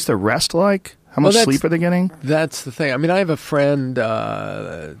rest like, how much sleep are they getting? That's the thing. I mean, I have a friend,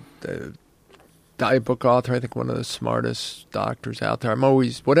 diet book author, I think one of the smartest doctors out there.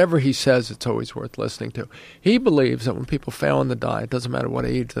 Whatever he says, it's always worth listening to. He believes that when people fail on the diet, it doesn't matter what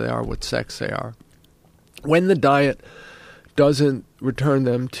age they are, what sex they are, when the diet doesn't return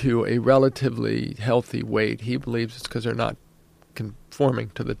them to a relatively healthy weight, he believes it's because they're not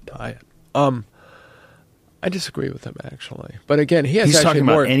conforming to the diet. I disagree with him, actually. But again, he's talking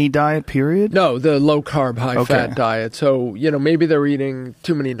about any diet, period? No, the low-carb, high-fat diet. So, maybe they're eating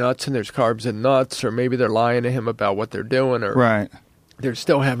too many nuts and there's carbs in nuts, or maybe they're lying to him about what they're doing, or they're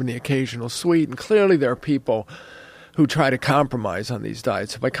still having the occasional sweet. And clearly there are people who try to compromise on these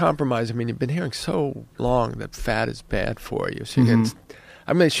diets. So by compromise, I mean, you've been hearing so long that fat is bad for you. So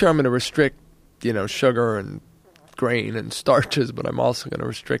I'm going to restrict, sugar and grain and starches, but I'm also going to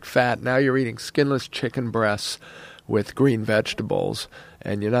restrict fat. Now you're eating skinless chicken breasts with green vegetables,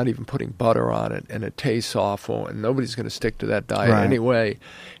 and you're not even putting butter on it, and it tastes awful, and nobody's going to stick to that diet anyway.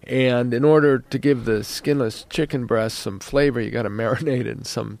 And in order to give the skinless chicken breast some flavor, you got to marinate it in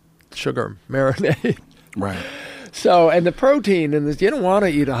some sugar marinade. Right. So, and the protein, and you don't want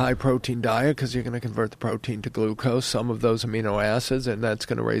to eat a high-protein diet because you're going to convert the protein to glucose, some of those amino acids, and that's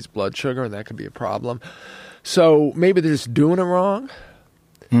going to raise blood sugar, and that could be a problem. So maybe they're just doing it wrong,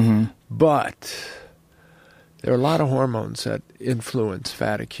 but there are a lot of hormones that influence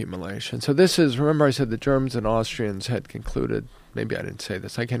fat accumulation. So this is, remember I said the Germans and Austrians had concluded, maybe I didn't say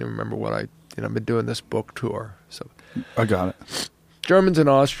this, I can't even remember what I've been doing this book tour. So I got it. Germans and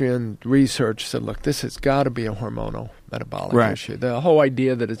Austrian research said, look, this has got to be a hormonal metabolic issue. The whole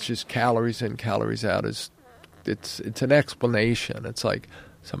idea that it's just calories in, calories out it's an explanation. It's like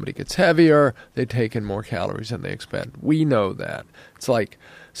somebody gets heavier, they take in more calories than they expend. We know that. It's like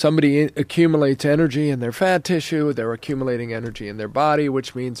somebody accumulates energy in their fat tissue, they're accumulating energy in their body,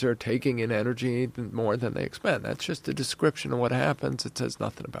 which means they're taking in energy more than they expend. That's just a description of what happens. It says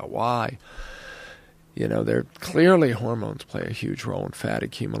nothing about why. There clearly hormones play a huge role in fat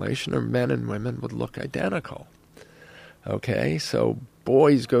accumulation, or men and women would look identical. Okay, so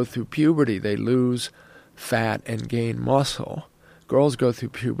boys go through puberty, they lose fat and gain muscle. Girls go through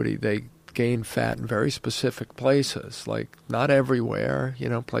puberty, they gain fat in very specific places, like not everywhere,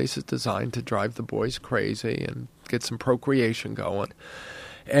 places designed to drive the boys crazy and get some procreation going.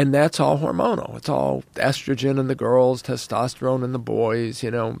 And that's all hormonal. It's all estrogen in the girls, testosterone in the boys,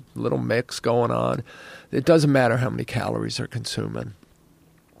 little mix going on. It doesn't matter how many calories they're consuming.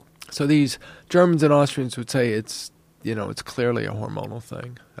 So these Germans and Austrians would say it's clearly a hormonal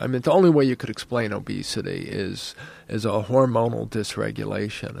thing. I mean, the only way you could explain obesity is a hormonal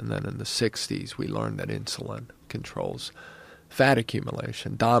dysregulation. And then in the 60s, we learned that insulin controls fat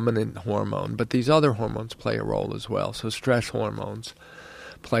accumulation, dominant hormone. But these other hormones play a role as well. So stress hormones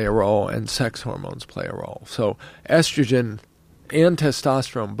play a role, and sex hormones play a role. So estrogen and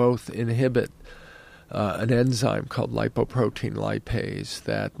testosterone both inhibit an enzyme called lipoprotein lipase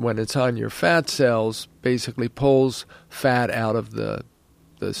that, when it's on your fat cells, basically pulls fat out of the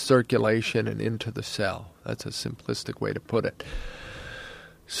circulation and into the cell. That's a simplistic way to put it.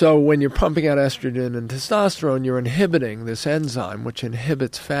 So when you're pumping out estrogen and testosterone, you're inhibiting this enzyme, which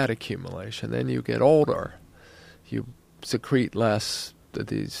inhibits fat accumulation. Then you get older. You secrete less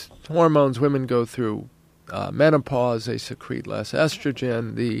these hormones. Women go through menopause, they secrete less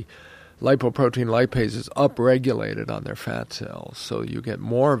estrogen. The lipoprotein lipase is upregulated on their fat cells, so you get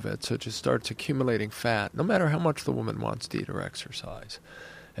more of it, so it just starts accumulating fat, no matter how much the woman wants to eat or exercise.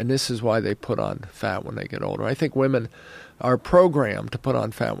 And this is why they put on fat when they get older. I think women are programmed to put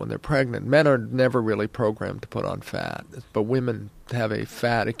on fat when they're pregnant. Men are never really programmed to put on fat, but women have a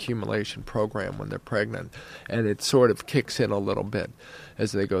fat accumulation program when they're pregnant, and it sort of kicks in a little bit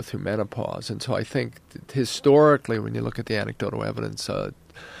as they go through menopause. And so I think historically, when you look at the anecdotal evidence,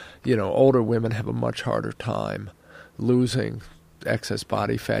 older women have a much harder time losing excess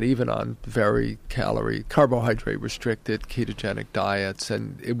body fat, even on very carbohydrate-restricted ketogenic diets,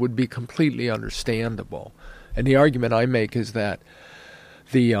 and it would be completely understandable. And the argument I make is that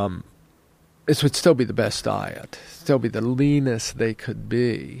this would still be the best diet, still be the leanest they could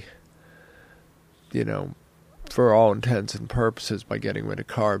be, for all intents and purposes by getting rid of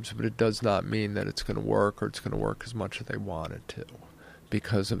carbs, but it does not mean that it's going to work or it's going to work as much as they want it to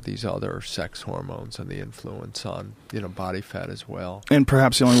because of these other sex hormones and the influence on, body fat as well. And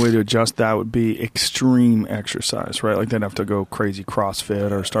perhaps the only way to adjust that would be extreme exercise, right? Like they'd have to go crazy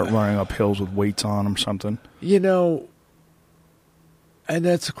CrossFit or start running up hills with weights on them or something. And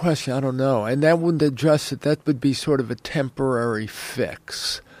that's a question, I don't know. And that wouldn't address it. That would be sort of a temporary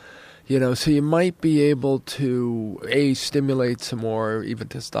fix. So you might be able to, stimulate some more even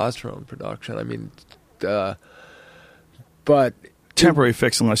testosterone production. I mean, but... Temporary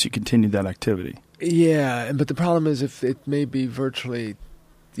fix unless you continue that activity. Yeah, but the problem is if it may be virtually,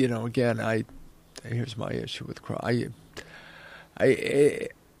 again, here's my issue with I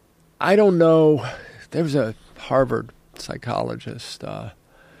don't know. There was a Harvard psychologist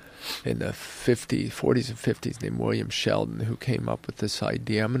in the 40s and 50s named William Sheldon who came up with this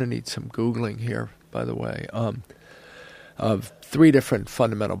idea. I'm going to need some Googling here, by the way, of 3 different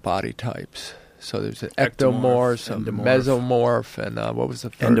fundamental body types. So there's an ectomorph, a mesomorph, and what was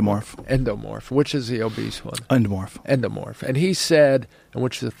the third? Endomorph. Endomorph. Which is the obese one? Endomorph. And he said, and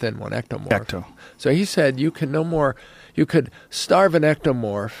which is the thin one? Ectomorph. Ecto. So he said you could starve an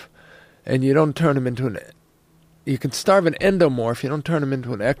ectomorph and you don't turn him into you can starve an endomorph, you don't turn him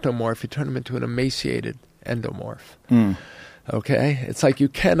into an ectomorph, you turn him into an emaciated endomorph. Okay? It's like you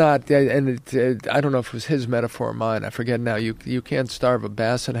cannot, and I don't know if it was his metaphor or mine, I forget now, you can't starve a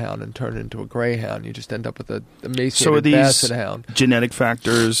basset hound and turn it into a greyhound, you just end up with an emaciated basset hound. Genetic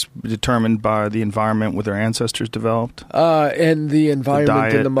factors determined by the environment where their ancestors developed? And the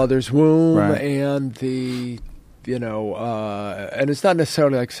environment in the mother's womb, right. And the... and it's not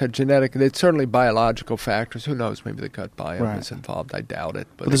necessarily, like I said, genetic. It's certainly biological factors. Who knows? Maybe the gut biome is involved. I doubt it.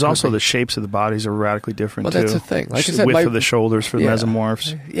 But there's also the shapes of the bodies are radically different, too. Well, that's the thing. Like I said, width of the shoulders for the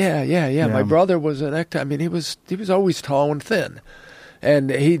mesomorphs. Yeah. My brother was an ecto. I mean, he was always tall and thin.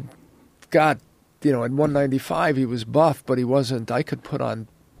 And he got, at 195, he was buff, but he wasn't. I could put on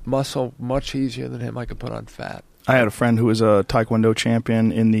muscle much easier than him. I could put on fat. I had a friend who was a Taekwondo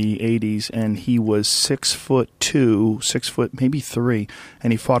champion in the 80s, and he was 6'2", 6 foot, maybe 3,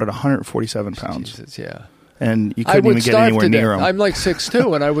 and he fought at 147 pounds. Jesus, yeah. And you couldn't even get anywhere near him. I'm like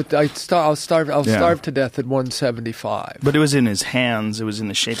 6'2", and I'll starve to death at 175. But it was in his hands. It was in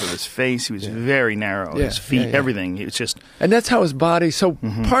the shape of his face. He was very narrow. His feet, everything. It was just... And that's how his body... So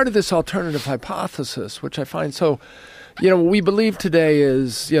part of this alternative hypothesis, which I find so... what we believe today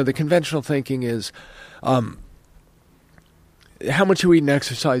is, the conventional thinking is... how much you eat and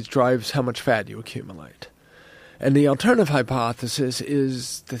exercise drives how much fat you accumulate. And the alternative hypothesis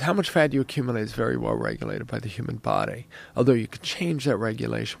is that how much fat you accumulate is very well regulated by the human body, although you can change that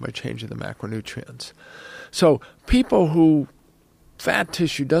regulation by changing the macronutrients. So people who fat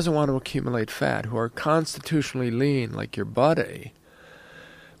tissue doesn't want to accumulate fat, who are constitutionally lean like your buddy,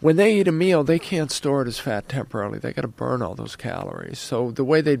 when they eat a meal, they can't store it as fat temporarily. They got to burn all those calories. So the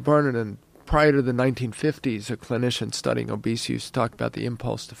way they'd burn it prior to the 1950s, a clinician studying obesity used to talk about the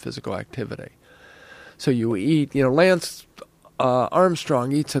impulse to physical activity. So you eat, Lance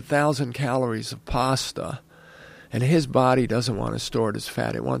Armstrong eats 1,000 calories of pasta, and his body doesn't want to store it as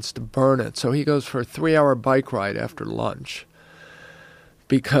fat. It wants to burn it. So he goes for a 3-hour bike ride after lunch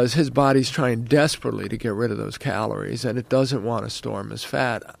because his body's trying desperately to get rid of those calories, and it doesn't want to store them as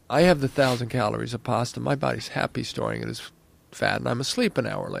fat. I have the 1,000 calories of pasta. My body's happy storing it as fat, and I'm asleep an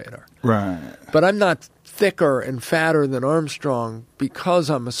hour later. Right. But I'm not thicker and fatter than Armstrong because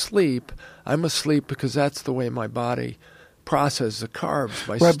I'm asleep. I'm asleep because that's the way my body processes the carbs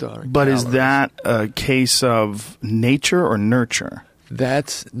by storing But calories. Is that a case of nature or nurture?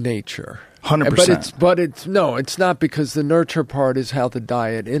 That's nature. 100%. But it's not, because the nurture part is how the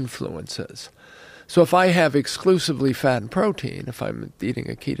diet influences. So if I have exclusively fat and protein, if I'm eating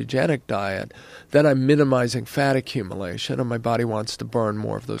a ketogenic diet, then I'm minimizing fat accumulation, and my body wants to burn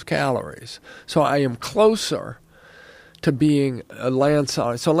more of those calories. So I am closer to being a Lance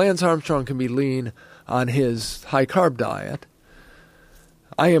Armstrong. So Lance Armstrong can be lean on his high-carb diet.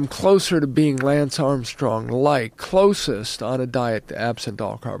 I am closer to being Lance Armstrong-like, closest on a diet absent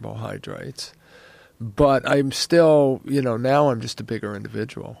all carbohydrates. But I'm still, now I'm just a bigger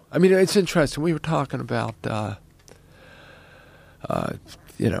individual. I mean, it's interesting. We were talking about,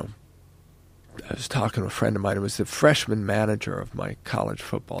 I was talking to a friend of mine who was the freshman manager of my college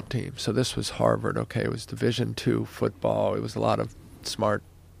football team. So this was Harvard, okay? It was Division II football. It was a lot of smart,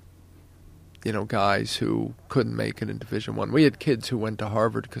 guys who couldn't make it in Division I. We had kids who went to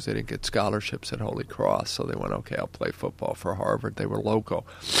Harvard because they didn't get scholarships at Holy Cross. So they went, okay, I'll play football for Harvard. They were local.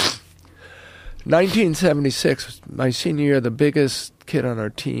 1976, my senior year, the biggest kid on our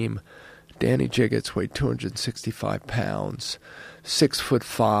team, Danny Jiggets, weighed 265 pounds,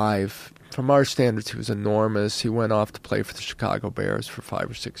 6'5". From our standards, he was enormous. He went off to play for the Chicago Bears for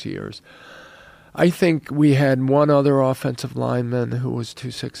 5 or 6 years. I think we had one other offensive lineman who was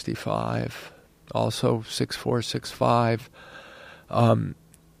 265, also 6'4", 6'5",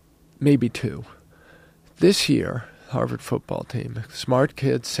 maybe two. This year, Harvard football team, smart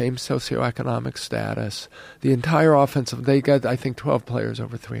kids, same socioeconomic status. The entire offensive, they got, I think, 12 players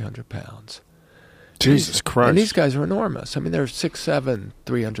over 300 pounds. Jesus Christ. And these guys are enormous. I mean, they're 6'7",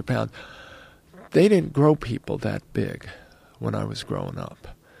 300 pounds. They didn't grow people that big when I was growing up.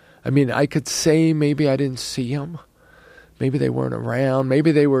 I mean, I could say maybe I didn't see them. Maybe they weren't around.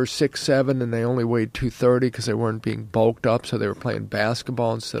 Maybe they were 6'7" and they only weighed 230 because they weren't being bulked up, so they were playing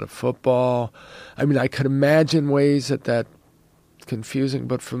basketball instead of football. I mean, I could imagine ways that confusing,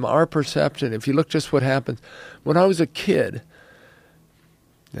 but from our perception, if you look just what happens, when I was a kid,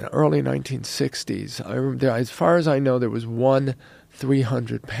 in the early 1960s, I remember, as far as I know, there was one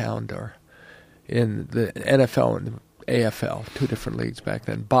 300-pounder in the NFL and the AFL, two different leagues back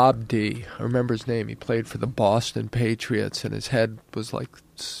then. Bob D. I remember his name. He played for the Boston Patriots, and his head was like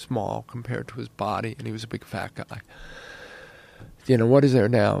small compared to his body, and he was a big fat guy. What is there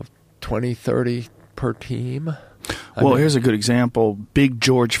now? 20, 30 per team? Here's a good example. Big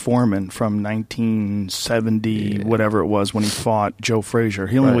George Foreman from 1970, whatever it was, when he fought Joe Frazier.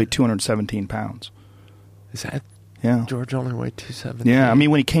 He only weighed 217 pounds. Is that? Yeah. George only weighed 270. Yeah, I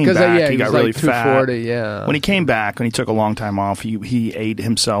mean, when he came back, he got really fat. 240, yeah. When he came back, when he took a long time off, he ate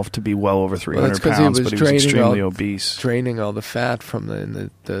himself to be well over 300 pounds, but he was extremely obese. Draining all the fat from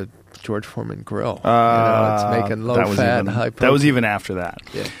the George Foreman grill. It's making low-fat, high-protein. That was even after that.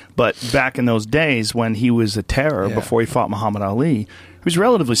 Yeah. But back in those days when he was a terror, before he fought Muhammad Ali, he was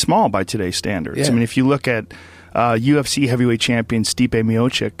relatively small by today's standards. Yeah. I mean, if you look at UFC heavyweight champion Stipe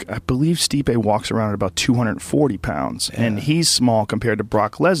Miocic, I believe Stipe walks around at about 240 pounds, and he's small compared to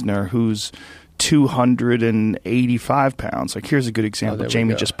Brock Lesnar, who's 285 pounds. Like, here's a good example.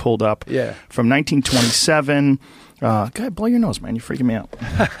 Jamie just pulled up from 1927. God, blow your nose, man. You're freaking me out.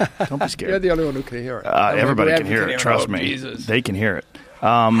 Don't be scared. You're the only one who can hear it. Everybody can hear it. Trust me. Jesus. They can hear it.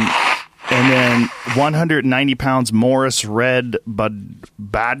 And then 190 pounds Morris Red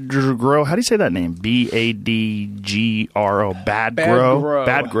Badgro. How do you say that name? Badgro.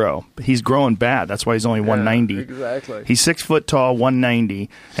 Badgro. He's growing bad. That's why he's only 190. Exactly. He's 6 foot tall, 190.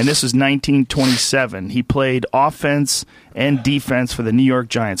 And this is 1927. He played offense and defense for the New York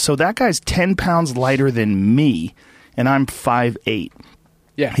Giants. So that guy's 10 pounds lighter than me, and I'm 5'8".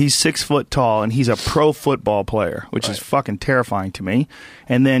 Yeah. He's 6 foot tall, and he's a pro football player, which is fucking terrifying to me.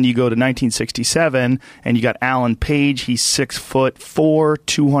 And then you go to 1967, and you got Alan Page. He's 6'4",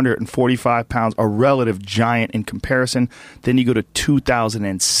 245 pounds, a relative giant in comparison. Then you go to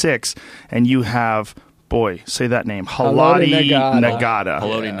 2006, and you have, say that name, Haloti Nagata.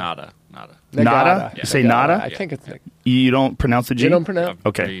 Haloti Nada. Nada? You say Nada? I think it's You don't pronounce the G? You don't pronounce?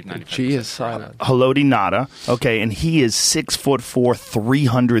 Okay. The G is silent. Haloti Nada. Okay, and he is 6'4",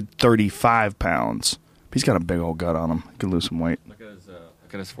 335 pounds. He's got a big old gut on him. He can lose some weight. Look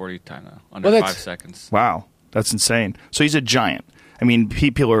at his 40 time now. Under 5 seconds. Wow. That's insane. So he's a giant. I mean,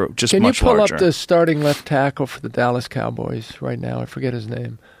 people are just much larger. Can you pull up the starting left tackle for the Dallas Cowboys right now? I forget his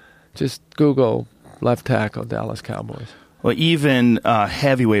name. Just Google left tackle Dallas Cowboys. Well, even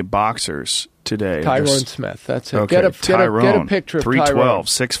heavyweight boxers today. Tyrone Smith. That's it. Okay, get a picture of 312,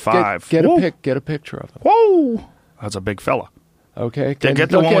 6'5". Get a picture of him. Whoa! That's a big fella. Okay. Get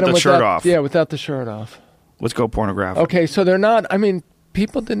the one with the shirt off. Yeah, without the shirt off. Let's go pornographic. Okay, so they're not, I mean,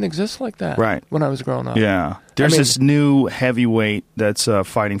 people didn't exist like that when I was growing up. Yeah. There's this new heavyweight that's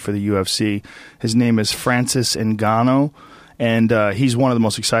fighting for the UFC. His name is Francis Ngannou. And he's one of the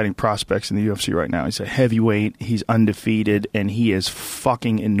most exciting prospects in the UFC right now. He's a heavyweight. He's undefeated, and he is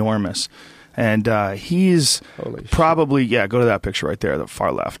fucking enormous. And he's probably, go to that picture right there, the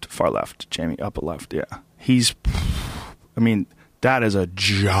far left, Jamie, upper left, that is a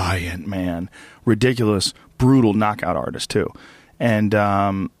giant man. Ridiculous, brutal knockout artist, too. And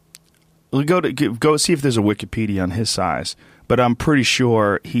we'll go see if there's a Wikipedia on his size. But I'm pretty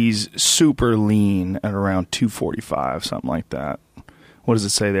sure he's super lean at around 245, something like that. What does it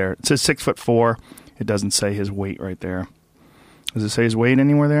say there? It says 6'4". It doesn't say his weight right there. Does it say his weight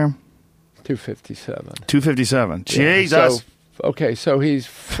anywhere there? 257. 257. Jesus. So he's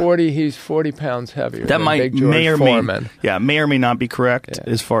 40 pounds heavier. That than may Big George or Foreman. may or may not be correct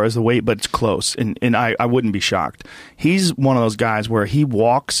as far as the weight, but it's close, and I wouldn't be shocked. He's one of those guys where he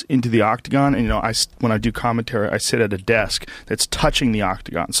walks into the octagon, and when I do commentary, I sit at a desk that's touching the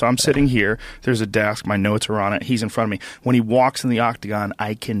octagon. So I'm sitting here. There's a desk. My notes are on it. He's in front of me. When he walks in the octagon,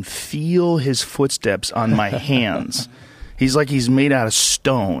 I can feel his footsteps on my hands. He's like he's made out of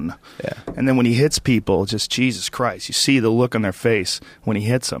stone. Yeah. And then when he hits people, just Jesus Christ, you see the look on their face when he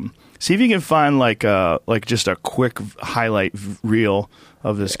hits them. See if you can find like just a quick highlight reel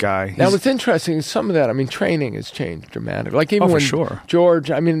of this guy. Now, what's interesting is some of that, training has changed dramatically. Like even when sure. George,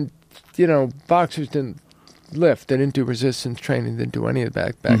 boxers didn't lift. They didn't do resistance training. They didn't do any of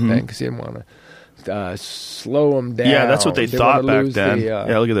that back then because they didn't want to slow them down. Yeah, that's what they thought back then.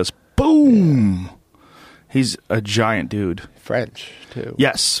 Yeah, look at this. Boom. Yeah. He's a giant dude. French, too.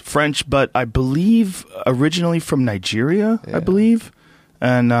 Yes, French, but I believe originally from Nigeria, I believe.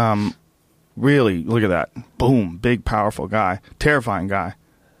 And really, look at that. Boom, big, powerful guy. Terrifying guy.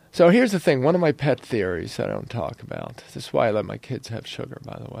 So here's the thing. One of my pet theories that I don't talk about. This is why I let my kids have sugar,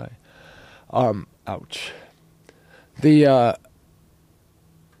 by the way. Ouch.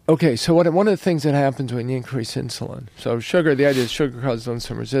 Okay, so one of the things that happens when you increase insulin, so the idea is sugar causes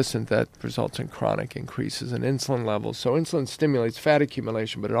insulin resistance, that results in chronic increases in insulin levels. So insulin stimulates fat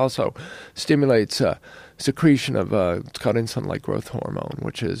accumulation, but it also stimulates secretion of it's called insulin-like growth hormone,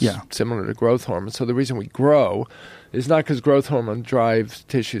 which is similar to growth hormone. So the reason we grow is not because growth hormone drives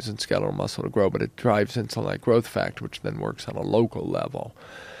tissues and skeletal muscle to grow, but it drives insulin-like growth factor, which then works on a local level.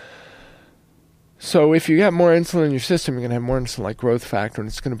 So if you have more insulin in your system, you're going to have more insulin-like growth factor, and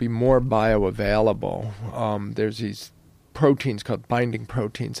it's going to be more bioavailable. There's these proteins called binding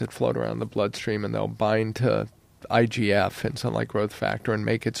proteins that float around the bloodstream, and they'll bind to IGF, insulin-like growth factor, and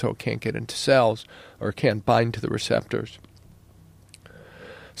make it so it can't get into cells or can't bind to the receptors.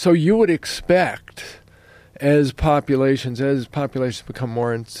 So you would expect, as populations become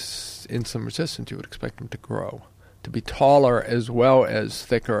more insulin resistant, you would expect them to grow, to be taller as well as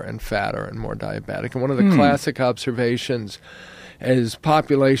thicker and fatter and more diabetic. And one of the classic observations, as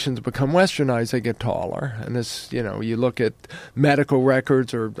populations become westernized, they get taller. And this, you look at medical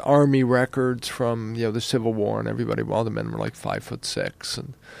records or army records from, the Civil War, and all the men were like 5'6".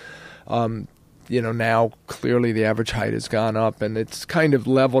 And, now clearly the average height has gone up, and it's kind of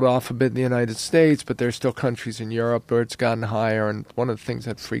leveled off a bit in the United States, but there's still countries in Europe where it's gotten higher. And one of the things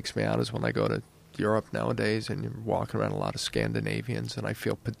that freaks me out is when I go to Europe nowadays, and you're walking around a lot of Scandinavians, and I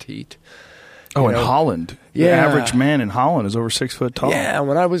feel petite. In Holland. The average man in Holland is over 6 foot tall. Yeah,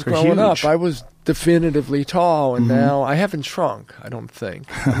 when I was growing up, I was definitively tall, and now I haven't shrunk, I don't think.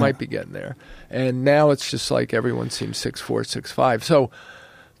 I might be getting there. And now it's just like everyone seems 6'4", 6'5". So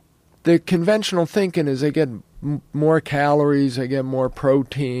the conventional thinking is they get more calories, they get more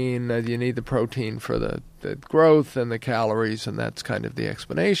protein. You need the protein for the growth and the calories, and that's kind of the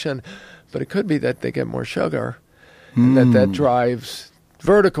explanation. But it could be that they get more sugar, and that drives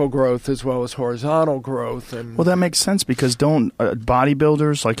vertical growth as well as horizontal growth. And well, that makes sense because don't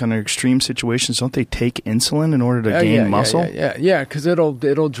bodybuilders, like under extreme situations, don't they take insulin in order to gain muscle? Yeah, because it'll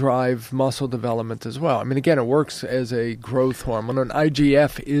drive muscle development as well. Again, it works as a growth hormone, and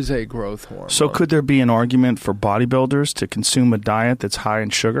IGF is a growth hormone. So could there be an argument for bodybuilders to consume a diet that's high in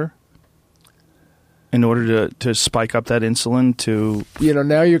sugar in order to spike up that insulin to...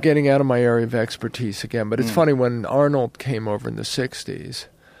 now you're getting out of my area of expertise again, but it's funny, when Arnold came over in the 60s,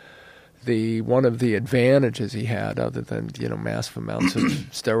 one of the advantages he had, other than, massive amounts of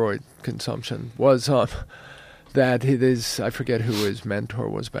steroid consumption, was that I forget who his mentor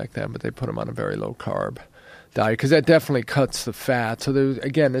was back then, but they put him on a very low-carb diet, because that definitely cuts the fat. So,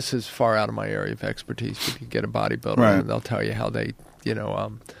 again, this is far out of my area of expertise, but you get a bodybuilder, and they'll tell you how they,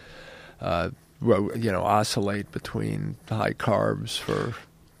 oscillate between high carbs for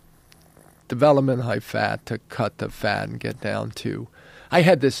development, high fat to cut the fat and get down to... I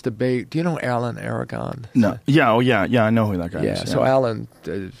had this debate. Do you know Alan Aragon? No. Yeah, I know who that guy is. Yeah, so Alan,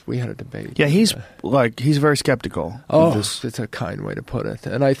 we had a debate. Yeah, he's very skeptical. It's a kind way to put it.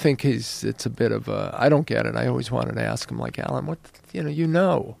 And I think it's a bit of a... I don't get it. I always wanted to ask him, like, Alan,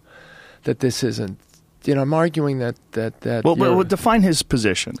 that this isn't... I'm arguing that Well, define his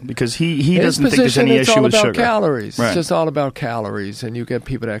position, because he doesn't think there's any issue with sugar. It's all about calories. Right. It's just all about calories, and you get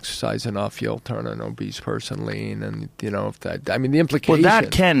people to exercise enough, you'll turn an obese person lean, and if that. The implication. Well, that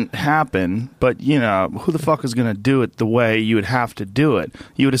can happen, but who the fuck is going to do it the way you would have to do it?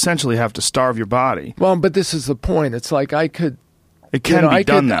 You would essentially have to starve your body. Well, but this is the point. It's like I could It can be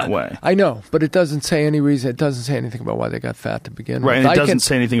done that way. I know, but it doesn't say any reason. It doesn't say anything about why they got fat to begin with. Right, and it doesn't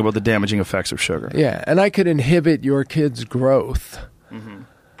say anything about the damaging effects of sugar. Yeah, and I could inhibit your kid's growth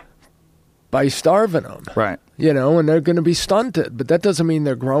by starving them. Right. And they're going to be stunted. But that doesn't mean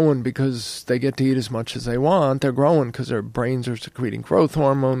they're growing because they get to eat as much as they want. They're growing because their brains are secreting growth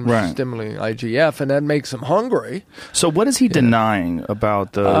hormone, which is stimulating IGF, and that makes them hungry. So what is he denying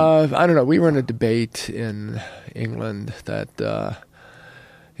about the... I don't know. We were in a debate in England that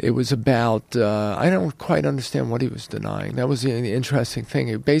it was about... I don't quite understand what he was denying. That was the interesting thing.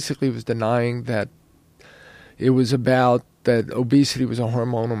 He basically was denying that it was about that obesity was a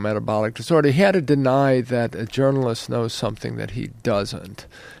hormonal metabolic disorder. He had to deny that a journalist knows something that he doesn't,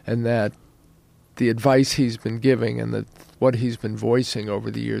 and that the advice he's been giving and that what he's been voicing over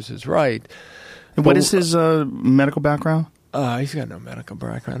the years is right. And what is his medical background? He's got no medical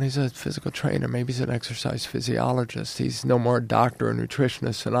background. He's a physical trainer. Maybe he's an exercise physiologist. He's no more a doctor or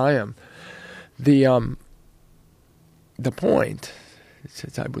nutritionist than I am. The point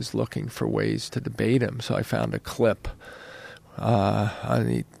is I was looking for ways to debate him, so I found a clip on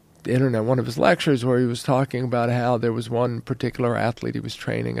the internet, one of his lectures, where he was talking about how there was one particular athlete he was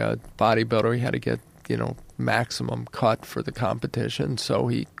training, a bodybuilder. He had to get, maximum cut for the competition, so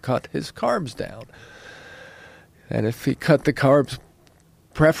he cut his carbs down. And if he cut the carbs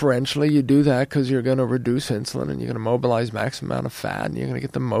preferentially, you do that because you're going to reduce insulin and you're going to mobilize maximum amount of fat, and you're going to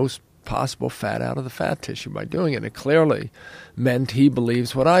get the most possible fat out of the fat tissue by doing it. It clearly meant he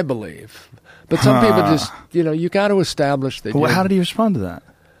believes what I believe. But some people just, you got to establish that. Well, how did he respond to that?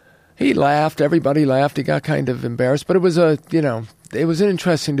 He laughed. Everybody laughed. He got kind of embarrassed. But it was it was an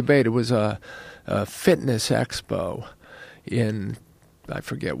interesting debate. It was a fitness expo in, I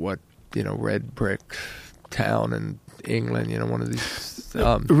forget what, red brick town in England. One of these.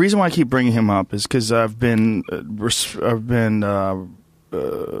 The reason why I keep bringing him up is because I've been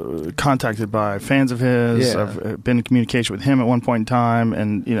contacted by fans of his. Yeah. I've been in communication with him at one point in time,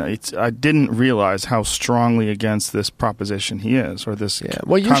 and I didn't realize how strongly against this proposition he is, or this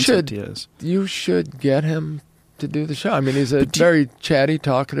concept he is. You should get him to do the show. I mean, he's a very chatty,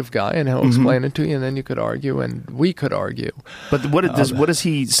 talkative guy, and he'll explain it to you, and then you could argue, and we could argue. But what does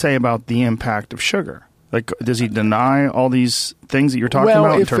he say about the impact of sugar? Like, does he deny all these things that you're talking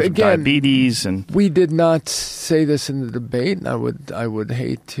about in terms of diabetes? And we did not say this in the debate, and I would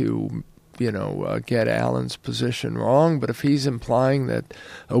hate to, get Alan's position wrong. But if he's implying that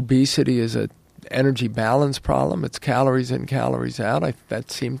obesity is a energy balance problem, it's calories in, calories out. That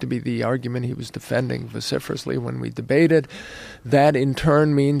seemed to be the argument he was defending vociferously when we debated. That in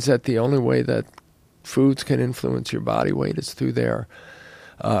turn means that the only way that foods can influence your body weight is through their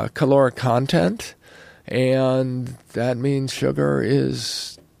caloric content. And that means sugar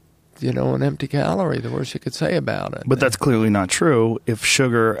is, an empty calorie, the worst you could say about it. But that's clearly not true if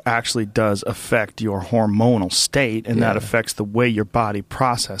sugar actually does affect your hormonal state, and that affects the way your body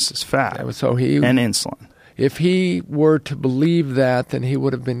processes fat and insulin. If he were to believe that, then he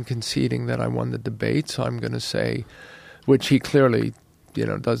would have been conceding that I won the debate. So I'm going to say, which he clearly,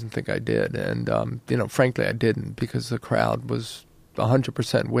 doesn't think I did. And, frankly, I didn't, because the crowd was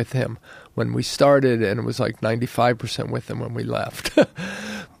 100% with him when we started, and it was like 95% with him when we left. But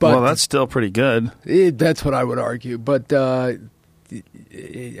well, that's still pretty good. That's what I would argue. But and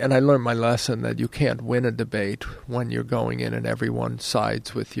I learned my lesson that you can't win a debate when you're going in and everyone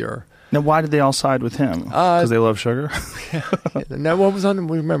sides with your... Now, why did they all side with him? Because they love sugar? Now, what was on?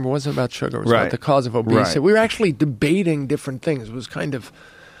 Remember, it wasn't about sugar. It was about the cause of obesity. Right. We were actually debating different things. It was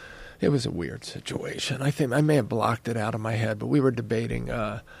it was a weird situation. I think I may have blocked it out of my head, but we were debating.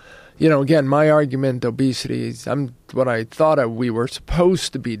 Again, my argument, obesity, what I thought we were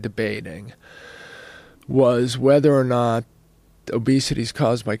supposed to be debating was whether or not obesity is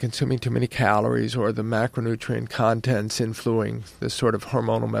caused by consuming too many calories or the macronutrient contents influencing this sort of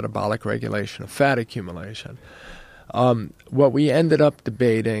hormonal metabolic regulation of fat accumulation. What we ended up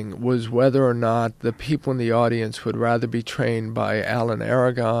debating was whether or not the people in the audience would rather be trained by Alan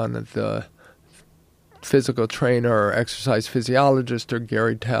Aragon, the physical trainer or exercise physiologist, or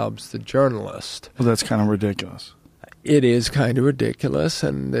Gary Taubes, the journalist. Well, that's kind of ridiculous. It is kind of ridiculous,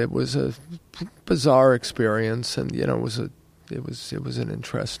 and it was a bizarre experience, and it was an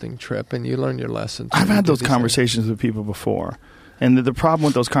interesting trip, and you learn your lessons. I've had those conversations with people before. And the problem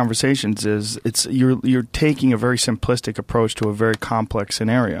with those conversations is you're taking a very simplistic approach to a very complex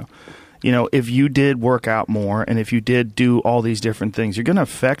scenario. if you did work out more and if you did do all these different things, you're going to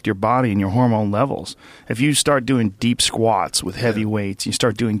affect your body and your hormone levels. If you start doing deep squats with heavy weights, you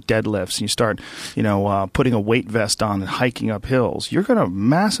start doing deadlifts, and you start, putting a weight vest on and hiking up hills, you're going to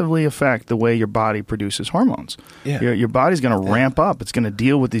massively affect the way your body produces hormones. Yeah. Your body's going to ramp up. It's going to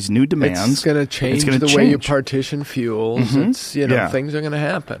deal with these new demands. It's going to change the way you partition fuels. Mm-hmm. It's, things are going to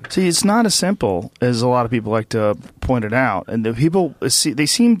happen. See, it's not as simple as a lot of people like to point it out. And the people, they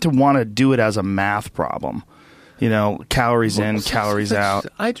seem to want to do it as a math problem. Calories in, calories out.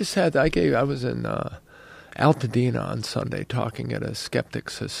 I was in Altadena on Sunday talking at a Skeptic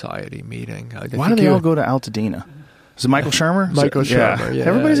Society meeting. Why do they all go to Altadena? Is it Michael Shermer? Michael Shermer, yeah.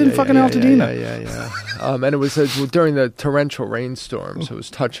 Everybody's in fucking Altadena. Yeah. And it was during the torrential rainstorms. So it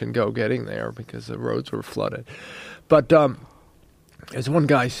was touch and go getting there because the roads were flooded. But there's one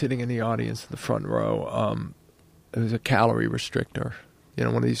guy sitting in the audience in the front row. It was a calorie restrictor.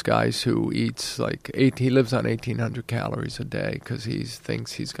 One of these guys who eats he lives on 1,800 calories a day because he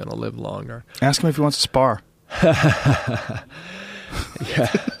thinks he's going to live longer. Ask him if he wants to spar.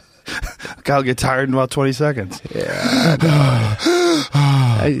 Yeah. I'll get tired in about 20 seconds. Yeah.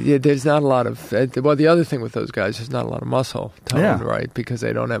 There's not a lot of... the other thing with those guys is not a lot of muscle tone, right? Because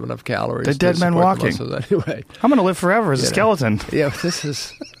they don't have enough calories. They're dead men walking. Anyway. I'm going to live forever as a skeleton. Yeah, this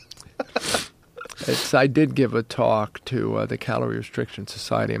is... I did give a talk to the Calorie Restriction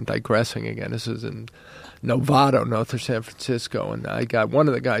Society. I'm digressing again. This is in Novato, north of San Francisco. And I got one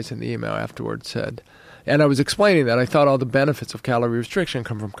of the guys in the email afterwards said... And I was explaining that I thought all the benefits of calorie restriction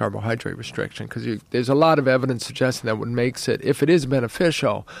come from carbohydrate restriction because there's a lot of evidence suggesting that what makes it, if it is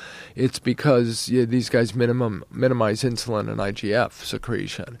beneficial, it's because these guys minimize insulin and IGF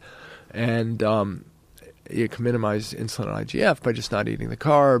secretion. And you can minimize insulin and IGF by just not eating the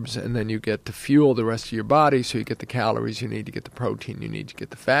carbs, and then you get to fuel the rest of your body, so you get the calories you need, you get the protein you need, you get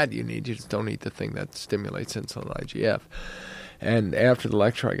the fat you need. You just don't eat the thing that stimulates insulin and IGF. And after the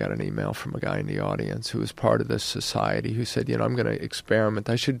lecture, I got an email from a guy in the audience who was part of this society who said, I'm going to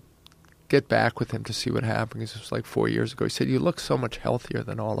experiment. I should get back with him to see what happens. This was 4 years ago. He said, you look so much healthier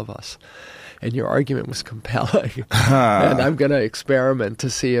than all of us. And your argument was compelling. And I'm going to experiment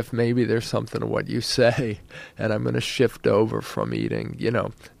to see if maybe there's something to what you say. And I'm going to shift over from eating,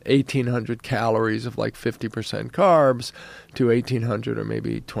 1,800 calories of 50% carbs to 1,800 or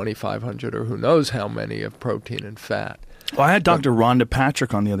maybe 2,500 or who knows how many of protein and fat. Well, I had Dr. Rhonda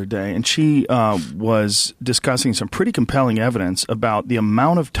Patrick on the other day, and she was discussing some pretty compelling evidence about the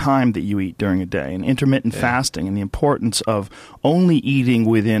amount of time that you eat during a day and intermittent fasting and the importance of only eating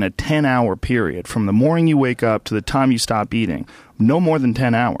within a 10-hour period from the morning you wake up to the time you stop eating, no more than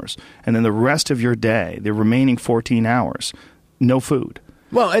 10 hours. And then the rest of your day, the remaining 14 hours, no food.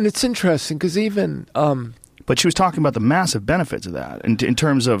 Well, and it's interesting because even... But she was talking about the massive benefits of that in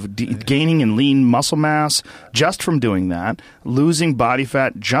terms of gaining in lean muscle mass just from doing that, losing body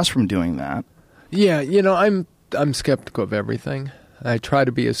fat just from doing that. Yeah, I'm skeptical of everything. I try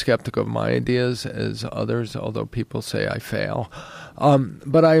to be as skeptical of my ideas as others, although people say I fail.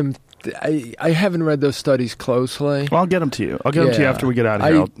 But I haven't read those studies closely. Well, I'll get them to you. I'll get them to you after we get out of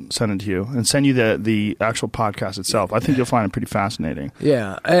here. I'll send them to you and send you the actual podcast itself. I think you'll find it pretty fascinating.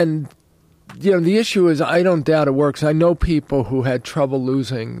 Yeah, and... the issue is I don't doubt it works. I know people who had trouble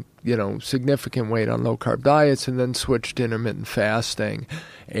losing, significant weight on low-carb diets and then switched to intermittent fasting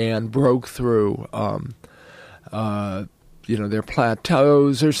and broke through, their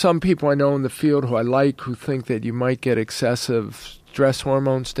plateaus. There's some people I know in the field who I like who think that you might get excessive stress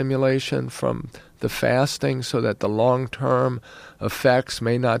hormone stimulation from the fasting so that the long-term effects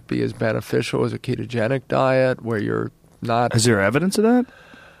may not be as beneficial as a ketogenic diet where you're not... Is there evidence of that?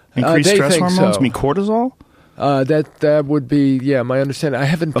 Increased stress hormones? So. Mean cortisol? That would be, my understanding. I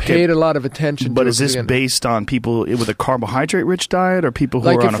haven't paid a lot of attention to it. But is this based on people with a carbohydrate-rich diet or people who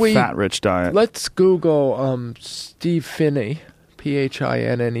are on a fat-rich diet? Let's Google Steve Phinney,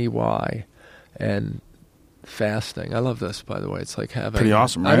 Phinney, and fasting. I love this, by the way. It's like having... Pretty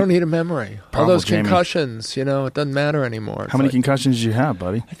awesome, right? I don't need a memory. All those concussions, it doesn't matter anymore. How many concussions did you have,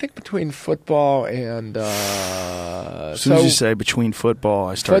 buddy? I think between football and... as soon as you say between football,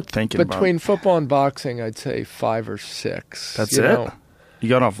 I start thinking about... Between football and boxing, I'd say 5 or 6. That's it? You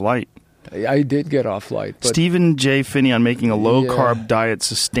got off light. I did get off light. But Stephen J. Phinney on making a low-carb diet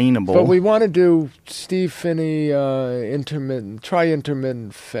sustainable. But we want to do Steve Phinney try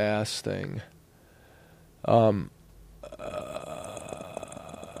intermittent fasting. Let's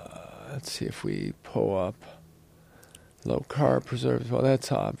see if we pull up low carb preserves. Well,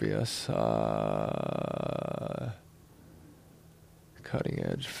 that's obvious. Cutting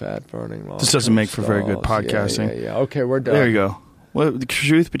edge fat burning. This doesn't make for very good podcasting. Yeah. Okay, we're done. There you go. Well, the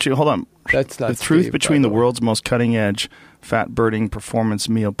truth between That's not the truth Steve, between by the the way. world's most cutting edge fat burning performance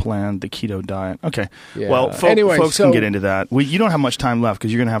meal plan, the keto diet. Okay. Yeah. Well, Anyway, folks so- can get into that. You don't have much time left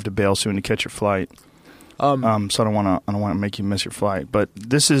because you're going to have to bail soon to catch your flight. So I don't want to make you miss your flight. But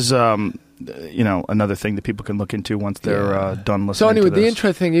this is another thing that people can look into once they're done listening. So anyway, to the this.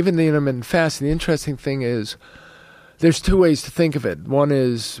 interesting, even the intermittent fasting, the interesting thing is there's two ways to think of it. One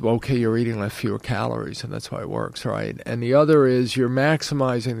is, well, okay, you're eating fewer calories, and that's why it works, right? And the other is you're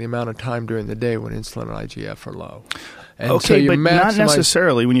maximizing the amount of time during the day when insulin and IGF are low. And so Okay, you but not maximize-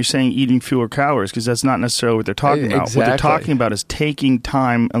 necessarily when you're saying eating fewer calories, because that's not necessarily what they're talking about. What they're Exactly. talking about is taking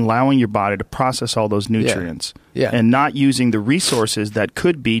time, allowing your body to process all those nutrients, Yeah. and not using the resources that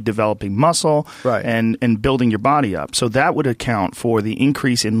could be developing muscle Right. and building your body up. So that would account for the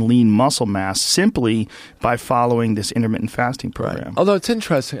increase in lean muscle mass simply by following this intermittent fasting program. Right. Although it's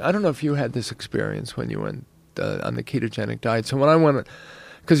interesting, I don't know if you had this experience when you went on the ketogenic diet. So when I went,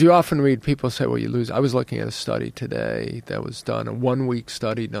 because you often read people say, well, you lose. I was looking at a study today that was done, a 1-week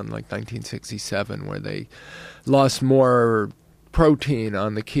study done 1967, where they lost more protein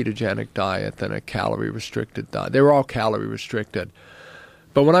on the ketogenic diet than a calorie-restricted diet. They were all calorie-restricted.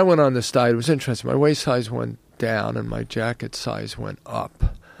 But when I went on this diet, it was interesting. My waist size went down and my jacket size went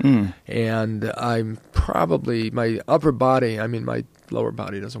up. And I'm probably, my upper body, my lower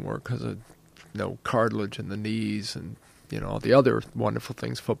body doesn't work because of no cartilage in the knees and, all the other wonderful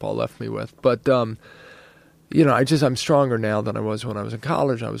things football left me with. But, I'm stronger now than I was when I was in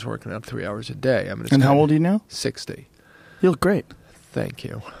college. I was working out 3 hours a day. And how old are you now? 60. You look great. Thank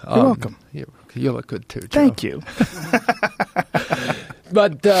you. You're welcome. You look good too, Joe. Thank you.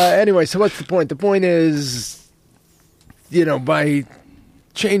 But anyway, so what's the point? The point is, by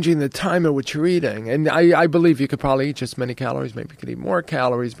changing the time at which you're eating, and I believe you could probably eat just as many calories, maybe you could eat more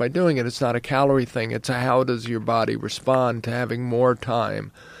calories by doing it. It's not a calorie thing. It's a how does your body respond to having more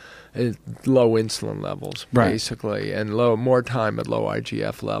time at low insulin levels, Right. basically, and more time at low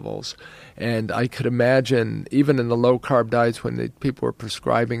IGF levels. And I could imagine, even in the low-carb diets, when people were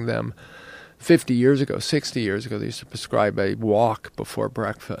prescribing them 50 years ago, 60 years ago, they used to prescribe a walk before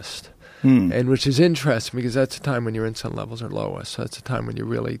breakfast. And which is interesting because that's the time when your insulin levels are lowest. So that's the time when you're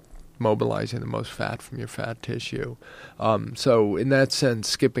really mobilizing the most fat from your fat tissue. So in that sense,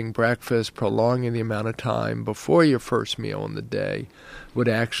 skipping breakfast, prolonging the amount of time before your first meal in the day would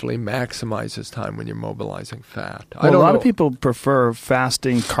actually maximize this time when you're mobilizing fat. A lot of people prefer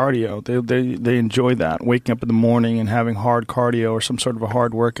fasting cardio. They enjoy that, waking up in the morning and having hard cardio or some sort of a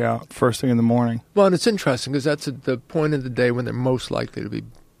hard workout first thing in the morning. Well, and it's interesting because that's the point of the day when they're most likely to be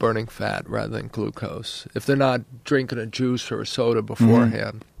burning fat rather than glucose. If they're not drinking a juice or a soda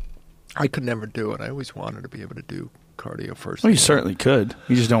beforehand, I could never do it. I always wanted to be able to do cardio first. Well, you certainly could.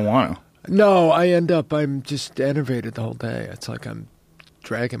 You just don't want to. No, I'm just enervated the whole day. It's like I'm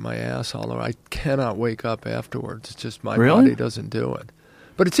dragging my ass all over. I cannot wake up afterwards. It's just my body doesn't do it.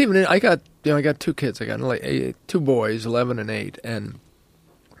 But it's even, I got 2 kids. I got 2 boys, 11 and 8, and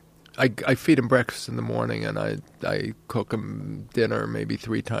I feed them breakfast in the morning, and I cook them dinner maybe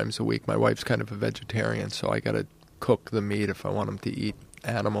 3 times a week. My wife's kind of a vegetarian, so I got to cook the meat if I want them to eat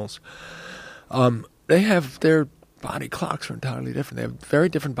animals. They have their body clocks are entirely different. They have very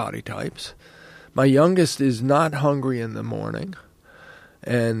different body types. My youngest is not hungry in the morning,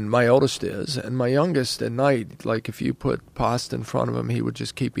 and my oldest is. And my youngest at night, like if you put pasta in front of him, he would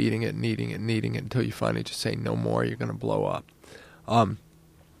just keep eating it and eating it and eating it until you finally just say, no more, you're going to blow up.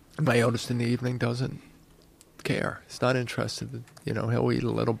 My oldest in the evening doesn't care. He's not interested. He'll eat a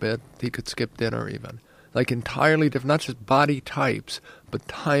little bit. He could skip dinner even. Like entirely different, not just body types, but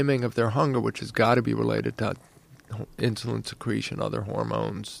timing of their hunger, which has got to be related to insulin secretion, other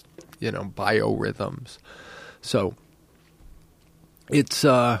hormones, biorhythms. So it's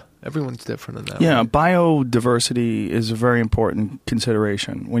everyone's different in that way. Yeah, biodiversity is a very important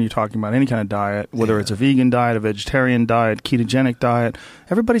consideration when you're talking about any kind of diet, whether it's a vegan diet, a vegetarian diet, ketogenic diet.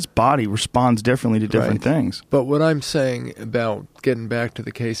 Everybody's body responds differently to different things. But what I'm saying about getting back to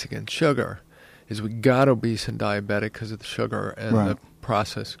the case against sugar is we got obese and diabetic because of the sugar and the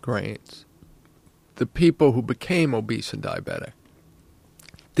processed grains. The people who became obese and diabetic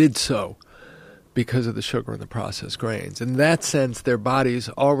did so because of the sugar and the processed grains. In that sense, their bodies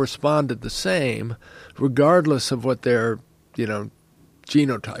all responded the same, regardless of what their,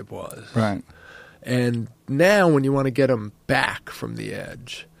 genotype was. Right. And now when you want to get them back from the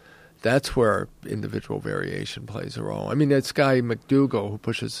edge, that's where individual variation plays a role. I mean, this guy McDougall who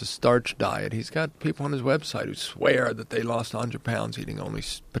pushes the starch diet, he's got people on his website who swear that they lost 100 pounds eating only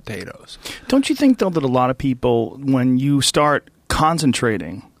potatoes. Don't you think, though, that a lot of people, when you start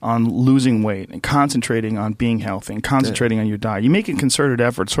concentrating on losing weight and concentrating on being healthy and concentrating on your diet. You make a concerted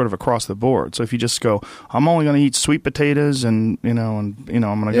effort sort of across the board. So if you just go, I'm only going to eat sweet potatoes and I'm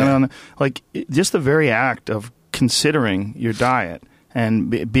going to go on, like just the very act of considering your diet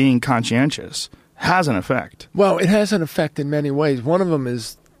and being conscientious has an effect. Well, it has an effect in many ways. One of them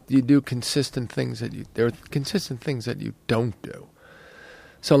is you do consistent things there are consistent things that you don't do.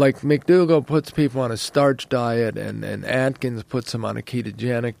 So like McDougall puts people on a starch diet, and Atkins puts them on a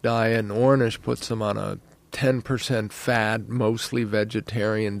ketogenic diet, and Ornish puts them on a 10% fat, mostly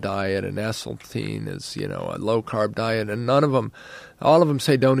vegetarian diet, and Esselstyn is, a low-carb diet. And all of them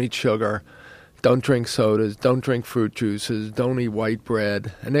say don't eat sugar, don't drink sodas, don't drink fruit juices, don't eat white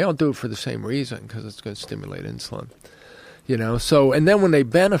bread. And they all do it for the same reason, because it's going to stimulate insulin. So, and then when they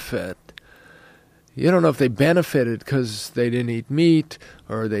benefit, you don't know if they benefited because they didn't eat meat,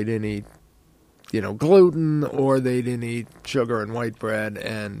 or they didn't eat, gluten, or they didn't eat sugar and white bread,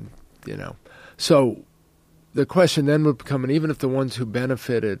 and, So the question then would become, and even if the ones who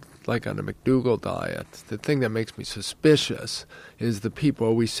benefited, like on the McDougall diet, the thing that makes me suspicious is the people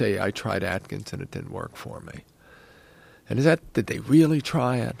always say, I tried Atkins and it didn't work for me. And did they really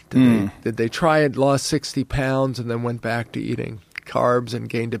try it? Did they try it, lost 60 pounds, and then went back to eating carbs and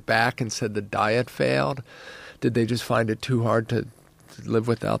gained it back and said the diet failed? Did they just find it too hard to live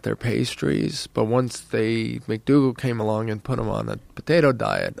without their pastries? But once McDougall came along and put them on a potato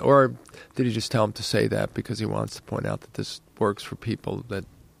diet, or did he just tell them to say that because he wants to point out that this works for people that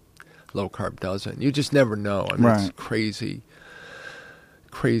low carb doesn't? You just never know. I mean, It's a crazy,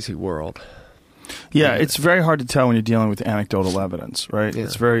 crazy world. Yeah, it's very hard to tell when you're dealing with anecdotal evidence, right? Yeah.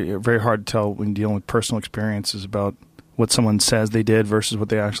 It's very, very hard to tell when you're dealing with personal experiences about what someone says they did versus what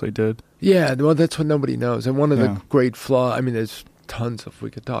they actually did. Yeah, well, that's what nobody knows. And one of the great flaws, there's tons we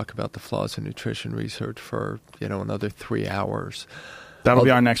could talk about the flaws in nutrition research for, another 3 hours. That'll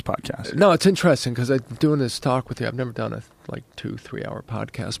be our next podcast. No, it's interesting because I'm doing this talk with you. I've never done a 2-3 hour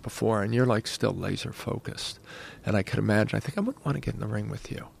podcast before, and you're still laser focused. And I could imagine, I think I wouldn't want to get in the ring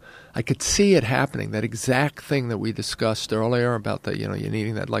with you. I could see it happening, that exact thing that we discussed earlier about you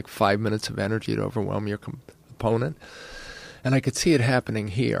needing that 5 minutes of energy to overwhelm your opponent. And I could see it happening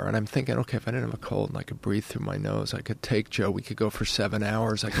here. And I'm thinking, okay, if I didn't have a cold and I could breathe through my nose, I could take Joe. We could go for 7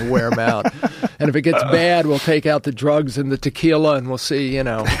 hours. I could wear him out. And if it gets bad, we'll take out the drugs and the tequila, and we'll see,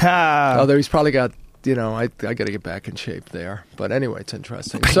 Although he's probably got, I got to get back in shape there. But anyway, it's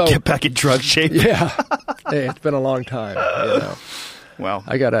interesting. So get back in drug shape? Yeah. Hey, it's been a long time, Well,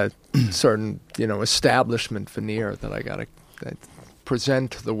 I got a certain, establishment veneer that I got to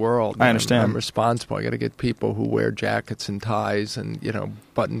present to the world. I understand. I'm responsible. I got to get people who wear jackets and ties and,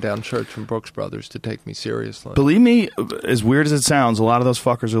 button-down shirts from Brooks Brothers to take me seriously. Believe me, as weird as it sounds, a lot of those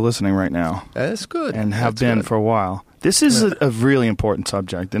fuckers are listening right now. That's good. And have been for a while. This is a really important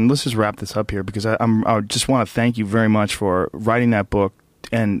subject, and let's just wrap this up here because I just want to thank you very much for writing that book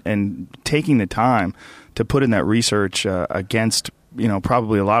and taking the time to put in that research against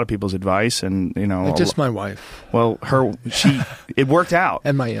probably a lot of people's advice, and just my wife. Well, it worked out,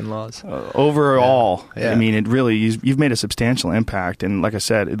 and my in-laws. Overall, yeah. It really you've made a substantial impact, and like I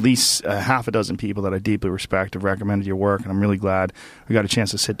said, at least half a dozen people that I deeply respect have recommended your work, and I'm really glad we got a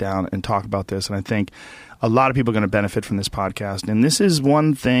chance to sit down and talk about this. And I think a lot of people are going to benefit from this podcast, and this is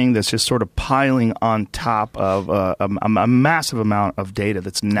one thing that's just sort of piling on top of a massive amount of data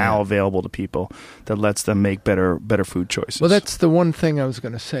that's now available to people that lets them make better food choices. Well, that's the one thing I was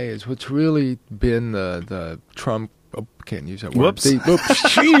going to say is what's really been the Trump. Oh, can't use that word. Whoops.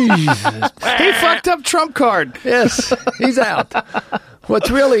 Jesus. He fucked up Trump card. Yes, he's out.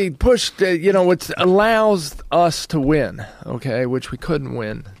 What's really pushed, what allows us to win, okay, which we couldn't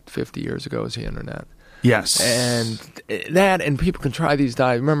win 50 years ago, is the internet. Yes. And people can try these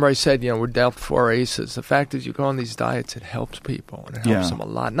diets. Remember I said, we're dealt 4 aces. The fact is you go on these diets, it helps people, and it helps them a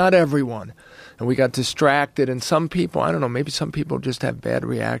lot. Not everyone. And we got distracted, and some people, I don't know, maybe some people just have bad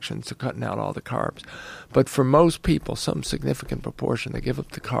reactions to cutting out all the carbs. But for most people, some significant proportion, they give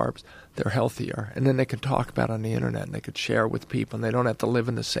up the carbs, they're healthier. And then they can talk about it on the internet, and they could share with people, and they don't have to live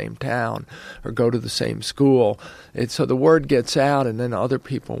in the same town or go to the same school. So the word gets out, and then other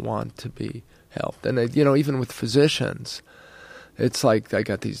people want to be helped. And, even with physicians, it's like I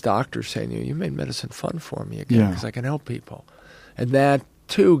got these doctors saying, you made medicine fun for me again because I can help people. And that,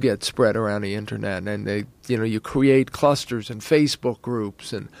 too, gets spread around the internet. And, they, you create clusters and Facebook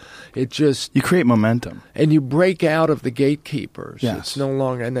groups, and it just... You create momentum. And you break out of the gatekeepers. Yes. It's no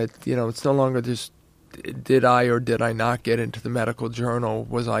longer, it's no longer just, did I or did I not get into the medical journal?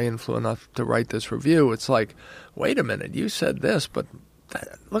 Was I influential enough to write this review? It's like, wait a minute, you said this, but...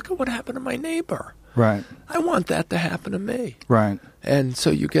 Look at what happened to my neighbor. Right. I want that to happen to me. Right. And so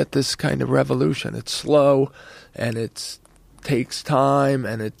you get this kind of revolution. It's slow, and it takes time,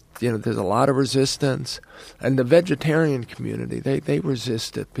 and there's a lot of resistance. And the vegetarian community, they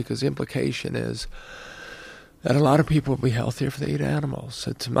resist it because the implication is that a lot of people will be healthier if they eat animals.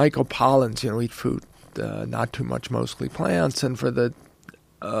 It's Michael Pollan's, eat food, not too much, mostly plants. And for the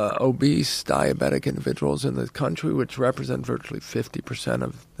obese, diabetic individuals in the country, which represent virtually 50%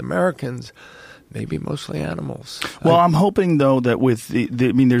 of Americans, maybe mostly animals. Well, I'm hoping, though, that with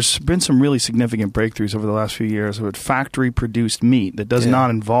there's been some really significant breakthroughs over the last few years with factory-produced meat that does not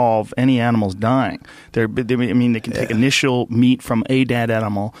involve any animals dying. They can take initial meat from a dead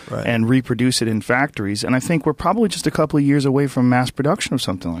animal and reproduce it in factories. And I think we're probably just a couple of years away from mass production of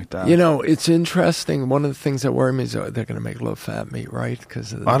something like that. It's interesting. One of the things that worry me is they're going to make low-fat meat, right?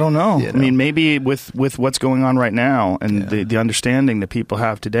 I don't know. I mean, maybe with what's going on right now and the understanding that people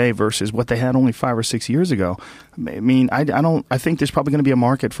have today versus what they had only 5 or 6 years ago. I mean, I think there's probably going to be a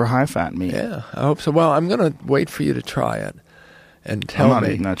market for high-fat meat. Yeah, I hope so. Well, I'm going to wait for you to try it and tell me. I'm not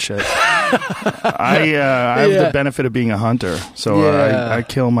eating that shit. I have the benefit of being a hunter, so I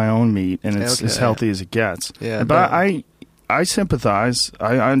kill my own meat, and it's as healthy as it gets. Yeah, but I sympathize.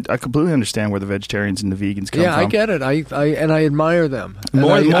 I completely understand where the vegetarians and the vegans come from. Yeah, I get it. I admire them.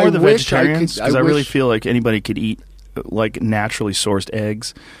 More the vegetarians, because I really feel like anybody could eat like naturally sourced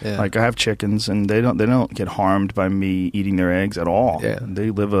eggs. Yeah. Like I have chickens, and they don't get harmed by me eating their eggs at all. Yeah. They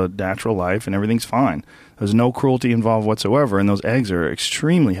live a natural life, and everything's fine. There's no cruelty involved whatsoever, and those eggs are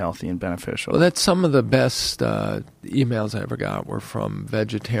extremely healthy and beneficial. Well, that's some of the best emails I ever got were from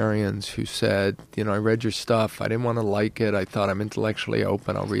vegetarians who said, I read your stuff. I didn't want to like it. I thought I'm intellectually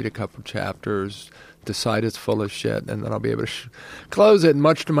open. I'll read a couple chapters, decide it's full of shit, and then I'll be able to close it. And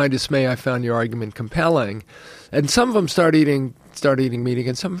much to my dismay, I found your argument compelling. And some of them start eating meat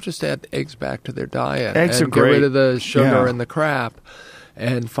again. Some of them just add eggs back to their diet. Eggs and are great. Get rid of the sugar and the crap,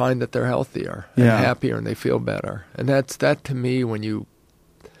 and find that they're healthier and happier, and they feel better. And that to me, when you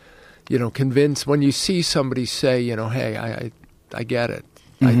convince, when you see somebody say, hey, I get it.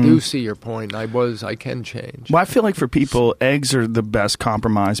 I do see your point. I can change. Well, I feel like for people, eggs are the best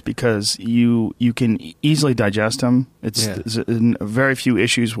compromise because you can easily digest them. There's very few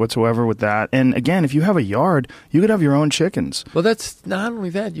issues whatsoever with that. And again, if you have a yard, you could have your own chickens. Well, that's not only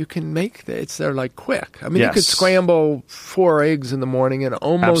that. You can make they're like quick. I mean, you could scramble 4 eggs in the morning in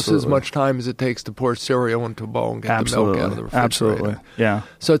almost as much time as it takes to pour cereal into a bowl and get the milk out of the refrigerator. Absolutely, yeah.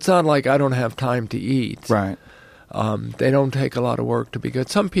 So it's not like I don't have time to eat. Right. They don't take a lot of work to be good.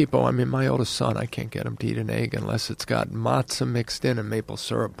 Some people, my oldest son, I can't get him to eat an egg unless it's got matzah mixed in and maple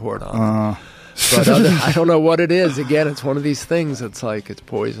syrup poured on it. But I don't know what it is. Again, it's one of these things. It's like it's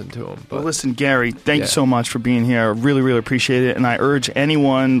poison to him. But, well, listen, Gary, thank you so much for being here. I really, really appreciate it. And I urge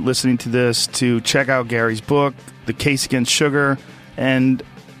anyone listening to this to check out Gary's book, The Case Against Sugar, and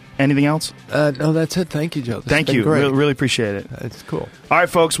anything else? No, that's it. Thank you, Joe. Thank you. Really appreciate it. It's cool. All right,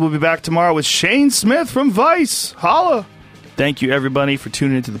 folks, we'll be back tomorrow with Shane Smith from Vice. Holla. Thank you, everybody, for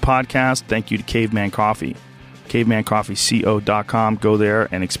tuning into the podcast. Thank you to Caveman Coffee. CavemanCoffeeCO.com. Go there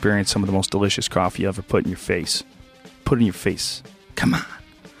and experience some of the most delicious coffee you ever put in your face. Put in your face. Come on.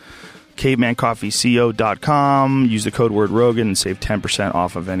 CavemanCoffeeCO.com. Use the code word Rogan and save 10%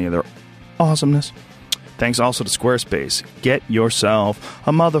 off of any of their awesomeness. Thanks also to Squarespace. Get yourself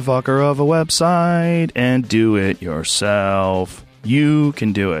a motherfucker of a website and do it yourself. You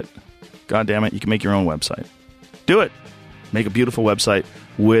can do it. God damn it, you can make your own website. Do it. Make a beautiful website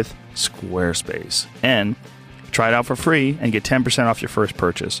with Squarespace. And try it out for free and get 10% off your first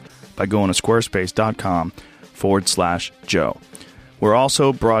purchase by going to squarespace.com/Joe. We're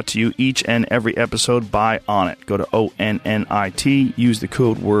also brought to you each and every episode by Onnit. Go to ONNIT. Use the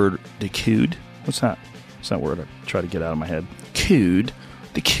code word DECUDE. What's that? What's that word I try to get out of my head? Cude.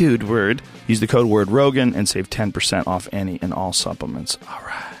 The cude word. Use the code word Rogan and save 10% off any and all supplements. All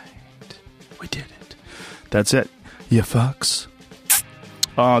right. We did it. That's it. You fucks.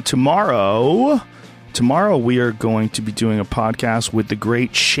 Tomorrow we are going to be doing a podcast with the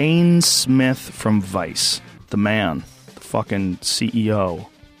great Shane Smith from Vice. The man. The fucking CEO.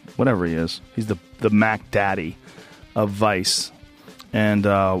 Whatever he is. He's the Mac Daddy of Vice. And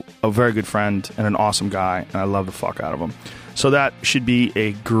a very good friend and an awesome guy, and I love the fuck out of him. So that should be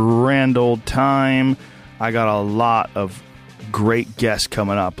a grand old time. I got a lot of great guests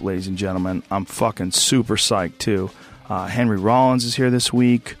coming up, ladies and gentlemen. I'm fucking super psyched, too. Henry Rollins is here this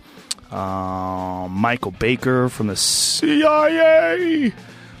week. Michael Baker from the CIA.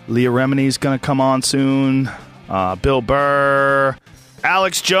 Leah Remini's going to come on soon. Bill Burr.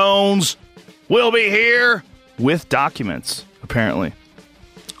 Alex Jones will be here with documents, apparently.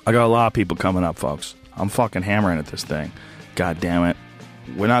 I got a lot of people coming up, folks. I'm fucking hammering at this thing. God damn it.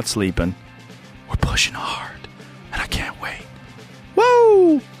 We're not sleeping. We're pushing hard. And I can't wait.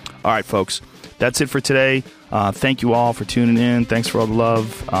 Woo! All right, folks. That's it for today. Thank you all for tuning in. Thanks for all the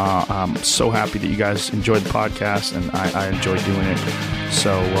love. I'm so happy that you guys enjoyed the podcast, and I enjoy doing it.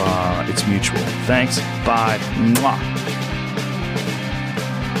 So it's mutual. Thanks. Bye. Mwah.